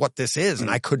is what this is. And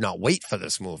I could not wait for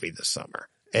this movie this summer.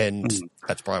 And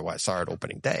that's probably why I saw it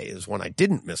opening day, is when I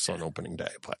didn't miss on opening day.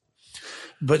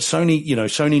 But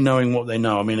Sony knowing what they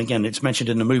know. I mean, again, it's mentioned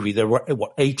in the movie, there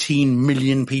were 18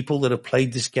 million people that have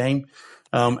played this game.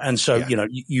 And so,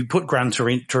 you put Gran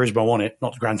Turismo on it,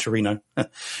 not Gran Torino.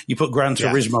 You put Gran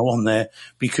Turismo on there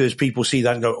because people see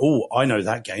that and go, oh, I know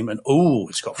that game. And oh,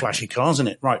 it's got flashy cars in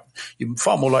it. Right. You're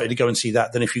far more likely to go and see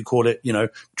that than if you call it,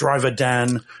 Driver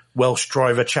Dan, Welsh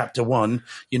Driver Chapter 1.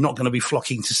 You're not going to be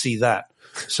flocking to see that.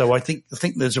 So I think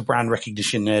there's a brand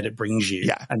recognition there that brings you,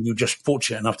 and you're just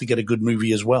fortunate enough to get a good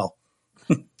movie as well.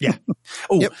 Yeah.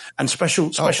 And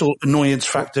special annoyance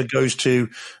factor goes to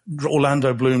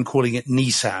Orlando Bloom calling it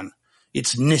Nissan.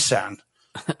 It's Nissan.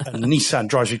 And Nissan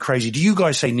drives me crazy. Do you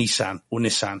guys say Nissan or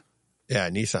Nissan? Yeah,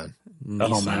 Nissan.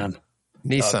 Oh man.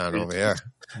 Nissan over here.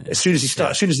 As soon as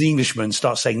the Englishman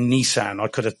starts saying Nissan, I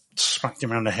could have smacked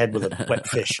him around the head with a wet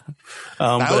fish.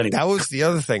 That was the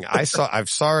other thing. I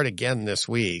saw it again this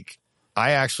week.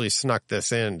 I actually snuck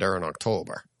this in during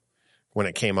October. when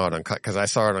it came out on, because I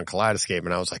saw it on Kaleidoscape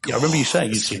and I was like, I remember you saying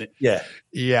you'd seen it. Yeah.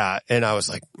 Yeah. And I was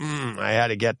like, I had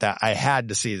to get that. I had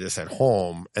to see this at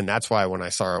home. And that's why when I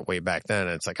saw it way back then,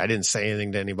 it's like, I didn't say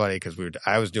anything to anybody because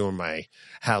I was doing my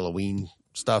Halloween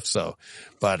stuff. So,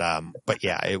 but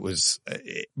yeah, it was,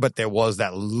 but there was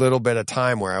that little bit of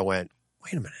time where I went,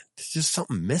 wait a minute, there's just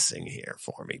something missing here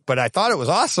for me. But I thought it was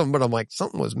awesome, but I'm like,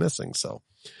 something was missing. So,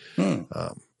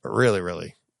 really,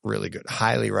 really, really good.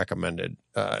 Highly recommended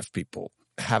if people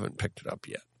haven't picked it up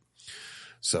yet.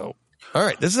 So, all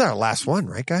right, this is our last one,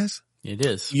 right, guys? It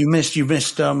is. You missed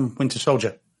Winter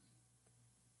Soldier.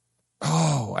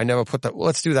 Oh, I never put that. Well,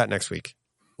 let's do that next week.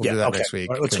 We'll do that next week.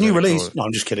 Right, it's a new release. No,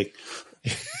 I'm just kidding.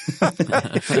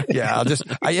 Yeah,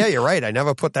 yeah, you're right. I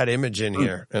never put that image in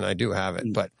here, and I do have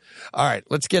it. But all right,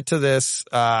 let's get to this.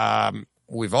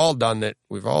 We've all done it.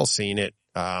 We've all seen it.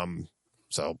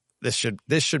 So this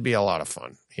should be a lot of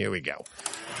fun. Here we go.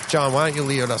 John, why don't you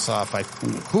lead us off?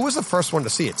 Who was the first one to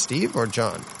see it, Steve or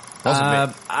John?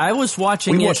 I was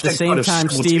watching it at the same time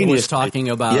Steve was talking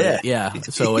about it. Yeah.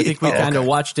 So I think we kind of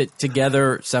watched it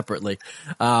together separately.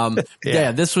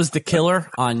 This was The Killer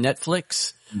on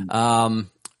Netflix.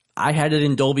 I had it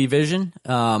in Dolby Vision,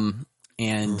 and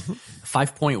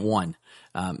 5.1,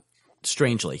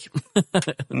 strangely.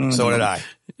 So did I.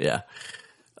 Yeah.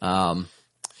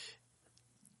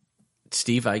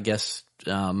 Steve, I guess,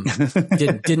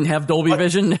 didn't have Dolby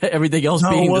Vision. Everything else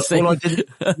being the same. Well,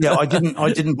 I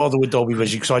didn't bother with Dolby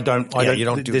Vision because I don't do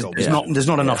Dolby. There's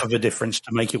not enough of a difference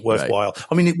to make it worthwhile. Right.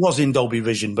 I mean, it was in Dolby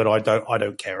Vision, but I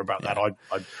don't care about that.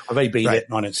 I've AB'd it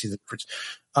and I don't see the difference.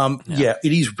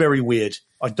 It is very weird.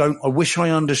 I wish I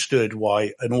understood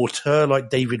why an auteur like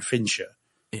David Fincher,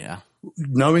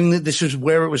 knowing that this is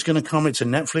where it was going to come, it's a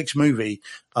Netflix movie.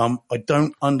 I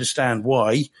don't understand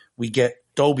why we get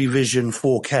Dolby Vision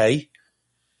 4K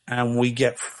and we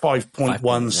get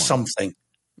 5.1 something.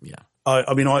 Yeah.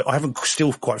 I mean, I haven't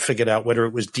still quite figured out whether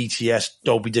it was DTS,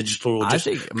 Dolby Digital, or just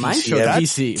I think mine showed mine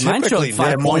showed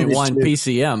 5.1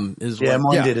 PCM is what,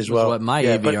 mine did as well. What my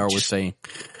AVR was saying.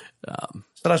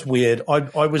 So that's weird. I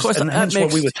was, and that's why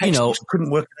we were texting,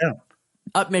 couldn't work it out.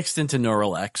 Upmixed into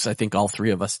Neural X. I think all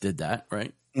three of us did that,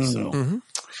 right? So,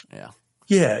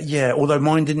 Yeah. Although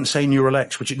mine didn't say Neural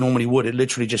X, which it normally would. It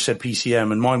literally just said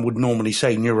PCM, and mine would normally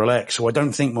say Neural X. So I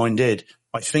don't think mine did.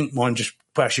 I think mine just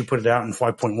actually put it out in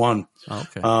 5.1.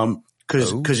 Okay.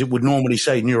 Because it would normally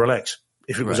say Neural X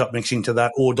if it was upmixing to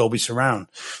that or Dolby Surround.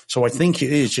 So I think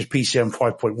it is just PCM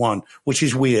 5.1, which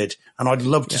is weird. And I'd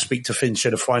love to speak to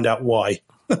Fincher to find out why.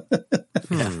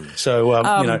 So,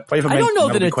 I don't know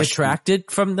that it detracted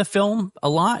from the film a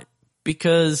lot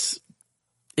because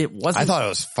it wasn't. I thought it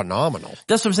was phenomenal.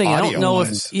 That's what I'm saying. I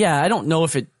don't know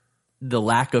if the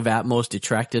lack of Atmos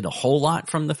detracted a whole lot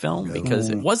from the film because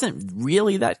it wasn't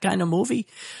really that kind of movie.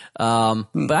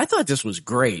 But I thought this was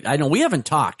great. I know we haven't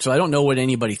talked, so I don't know what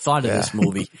anybody thought of this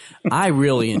movie. I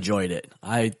really enjoyed it.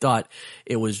 I thought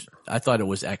it was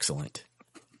excellent.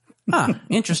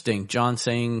 Interesting. John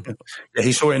saying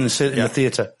he saw it in the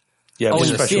theater. Yeah, in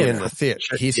the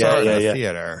theater. He saw it in the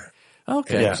theater.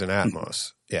 Okay, it was in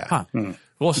Atmos. Yeah.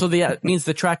 Well, so that means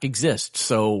the track exists.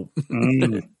 So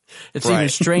it's even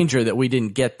stranger that we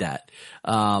didn't get that.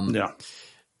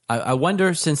 I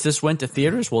wonder, since this went to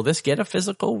theaters, will this get a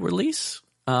physical release,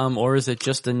 or is it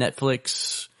just a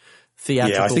Netflix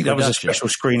theatrical? Yeah, I think that was a special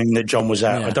screening that John was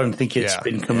at. Yeah. I don't think it's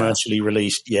been commercially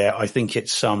released. Yeah, I think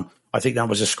it's I think that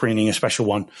was a screening, a special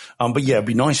one. But yeah, it'd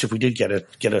be nice if we did get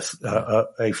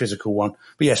a physical one.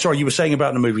 But yeah, sorry, you were saying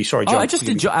about the movie. Sorry, John.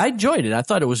 I enjoyed it. I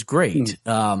thought it was great.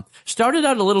 Started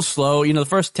out a little slow. The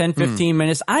first 10, 15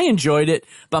 minutes, I enjoyed it,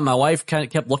 but my wife kind of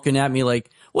kept looking at me like,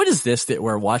 what is this that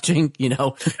we're watching?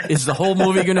 Is the whole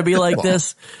movie going to be like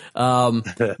this?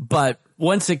 But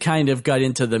once it kind of got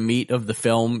into the meat of the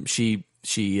film, she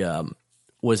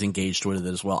was engaged with it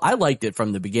as well. I liked it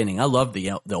from the beginning. I loved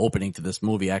the opening to this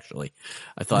movie. Actually,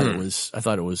 I thought it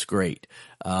was great.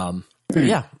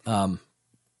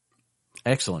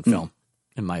 Excellent film,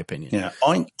 in my opinion. Yeah,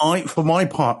 I for my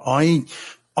part, I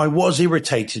was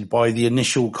irritated by the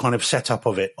initial kind of setup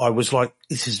of it. I was like,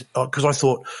 this is because I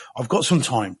thought I've got some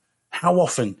time. How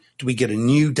often do we get a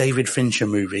new David Fincher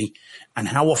movie, and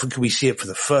how often can we see it for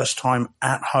the first time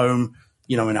at home?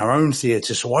 In our own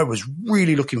theater. So I was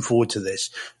really looking forward to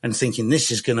this and thinking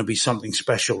this is going to be something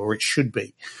special, or it should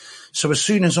be. So as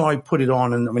soon as I put it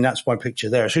on, and I mean, that's my picture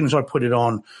there. As soon as I put it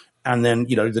on, and then,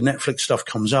 the Netflix stuff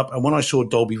comes up. And when I saw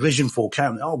Dolby Vision 4K,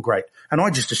 I'm like, oh, great. And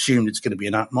I just assumed it's going to be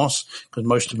an Atmos because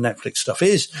most of Netflix stuff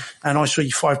is. And I saw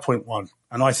 5.1.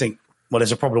 And I think, well,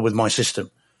 there's a problem with my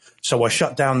system. So I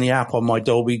shut down the app on my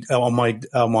Dolby, on my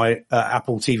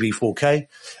Apple TV 4K.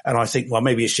 And I think, well,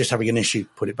 maybe it's just having an issue.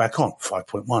 Put it back on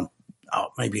 5.1. Oh,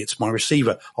 maybe it's my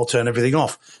receiver. I'll turn everything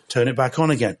off, turn it back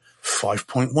on again.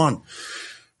 5.1.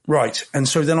 Right. And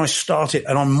so then I started,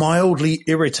 and I'm mildly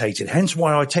irritated. Hence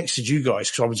why I texted you guys,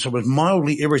 because I was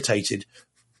mildly irritated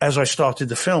as I started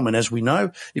the film. And as we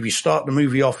know, if you start the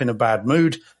movie off in a bad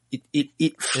mood, it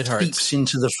seeps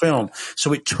into the film.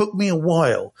 So it took me a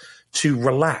while to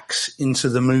relax into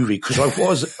the movie because I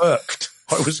was irked.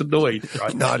 I was annoyed.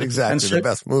 Right? Not exactly the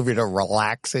best movie to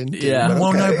relax into. Yeah. But well,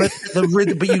 okay. no,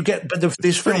 but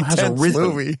this film has a rhythm.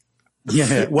 Movie.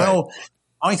 Yeah. Well,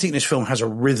 I think this film has a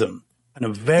rhythm and a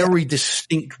very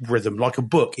distinct rhythm, like a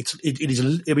book.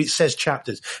 It says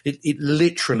chapters. It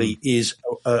literally is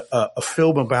a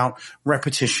film about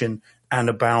repetition and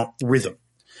about rhythm.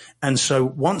 And so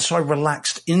once I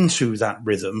relaxed into that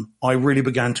rhythm, I really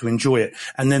began to enjoy it.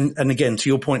 And again, to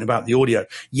your point about the audio,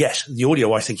 yes, the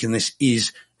audio I think in this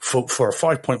is for a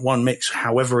 5.1 mix,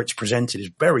 however it's presented,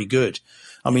 is very good.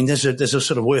 I mean, there's a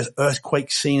sort of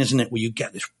earthquake scene, isn't it, where you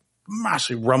get this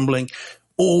massive rumbling.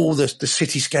 All the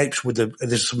cityscapes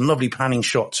there's some lovely panning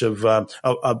shots of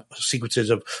sequences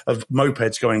of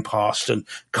mopeds going past and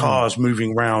cars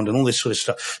moving around and all this sort of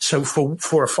stuff. So for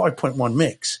a 5.1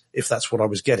 mix, if that's what I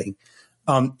was getting,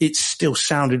 it still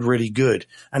sounded really good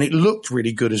and it looked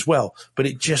really good as well. But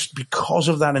it just, because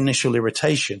of that initial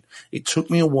irritation, it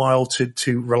took me a while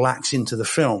to relax into the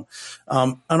film.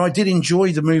 And I did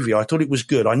enjoy the movie. I thought it was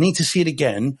good. I need to see it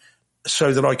again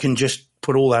so that I can just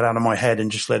put all that out of my head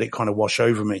and just let it kind of wash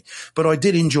over me. But I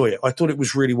did enjoy it. I thought it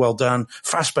was really well done.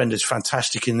 Fassbender's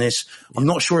fantastic in this. I'm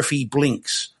not sure if he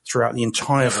blinks throughout the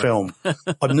entire film.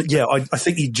 I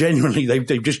think he genuinely,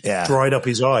 they've just dried up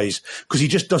his eyes because he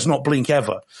just does not blink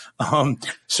ever.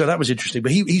 So that was interesting.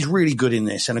 But he's really good in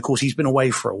this. And of course, he's been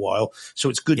away for a while. So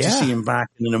it's good to see him back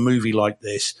in a movie like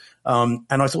this. And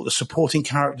I thought the supporting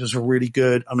characters were really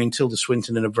good. I mean, Tilda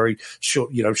Swinton in a very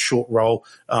short role,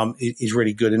 is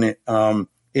really good in it.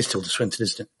 It's Tilda Swinton,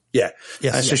 isn't it? Yeah.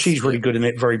 Yes, so she's really good in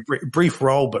it. Very brief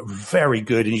role, but very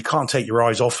good. And you can't take your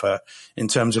eyes off her in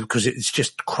terms of, because it's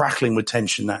just crackling with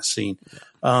tension, that scene.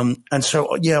 And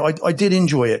so, I did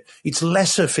enjoy it. It's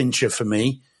lesser Fincher for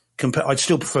me. I'd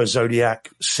still prefer Zodiac,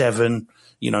 Seven,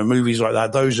 movies like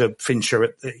that. Those are Fincher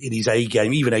at his A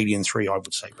game, even Alien 3, I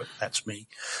would say, but that's me.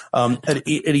 At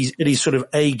his sort of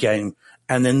A game.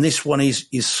 And then this one is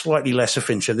slightly lesser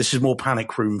Fincher. This is more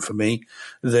Panic Room for me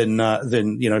than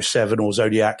Seven or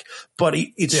Zodiac, but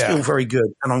it's still very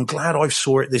good. And I'm glad I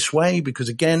saw it this way because,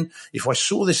 again, if I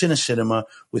saw this in a cinema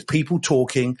with people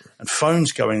talking and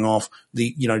phones going off,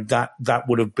 that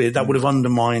would have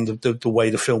undermined the way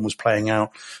the film was playing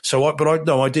out. So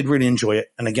I did really enjoy it.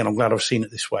 And again, I'm glad I've seen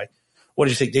it this way. What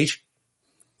did you think, Deej?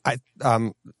 I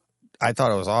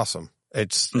thought it was awesome.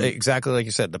 It's exactly like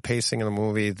you said, the pacing of the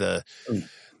movie, the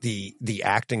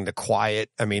acting, the quiet.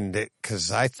 I mean,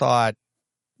 because I thought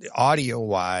audio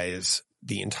wise,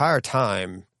 the entire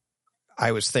time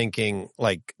I was thinking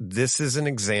like, this is an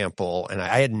example. And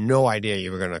I had no idea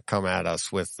you were going to come at us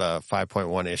with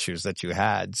 5.1 issues that you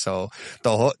had. So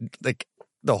the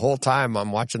whole time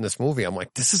I'm watching this movie, I'm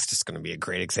like, this is just going to be a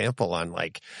great example on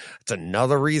it's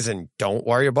another reason. Don't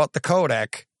worry about the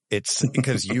codec. It's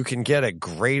because you can get a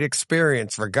great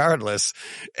experience regardless.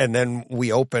 And then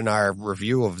we open our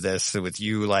review of this with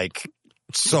you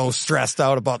so stressed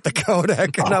out about the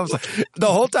codec. And I was like, the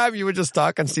whole time you were just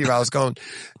talking, Steve, I was going,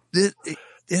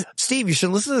 Steve, you should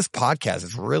listen to this podcast.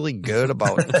 It's really good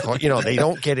about, they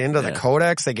don't get into the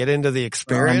codecs. They get into the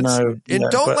experience.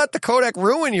 Don't let the codec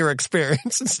ruin your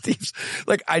experience. And Steve's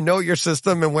like, I know your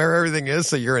system and where everything is.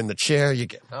 So you're in the chair, you're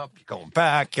getting up, you're going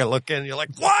back, you're looking, you're like,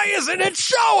 why isn't it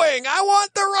showing? I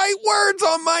want the right words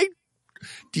on my,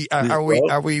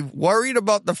 are we worried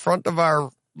about the front of our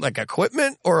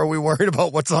equipment, or are we worried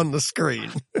about what's on the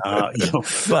screen?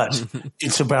 But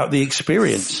it's about the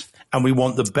experience. And we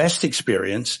want the best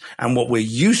experience. And what we're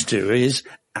used to is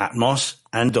Atmos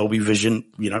and Dolby Vision,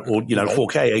 or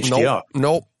 4K HDR.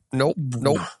 Nope.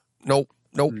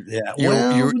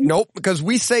 Yeah. Nope. Because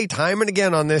we say time and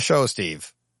again on this show,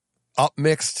 Steve,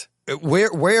 upmixed.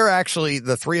 We're actually,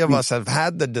 the three of us have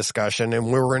had the discussion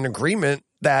and we're in agreement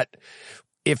that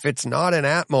if it's not in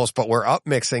Atmos, but we're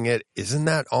upmixing it, isn't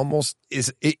that almost,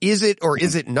 is it or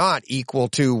is it not equal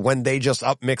to when they just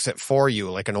upmix it for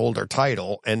you, like an older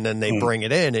title, and then they bring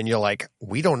it in and you're like,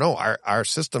 we don't know. Our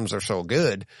systems are so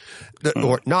good.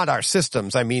 Or not our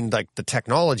systems. I mean, the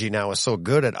technology now is so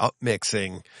good at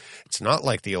upmixing. It's not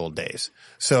like the old days.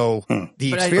 So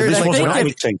the experience,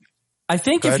 I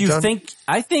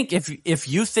think if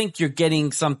you think you're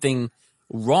getting something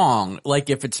wrong, like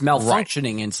if it's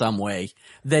malfunctioning in some way,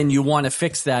 then you want to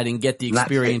fix that and get the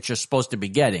experience you're supposed to be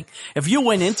getting. If you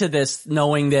went into this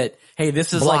knowing that, hey,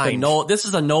 this is this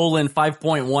is a Nolan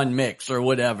 5.1 mix or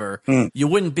whatever, you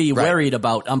wouldn't be worried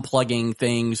about unplugging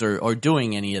things or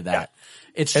doing any of that.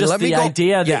 It's just the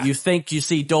idea that you think you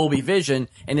see Dolby Vision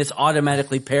and it's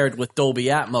automatically paired with Dolby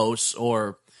Atmos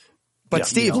or... But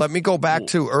Steve, let me go back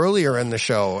to earlier in the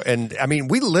show. And I mean,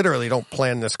 we literally don't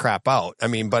plan this crap out. I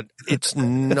mean, but it's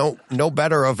no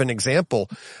better of an example.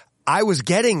 I was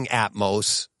getting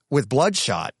Atmos with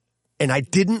Bloodshot and I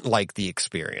didn't like the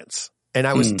experience. And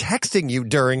I was texting you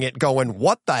during it going,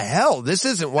 what the hell? This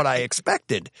isn't what I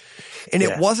expected. And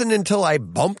it wasn't until I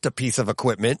bumped a piece of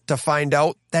equipment to find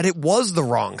out that it was the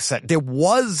wrong set. There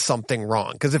was something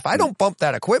wrong. Because if I don't bump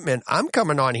that equipment, I'm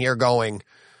coming on here going,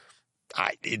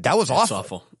 that was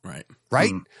awful.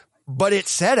 Right. But it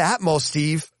said Atmos,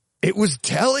 Steve. It was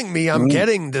telling me I'm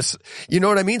getting this. You know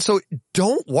what I mean? So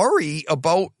don't worry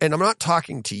about, and I'm not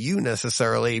talking to you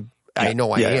necessarily. I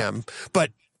know I am,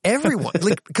 but everyone,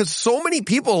 like, because so many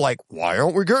people are like, why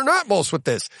aren't we getting Atmos with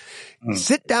this?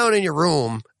 Sit down in your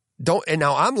room. And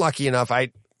now I'm lucky enough.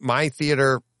 My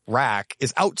theater rack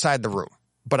is outside the room.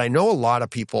 But I know a lot of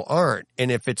people aren't.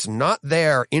 And if it's not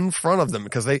there in front of them,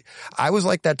 because I was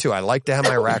like that too. I like to have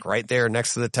my rack right there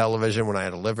next to the television when I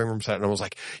had a living room set. And I was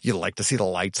like, you like to see the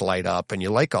lights light up and you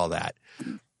like all that.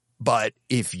 But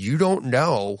if you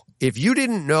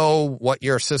didn't know what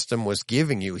your system was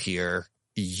giving you here,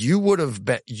 you would have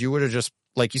just,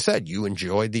 like you said, you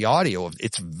enjoyed the audio.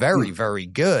 It's very, very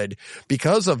good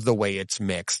because of the way it's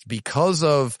mixed, because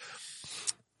of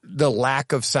the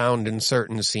lack of sound in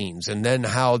certain scenes, and then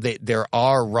how there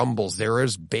are rumbles, there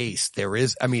is bass,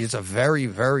 it's a very,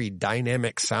 very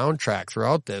dynamic soundtrack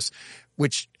throughout this,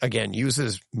 which again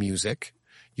uses music.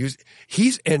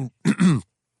 I'm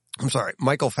sorry,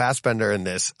 Michael Fassbender in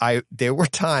this. There were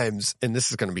times, and this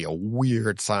is going to be a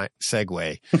weird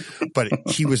segue, but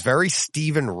he was very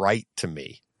Stephen Wright to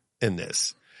me in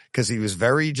this, because he was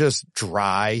very just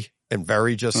dry and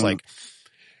very just like.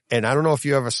 And I don't know if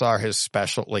you ever saw his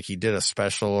special, like he did a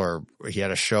special or he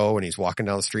had a show and he's walking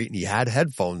down the street and he had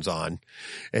headphones on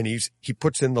and he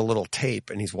puts in the little tape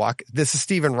and he's walking. This is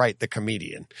Stephen Wright, the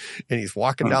comedian, and he's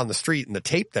walking down the street and the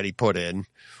tape that he put in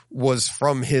was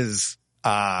from his,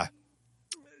 voicemail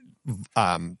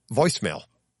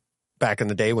back in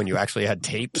the day when you actually had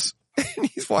tapes. And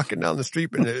he's walking down the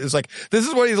street and it was like, this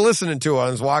is what he's listening to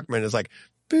on his Walkman. It's like,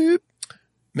 boop,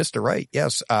 Mr. Wright.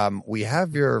 Yes. We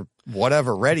have your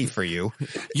whatever ready for you.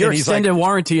 Your extended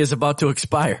warranty is about to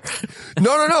expire.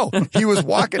 No. He was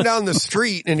walking down the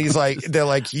street and they're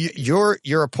like,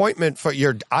 your appointment for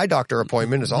your eye doctor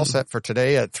appointment is all set for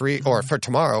today at 3 or for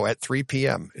tomorrow at 3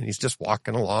 p.m. And he's just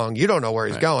walking along. You don't know where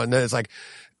he's going. Then it's like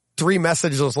 3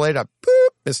 messages later, boop,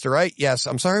 Mr. Wright. Yes,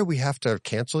 I'm sorry. We have to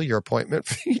cancel your appointment.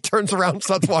 He turns around and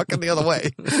starts walking the other way.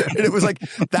 And it was like,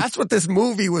 that's what this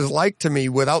movie was like to me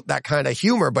without that kind of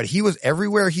humor. But he was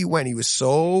everywhere he went. He was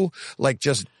so like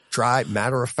just dry,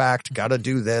 matter of fact, got to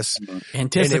do this.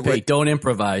 Anticipate, don't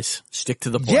improvise. Stick to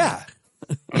the point. Yeah.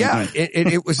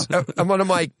 It was, I'm on a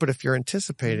mic, but if you're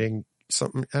anticipating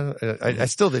something, I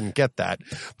still didn't get that,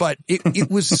 but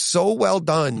it was so well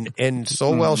done and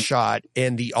so well shot.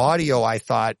 And the audio, I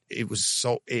thought it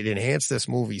enhanced this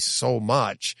movie so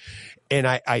much. And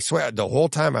I swear the whole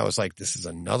time I was like, this is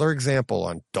another example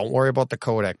on don't worry about the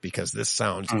codec because this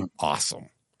sounds awesome.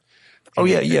 Oh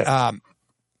yeah.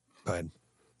 Go ahead.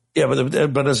 Yeah,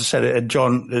 but as I said,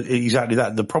 John, exactly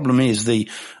that. The problem is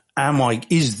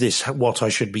is this what I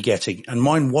should be getting? And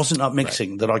mine wasn't up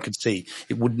mixing that I could see.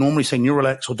 It would normally say Neural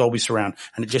X or Dolby Surround,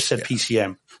 and it just said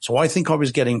PCM. So I think I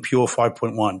was getting pure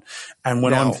 5.1. And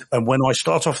when I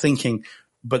start off thinking,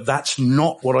 but that's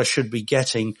not what I should be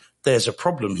getting, there's a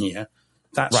problem here.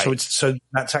 So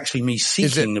that's actually me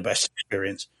seeking the best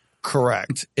experience.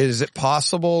 Correct. Is it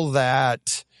possible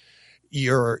that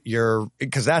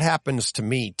because that happens to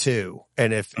me too.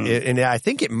 And and I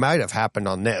think it might have happened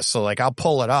on this. So like I'll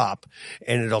pull it up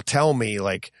and it'll tell me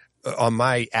like on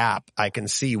my app, I can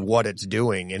see what it's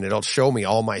doing and it'll show me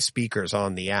all my speakers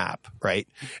on the app. Right.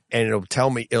 And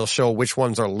it'll show which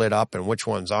ones are lit up and which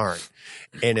ones aren't.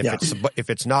 And if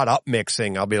it's not up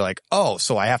mixing, I'll be like, oh,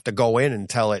 so I have to go in and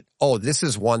tell it, oh, this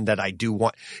is one that I do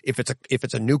want. If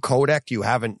it's a new codec you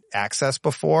haven't accessed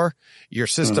before, your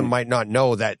system might not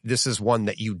know that this is one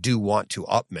that you do want to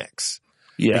up mix.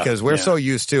 Yeah. Because we're so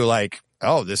used to like,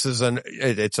 oh,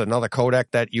 it's another codec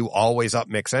that you always up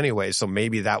mix anyway. So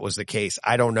maybe that was the case.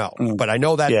 I don't know, but I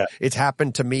know that it's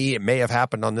happened to me. It may have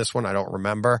happened on this one. I don't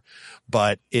remember,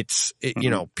 but PCM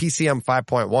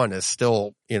 5.1 is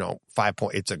still,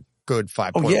 it's a good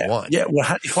 5.1. Oh, yeah.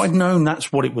 Well, if I'd known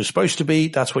that's what it was supposed to be,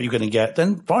 that's what you're going to get,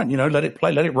 then fine, let it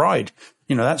play, let it ride.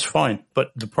 That's fine.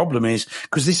 But the problem is,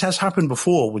 because this has happened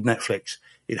before with Netflix.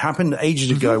 It happened ages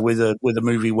ago with a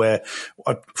movie where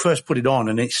I first put it on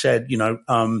and it said,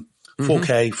 4K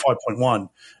 5.1.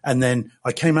 And then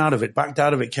I came out of it, backed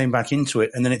out of it, came back into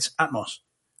it, and then it's Atmos.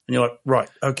 And you're like, right,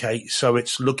 okay, so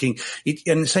it's looking,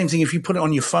 and the same thing if you put it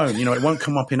on your phone, it won't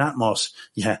come up in Atmos.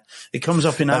 Yeah, it comes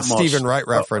up in Atmos. Stephen Wright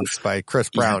reference by Chris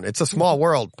Brown. Yeah. It's a small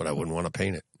world, but I wouldn't want to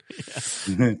paint it.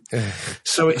 Yeah.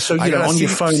 So on your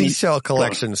phone, seashell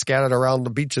collection scattered around the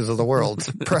beaches of the world.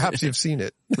 Perhaps you've seen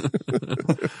it.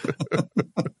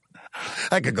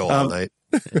 I could go all night.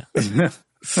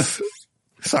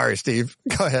 Sorry, Steve.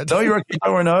 Go ahead. No, you're okay.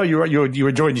 No, you're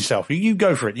enjoying yourself. You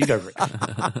go for it. You go for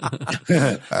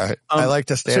it. All right. I like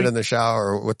to stand in the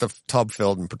shower with the tub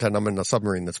filled and pretend I'm in a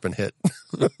submarine that's been hit.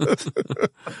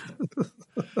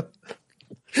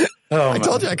 I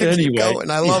told you I could keep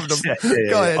going. I loved him. Yeah.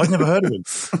 Go ahead. I've never heard of him.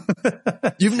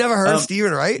 You've never heard of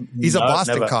Stephen Wright? He's a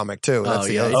Boston comic too. That's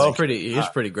he's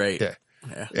pretty great.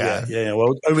 Yeah.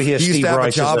 Well, over here, he used Steve to have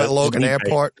Rice a job at Logan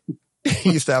Airport.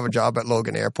 He used to have a job at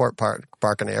Logan Airport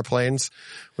parking airplanes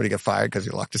when he got fired because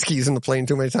he locked his keys in the plane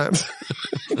too many times.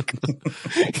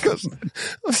 He goes,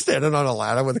 I'm standing on a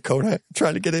ladder with a coat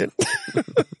trying to get in.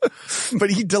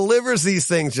 But he delivers these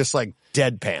things just like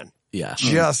deadpan. Yeah.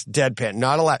 Just deadpan.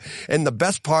 Not a lot. And the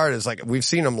best part is like, we've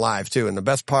seen him live too. And the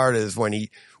best part is when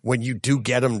you do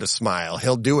get him to smile,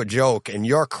 he'll do a joke and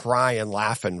you're crying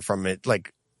laughing from it,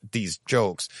 like these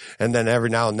jokes. And then every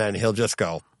now and then he'll just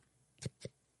go,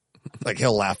 like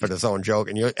he'll laugh at his own joke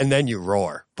and then you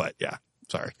roar. But yeah,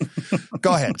 sorry.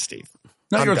 Go ahead, Steve.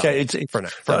 No, you're okay. It's for now.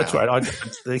 That's right.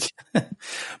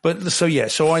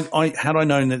 So I had I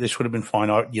known that this would have been fine,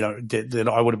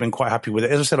 that I would have been quite happy with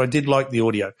it. As I said, I did like the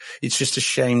audio. It's just a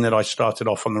shame that I started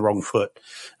off on the wrong foot,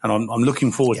 and I'm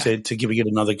looking forward to giving it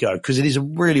another go because it is a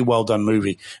really well done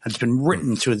movie and it's been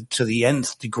written to the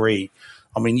nth degree.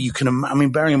 I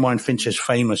mean, bearing in mind Fincher is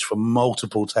famous for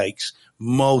multiple takes.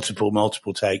 You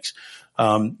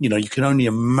can only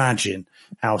imagine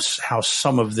how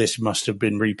some of this must have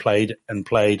been replayed and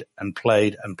played and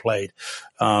played and played.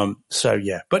 But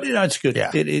it's good.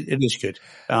 Yeah. It is good.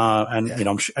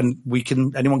 I'm sure,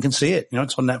 and anyone can see it.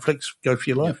 It's on Netflix. Go for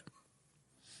your life.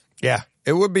 Yeah.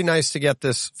 It would be nice to get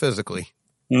this physically.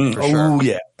 For sure.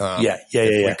 Yeah.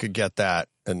 If we could get that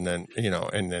and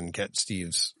then get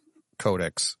Steve's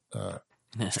codex,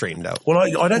 straightened out. Well, I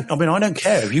don't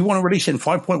care. If you want to release it in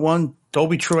 5.1,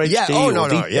 Dolby True HD. Yeah. Oh,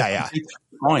 no. Yeah.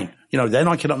 Fine. Then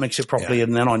I cannot mix it properly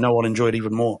and then I know I'll enjoy it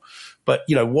even more. But,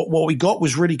 what we got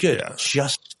was really good. Yeah.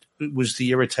 Just it was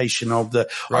the irritation of the,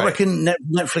 right. I reckon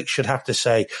Netflix should have to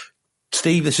say,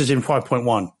 Steve, this is in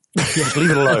 5.1. Just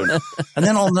leave it alone. And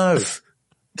then I'll know. Is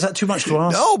that too much to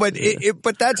ask? No, but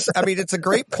but that's, it's a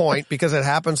great point because it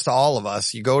happens to all of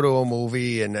us. You go to a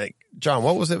movie and John,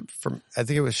 what was it from? I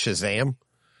think it was Shazam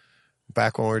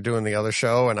back when we were doing the other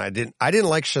show. And I didn't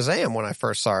like Shazam when I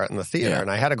first saw it in the theater and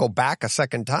I had to go back a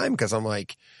second time because I'm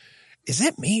like, is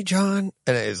it me, John?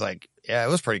 And it was like, yeah, it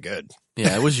was pretty good.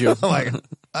 Yeah, it was you. I'm like,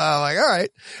 all right.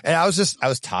 And I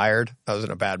was tired. I was in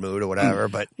a bad mood or whatever,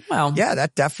 but yeah,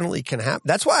 that definitely can happen.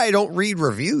 That's why I don't read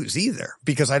reviews either,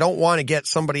 because I don't want to get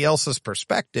somebody else's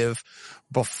perspective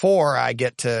before I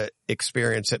get to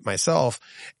experience it myself.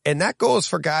 And that goes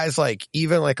for guys like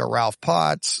even like a Ralph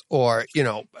Potts or,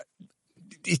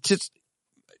 it's just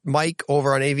Mike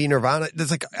over on AV Nirvana.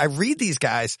 It's like, I read these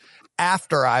guys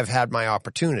after I've had my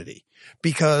opportunity.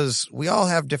 Because we all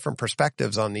have different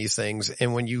perspectives on these things.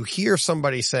 And when you hear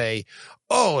somebody say,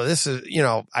 oh, this is,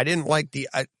 I didn't like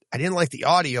the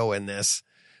audio in this.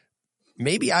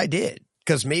 Maybe I did.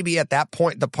 Cause maybe at that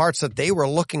point, the parts that they were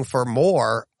looking for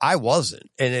more, I wasn't.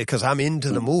 And cause I'm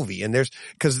into the movie and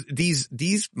cause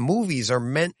these movies are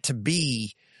meant to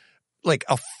be like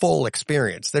a full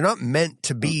experience. They're not meant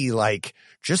to be like,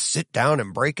 just sit down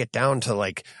and break it down to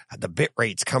like the bit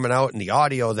rates coming out and the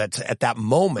audio that's at that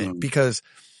moment, because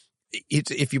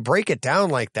if you break it down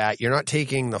like that, you're not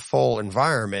taking the full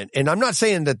environment. And I'm not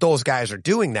saying that those guys are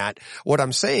doing that. What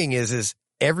I'm saying is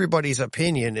everybody's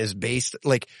opinion is based,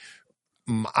 like,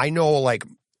 I know like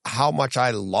how much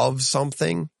I love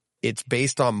something. It's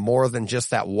based on more than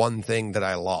just that one thing that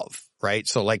I love. Right.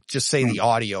 So like just say the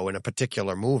audio in a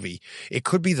particular movie, it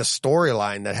could be the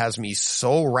storyline that has me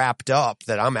so wrapped up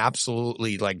that I'm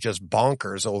absolutely like just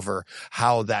bonkers over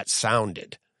how that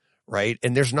sounded. Right.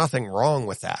 And there's nothing wrong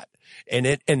with that.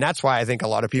 And that's why I think a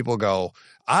lot of people go,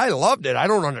 I loved it. I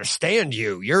don't understand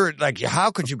you. You're like,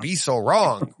 how could you be so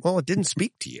wrong? Well, it didn't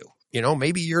speak to you.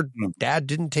 maybe your dad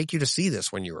didn't take you to see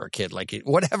this when you were a kid, like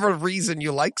whatever reason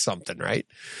you like something, right?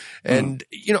 And,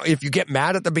 if you get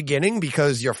mad at the beginning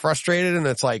because you're frustrated and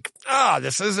it's like,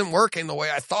 this isn't working the way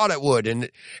I thought it would. And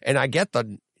I get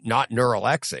the not neural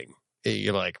Xing.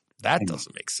 You're like, that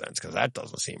doesn't make sense because that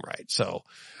doesn't seem right. So,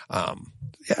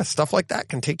 stuff like that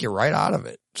can take you right out of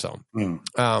it. So,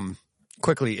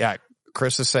 quickly,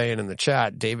 Chris is saying in the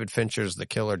chat, David Fincher's The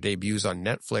Killer debuts on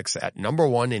Netflix at number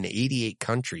 1 in 88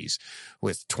 countries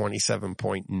with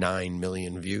 27.9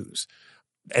 million views.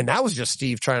 And that was just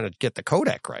Steve trying to get the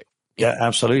codec right. Yeah,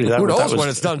 absolutely. Who knows when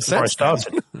it's done since Well,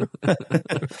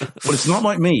 it's not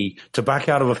like me to back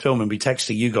out of a film and be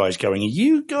texting you guys going, are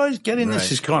you guys getting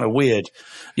this? Is kind of weird.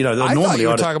 I thought you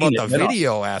were talking about the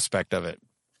video aspect of it.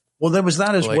 Well, there was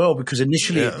that as well, because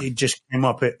initially it just came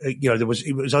up. It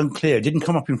was unclear. It didn't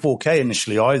come up in 4K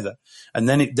initially either, and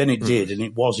then it did, and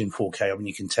it was in 4K. I mean,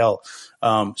 you can tell.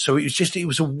 So it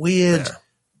was a weird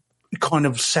kind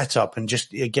of setup, and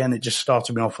it just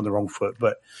started me off on the wrong foot.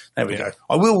 But there we go.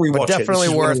 I will rewatch it. Definitely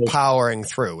worth powering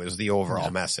through is the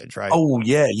overall message, right? Oh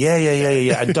yeah.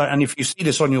 And if you see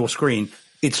this on your screen,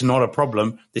 it's not a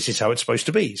problem. This is how it's supposed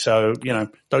to be. So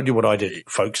don't do what I did,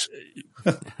 folks.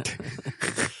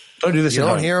 Don't do this. You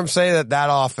don't hear him say that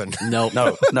often. No.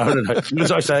 Not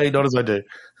as I say, not as I do.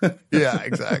 Yeah,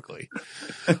 exactly.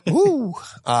 Woo.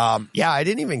 I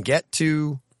didn't even get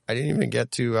to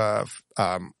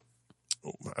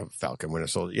Falcon Winter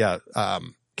Soldier. Yeah.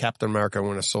 Captain America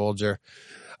Winter Soldier.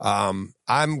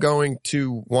 I'm going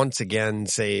to once again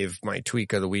save my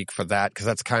tweak of the week for that, because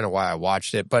that's kind of why I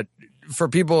watched it. But for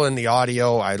people in the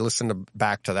audio, I listened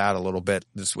back to that a little bit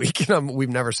this week, and we've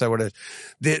never said what it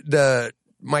is.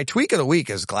 My tweak of the week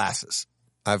is glasses.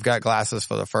 I've got glasses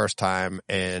for the first time,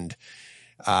 and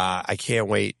I can't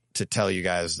wait to tell you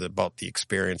guys about the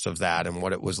experience of that and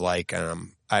what it was like.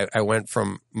 I went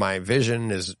from my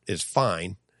vision is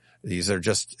fine. These are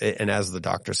just, and as the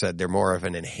doctor said, they're more of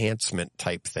an enhancement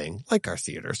type thing, like our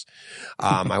theaters.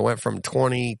 I went from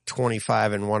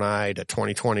 20/25 in one eye to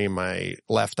 20/20 in my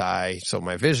left eye. So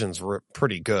my vision's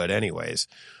pretty good anyways.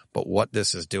 But what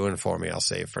this is doing for me, I'll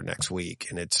save for next week.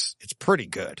 And it's pretty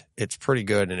good. It's pretty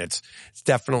good. And it's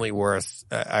definitely worth,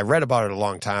 I read about it a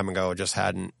long time ago, just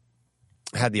hadn't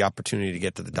had the opportunity to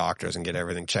get to the doctors and get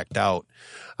everything checked out.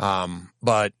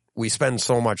 But we spend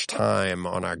so much time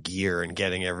on our gear and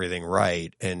getting everything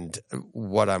right. And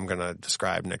what I'm going to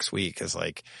describe next week is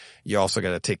like, you also got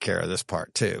to take care of this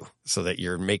part too, so that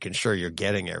you're making sure you're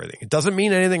getting everything. It doesn't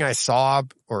mean anything I saw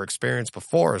or experienced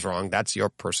before is wrong. That's your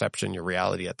perception, your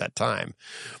reality at that time.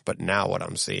 But now what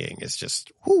I'm seeing is just,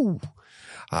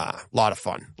 a lot of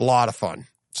fun.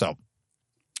 So,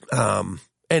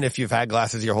 and if you've had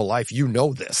glasses your whole life, you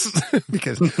know this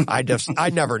because I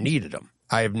never needed them.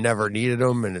 I have never needed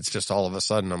them, and it's just all of a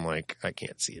sudden I'm like, I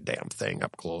can't see a damn thing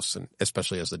up close, and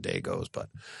especially as the day goes. But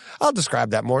I'll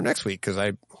describe that more next week, because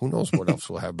who knows what else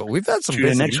we'll have. But we've had some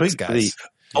busy next week, guys.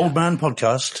 The Old Man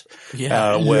Podcast,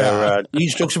 where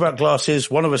each talks about glasses,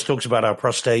 one of us talks about our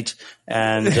prostate,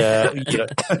 and that'll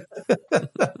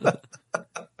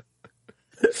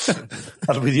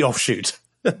be the offshoot.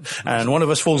 And one of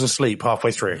us falls asleep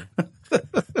halfway through.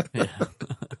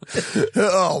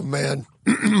 Oh man.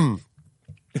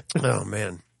 Oh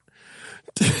man.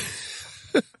 Just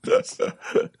because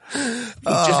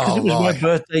it was my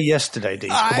birthday yesterday,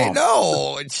 Dean. I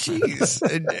know. Jeez.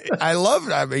 I love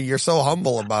it. I mean, you're so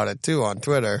humble about it too on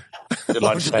Twitter.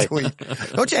 Don't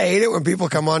you hate it when people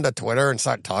come onto Twitter and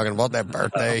start talking about their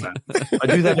birthday? I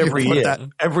do that every year.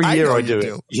 Every year I do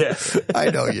it. Yeah. I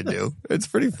know you do. It's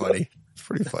pretty funny.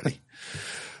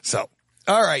 So,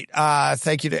 all right.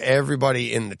 Thank you to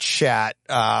everybody in the chat.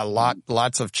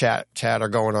 Lots of chatter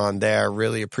going on there.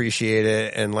 Really appreciate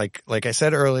it. And like I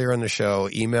said earlier in the show,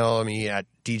 email me at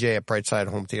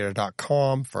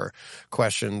dj@brightsidehometheater.com for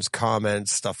questions,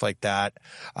 comments, stuff like that.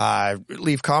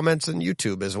 Leave comments on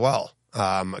YouTube as well.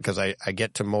 Because I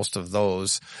get to most of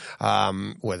those,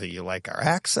 whether you like our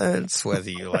accents, whether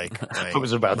you like I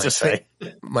was about to say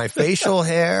my facial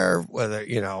hair, whether,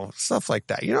 stuff like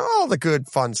that, all the good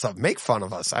fun stuff. Make fun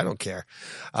of us. I don't care.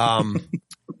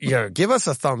 Give us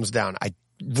a thumbs down. I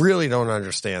really don't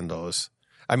understand those.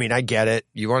 I mean, I get it.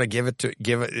 You want to give it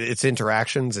its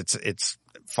interactions. It's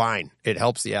fine. It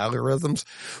helps the algorithms,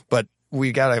 but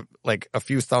we got a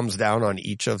few thumbs down on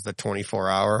each of the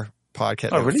 24-hour podcast.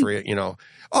 Oh, really? 3,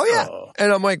 Oh yeah. Oh.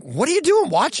 And I'm like, what are you doing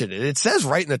watching it? It says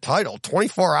right in the title,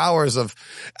 24 hours of,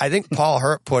 I think Paul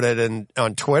Hurt put it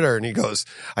on Twitter, and he goes,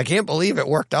 I can't believe it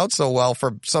worked out so well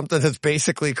for something that's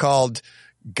basically called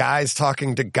guys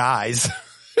talking to guys.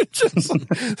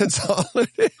 That's all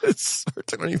it is for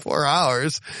 24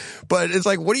 hours. But it's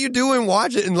like, what are you doing?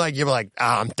 Watch it. And like, you're like,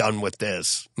 I'm done with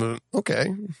this. Okay.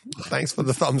 Thanks for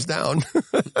the thumbs down.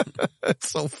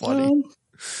 It's so funny.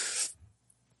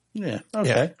 Yeah.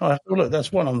 Okay. Yeah. Well, look,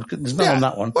 that's one. There's none on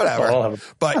that one. Whatever. So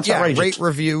but yeah, rate,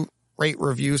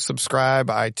 review, subscribe,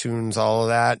 iTunes, all of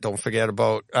that. Don't forget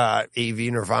about AV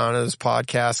Nirvana's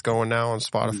podcast going now on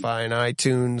Spotify and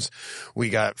iTunes. We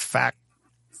got Fact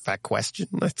Question.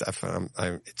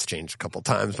 It's changed a couple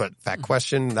times, but Fact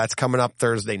Question, that's coming up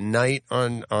Thursday night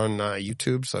on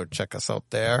YouTube. So check us out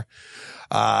there.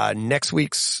 Next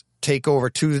week's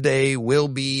Takeover Tuesday will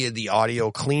be the audio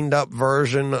cleaned up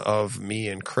version of me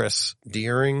and Chris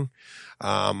Deering.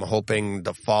 Hoping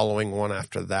the following one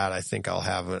after that, I think I'll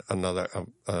have another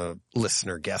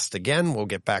listener guest again. We'll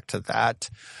get back to that.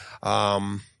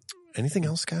 Anything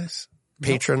else, guys?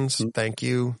 Patrons, thank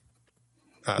you.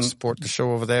 Support the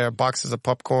show over there. Boxes of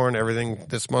popcorn, everything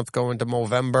this month going to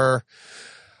Movember.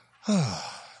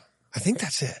 I think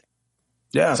that's it.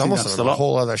 Yeah, it's almost a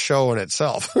whole other show in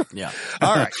itself. Yeah.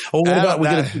 All right. Well, what about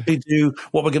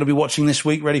what we're going to be watching this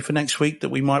week? Ready for next week that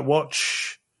we might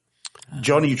watch?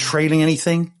 John, are you trailing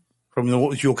anything from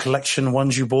your collection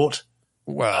ones you bought?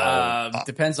 Well,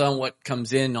 depends on what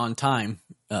comes in on time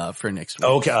for next week.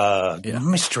 Okay,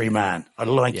 Mystery Man. I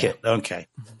like it. Okay.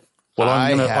 Well,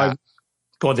 I'm gonna.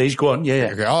 Go on, Deej. Go on. Yeah.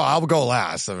 Okay. I'll go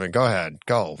last. I mean, go ahead.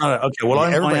 Go. Okay. Well,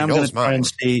 I am going to try and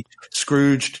see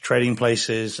Scrooged, Trading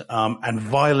Places, and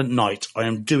Violent Night. I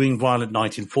am doing Violent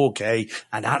Night in 4K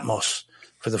and Atmos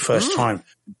for the first time.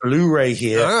 Blu-ray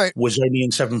here was only in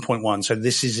 7.1, so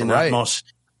this is in Atmos.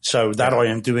 So that I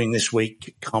am doing this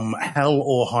week, come hell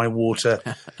or high water.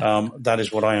 That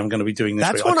is what I am going to be doing this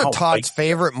week. That's one of Todd's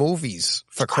favorite movies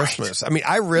for Christmas. I mean,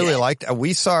 I really liked it.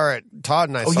 We saw it, Todd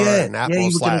and I saw it in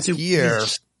Atmos last year.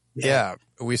 Yeah,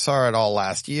 we saw it all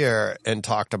last year and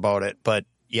talked about it. But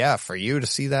yeah, for you to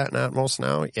see that in Atmos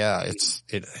now,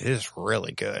 it is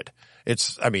really good. It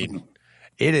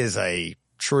is a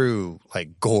true,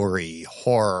 like, gory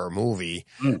horror movie.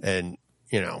 And,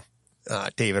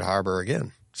 David Harbour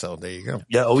again. So there you go.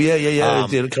 Yeah. Oh yeah.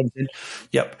 It comes in.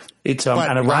 Yep. It's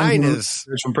and a Ryan is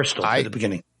from Bristol at the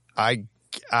beginning.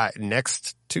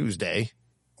 Next Tuesday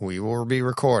we will be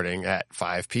recording at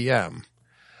 5 p.m.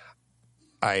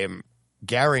 I am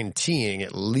guaranteeing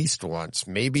at least once,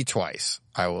 maybe twice,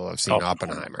 I will have seen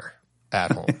Oppenheimer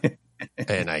at home,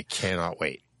 and I cannot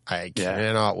wait. I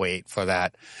cannot wait for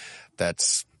that.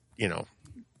 That's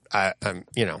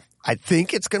I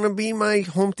think it's going to be my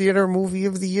home theater movie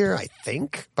of the year, I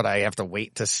think, but I have to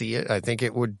wait to see it. I think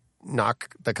it would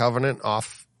knock The Covenant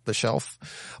off the shelf,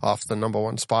 off the number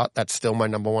one spot. That's still my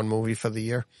number one movie for the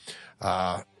year,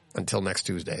 until next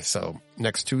Tuesday. So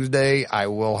next Tuesday, I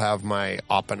will have my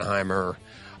Oppenheimer,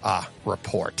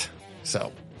 report.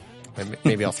 So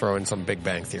maybe I'll throw in some Big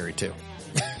Bang Theory too.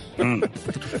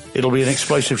 It'll be an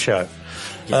explosive show.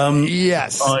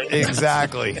 Yes,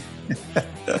 exactly.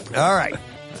 All right.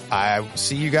 I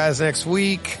see you guys next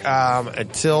week.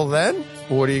 Until then,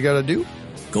 what are you going to do?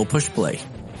 Go push play.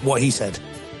 What he said.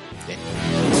 Yeah.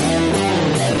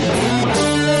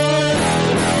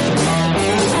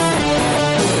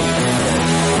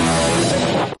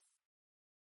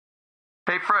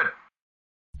 Hey, Fred.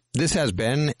 This has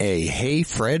been a Hey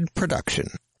Fred production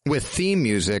with theme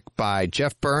music by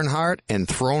Jeff Bernhardt and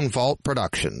Throne Vault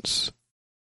Productions.